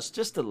for us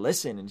just to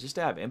listen and just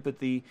to have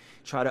empathy,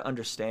 try to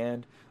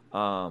understand.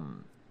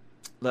 I'm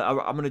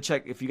going to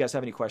check if you guys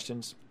have any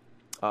questions.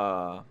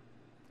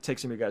 Take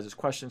some of your guys'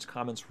 questions,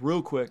 comments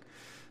real quick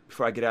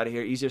before I get out of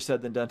here. Easier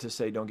said than done to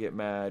say don't get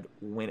mad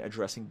when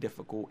addressing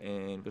difficult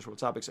and visceral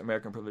topics.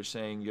 American privilege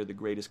saying you're the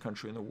greatest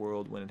country in the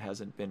world when it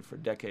hasn't been for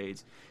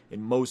decades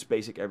in most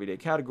basic everyday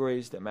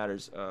categories that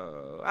matters.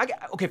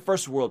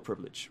 First world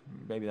privilege.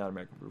 Maybe not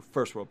American privilege.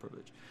 First world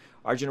privilege.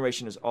 Our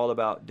generation is all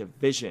about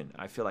division.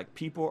 I feel like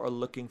people are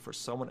looking for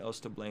someone else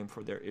to blame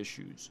for their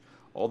issues,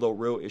 although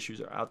real issues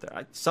are out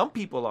there. Some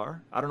people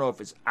are. I don't know if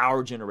it's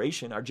our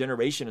generation. Our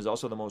generation is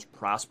also the most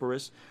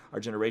prosperous. Our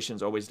generation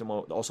is always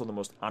also the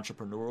most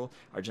entrepreneurial.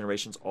 Our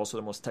generation is also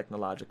the most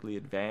technologically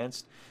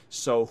advanced.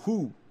 So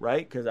who,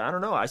 right? Because I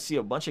don't know. I see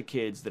a bunch of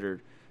kids that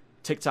are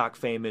TikTok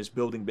famous,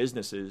 building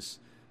businesses,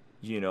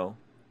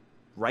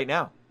 right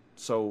now.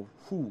 So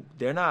who?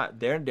 They're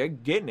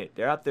getting it.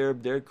 They're out there,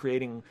 they're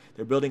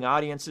building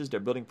audiences, they're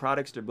building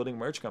products, they're building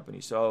merch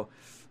companies. So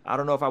I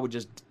don't know if I would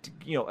just,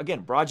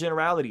 again, broad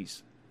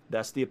generalities.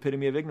 That's the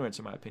epitome of ignorance,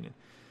 in my opinion.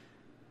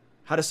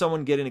 How does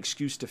someone get an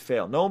excuse to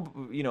fail? No,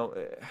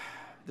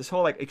 this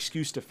whole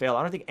excuse to fail.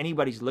 I don't think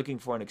anybody's looking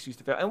for an excuse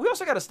to fail. And we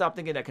also got to stop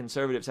thinking that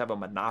conservatives have a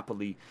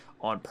monopoly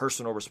on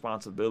personal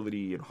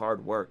responsibility and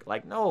hard work.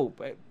 No,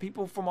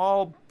 people from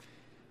all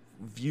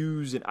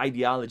views and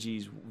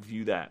ideologies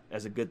view that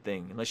as a good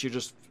thing, unless you're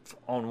just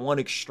on one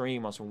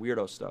extreme on some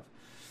weirdo stuff.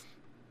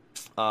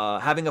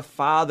 Having a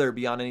father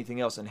beyond anything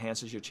else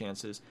enhances your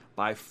chances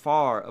by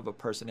far of a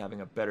person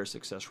having a better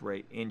success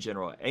rate in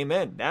general.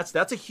 Amen. That's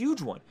a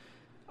huge one.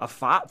 A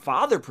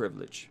father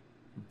privilege.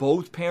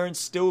 Both parents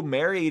still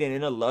married and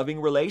in a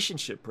loving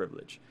relationship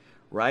privilege,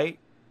 right?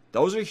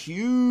 Those are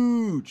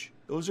huge.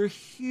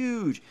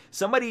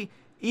 Somebody,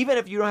 even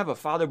if you don't have a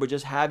father, but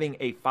just having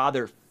a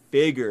father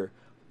figure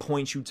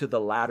points you to the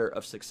ladder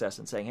of success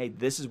and saying, hey,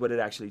 this is what it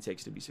actually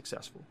takes to be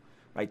successful,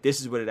 right?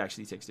 This is what it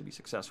actually takes to be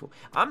successful.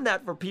 I'm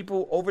that for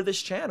people over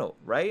this channel,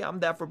 right?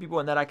 I'm that for people,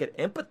 and that I could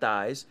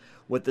empathize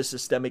with the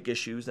systemic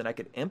issues and I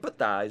could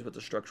empathize with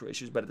the structural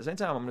issues. But at the same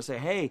time, I'm going to say,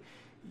 hey,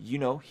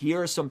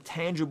 here are some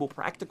tangible,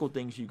 practical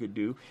things you could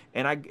do.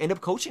 And I end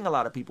up coaching a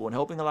lot of people and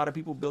helping a lot of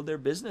people build their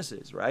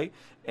businesses, right?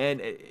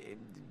 And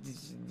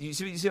you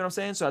see what I'm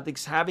saying? So I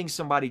think having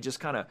somebody just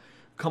kind of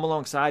come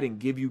alongside and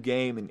give you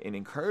game and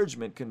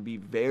encouragement can be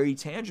very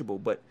tangible.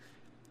 But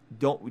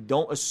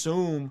don't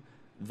assume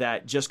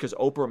that just because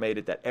Oprah made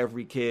it, that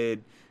every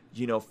kid,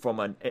 from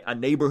a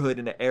neighborhood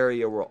in an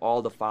area where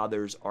all the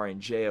fathers are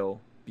in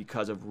jail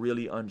because of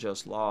really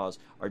unjust laws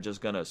are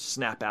just going to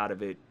snap out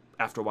of it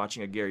after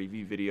watching a Gary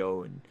Vee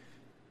video and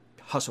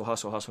hustle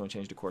and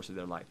change the course of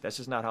their life. That's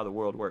just not how the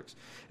world works.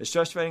 It's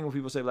frustrating when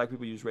people say black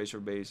people use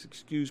race-based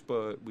excuse,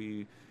 but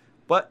we've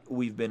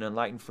been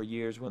enlightened for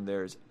years when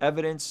there's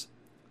evidence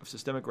of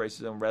systemic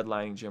racism,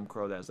 redlining, Jim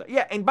Crow. That's that.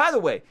 Yeah, and by the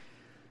way,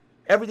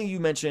 everything you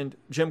mentioned,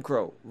 Jim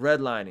Crow,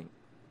 redlining,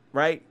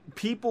 right?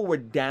 People were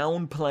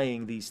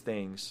downplaying these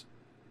things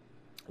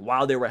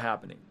while they were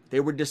happening. They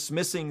were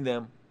dismissing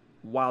them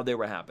while they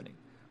were happening,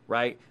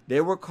 right?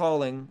 They were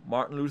calling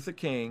Martin Luther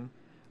King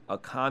a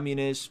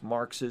communist,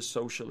 Marxist,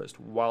 socialist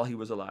while he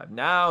was alive.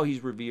 Now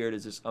he's revered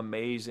as this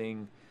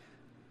amazing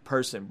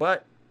person,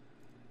 but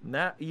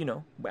not,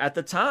 at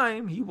the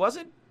time he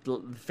wasn't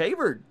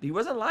favored. He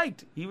wasn't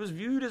liked. He was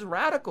viewed as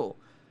radical.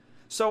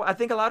 So I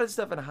think a lot of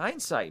stuff in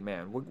hindsight,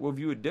 man, we'll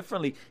view it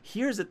differently.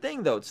 Here's the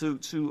thing, though, to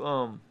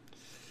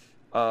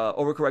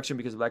overcorrection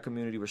because the black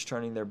community was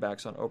turning their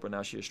backs on Oprah.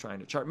 Now she is trying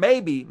to chart.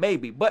 Maybe.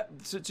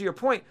 But to your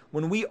point,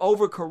 when we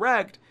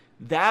overcorrect,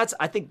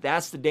 I think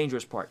that's the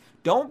dangerous part.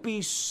 Don't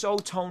be so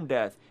tone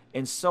deaf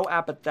and so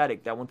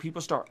apathetic that when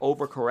people start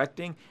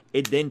overcorrecting,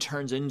 it then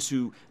turns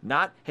into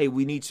not, hey,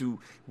 we need to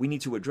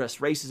address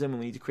racism and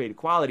we need to create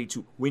equality,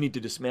 to we need to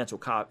dismantle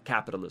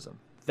capitalism.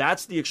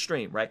 That's the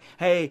extreme, right?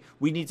 Hey,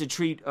 we need to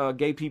treat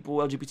gay people,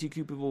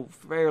 LGBTQ people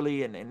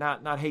fairly and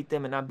not hate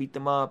them and not beat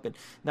them up and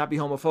not be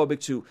homophobic,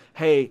 to,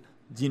 hey,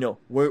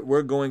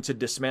 we're going to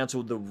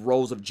dismantle the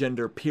roles of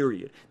gender,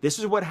 period. This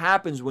is what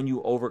happens when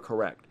you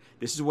overcorrect.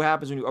 This is what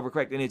happens when you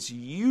overcorrect. And it's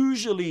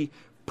usually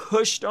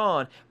pushed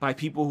on by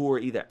people who are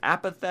either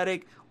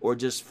apathetic or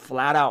just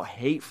flat out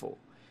hateful.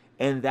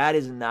 And that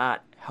is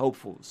not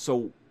helpful.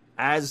 So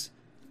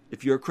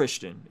if you're a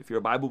Christian, if you're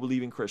a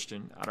Bible-believing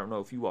Christian, I don't know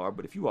if you are,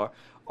 but if you are,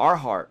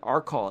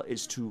 our call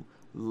is to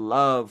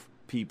love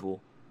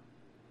people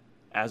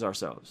as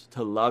ourselves,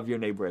 to love your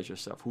neighbor as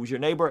yourself. Who's your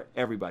neighbor?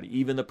 Everybody,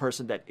 even the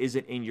person that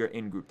isn't in your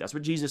in-group. That's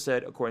what Jesus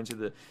said, according to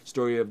the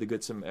story of the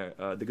Good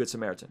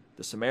Samaritan.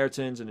 The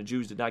Samaritans and the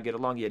Jews did not get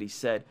along, yet he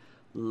said,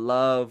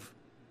 love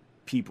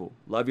people.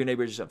 Love your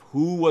neighbor as yourself.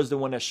 Who was the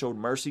one that showed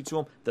mercy to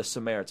him? The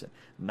Samaritan,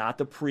 not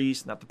the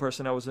priest, not the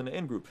person that was in the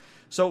in-group.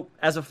 So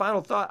as a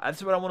final thought,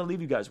 that's what I want to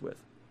leave you guys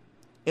with.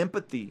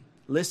 Empathy,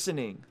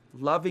 listening,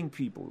 loving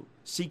people,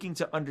 seeking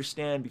to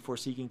understand before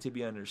seeking to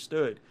be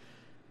understood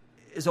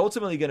is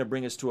ultimately going to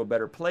bring us to a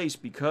better place,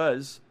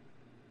 because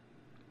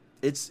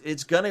we're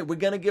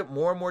gonna get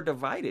more and more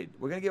divided.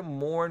 We're gonna get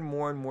more and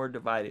more and more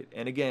divided.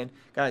 And again,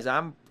 guys,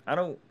 I'm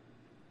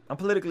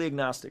politically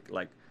agnostic.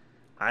 Like,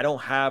 I don't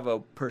have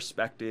a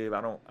perspective.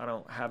 I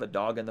don't have a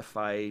dog in the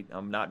fight.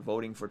 I'm not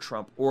voting for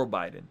Trump or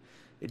Biden.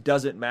 It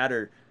doesn't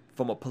matter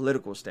from a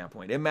political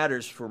standpoint. It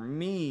matters for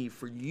me,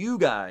 for you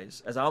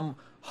guys, as I'm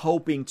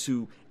hoping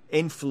to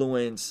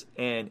influence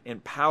and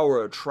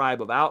empower a tribe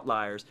of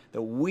outliers,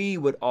 that we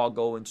would all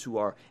go into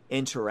our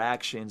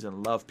interactions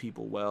and love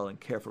people well and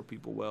care for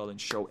people well and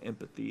show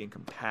empathy and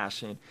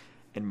compassion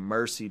and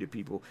mercy to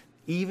people,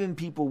 even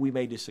people we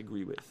may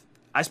disagree with.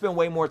 I spend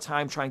way more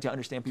time trying to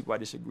understand people I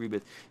disagree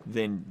with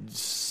than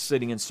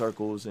sitting in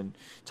circles and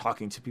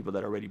talking to people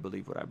that already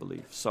believe what I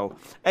believe. So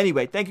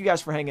anyway, thank you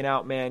guys for hanging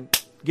out, man.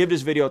 Give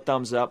this video a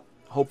thumbs up.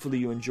 Hopefully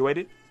you enjoyed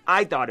it.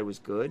 I thought it was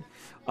good.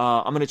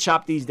 I'm going to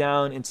chop these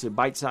down into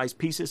bite-sized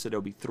pieces, so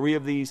there'll be 3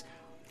 of these.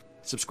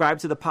 Subscribe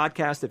to the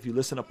podcast. If you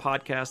listen to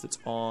podcasts, it's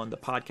on the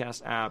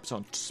podcast apps,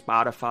 on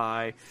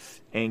Spotify,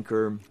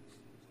 Anchor.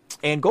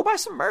 And go buy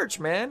some merch,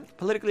 man.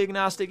 Politically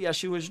Agnostic,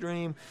 Yeshua's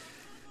Dream.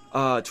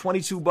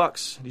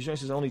 $22. These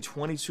drinks is only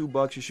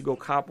 $22. You should go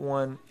cop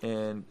one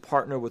and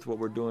partner with what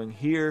we're doing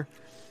here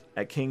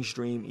at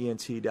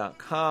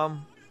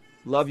kingsdreament.com.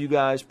 Love you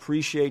guys.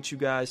 Appreciate you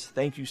guys.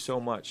 Thank you so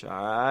much. All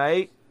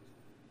right.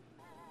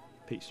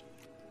 Peace.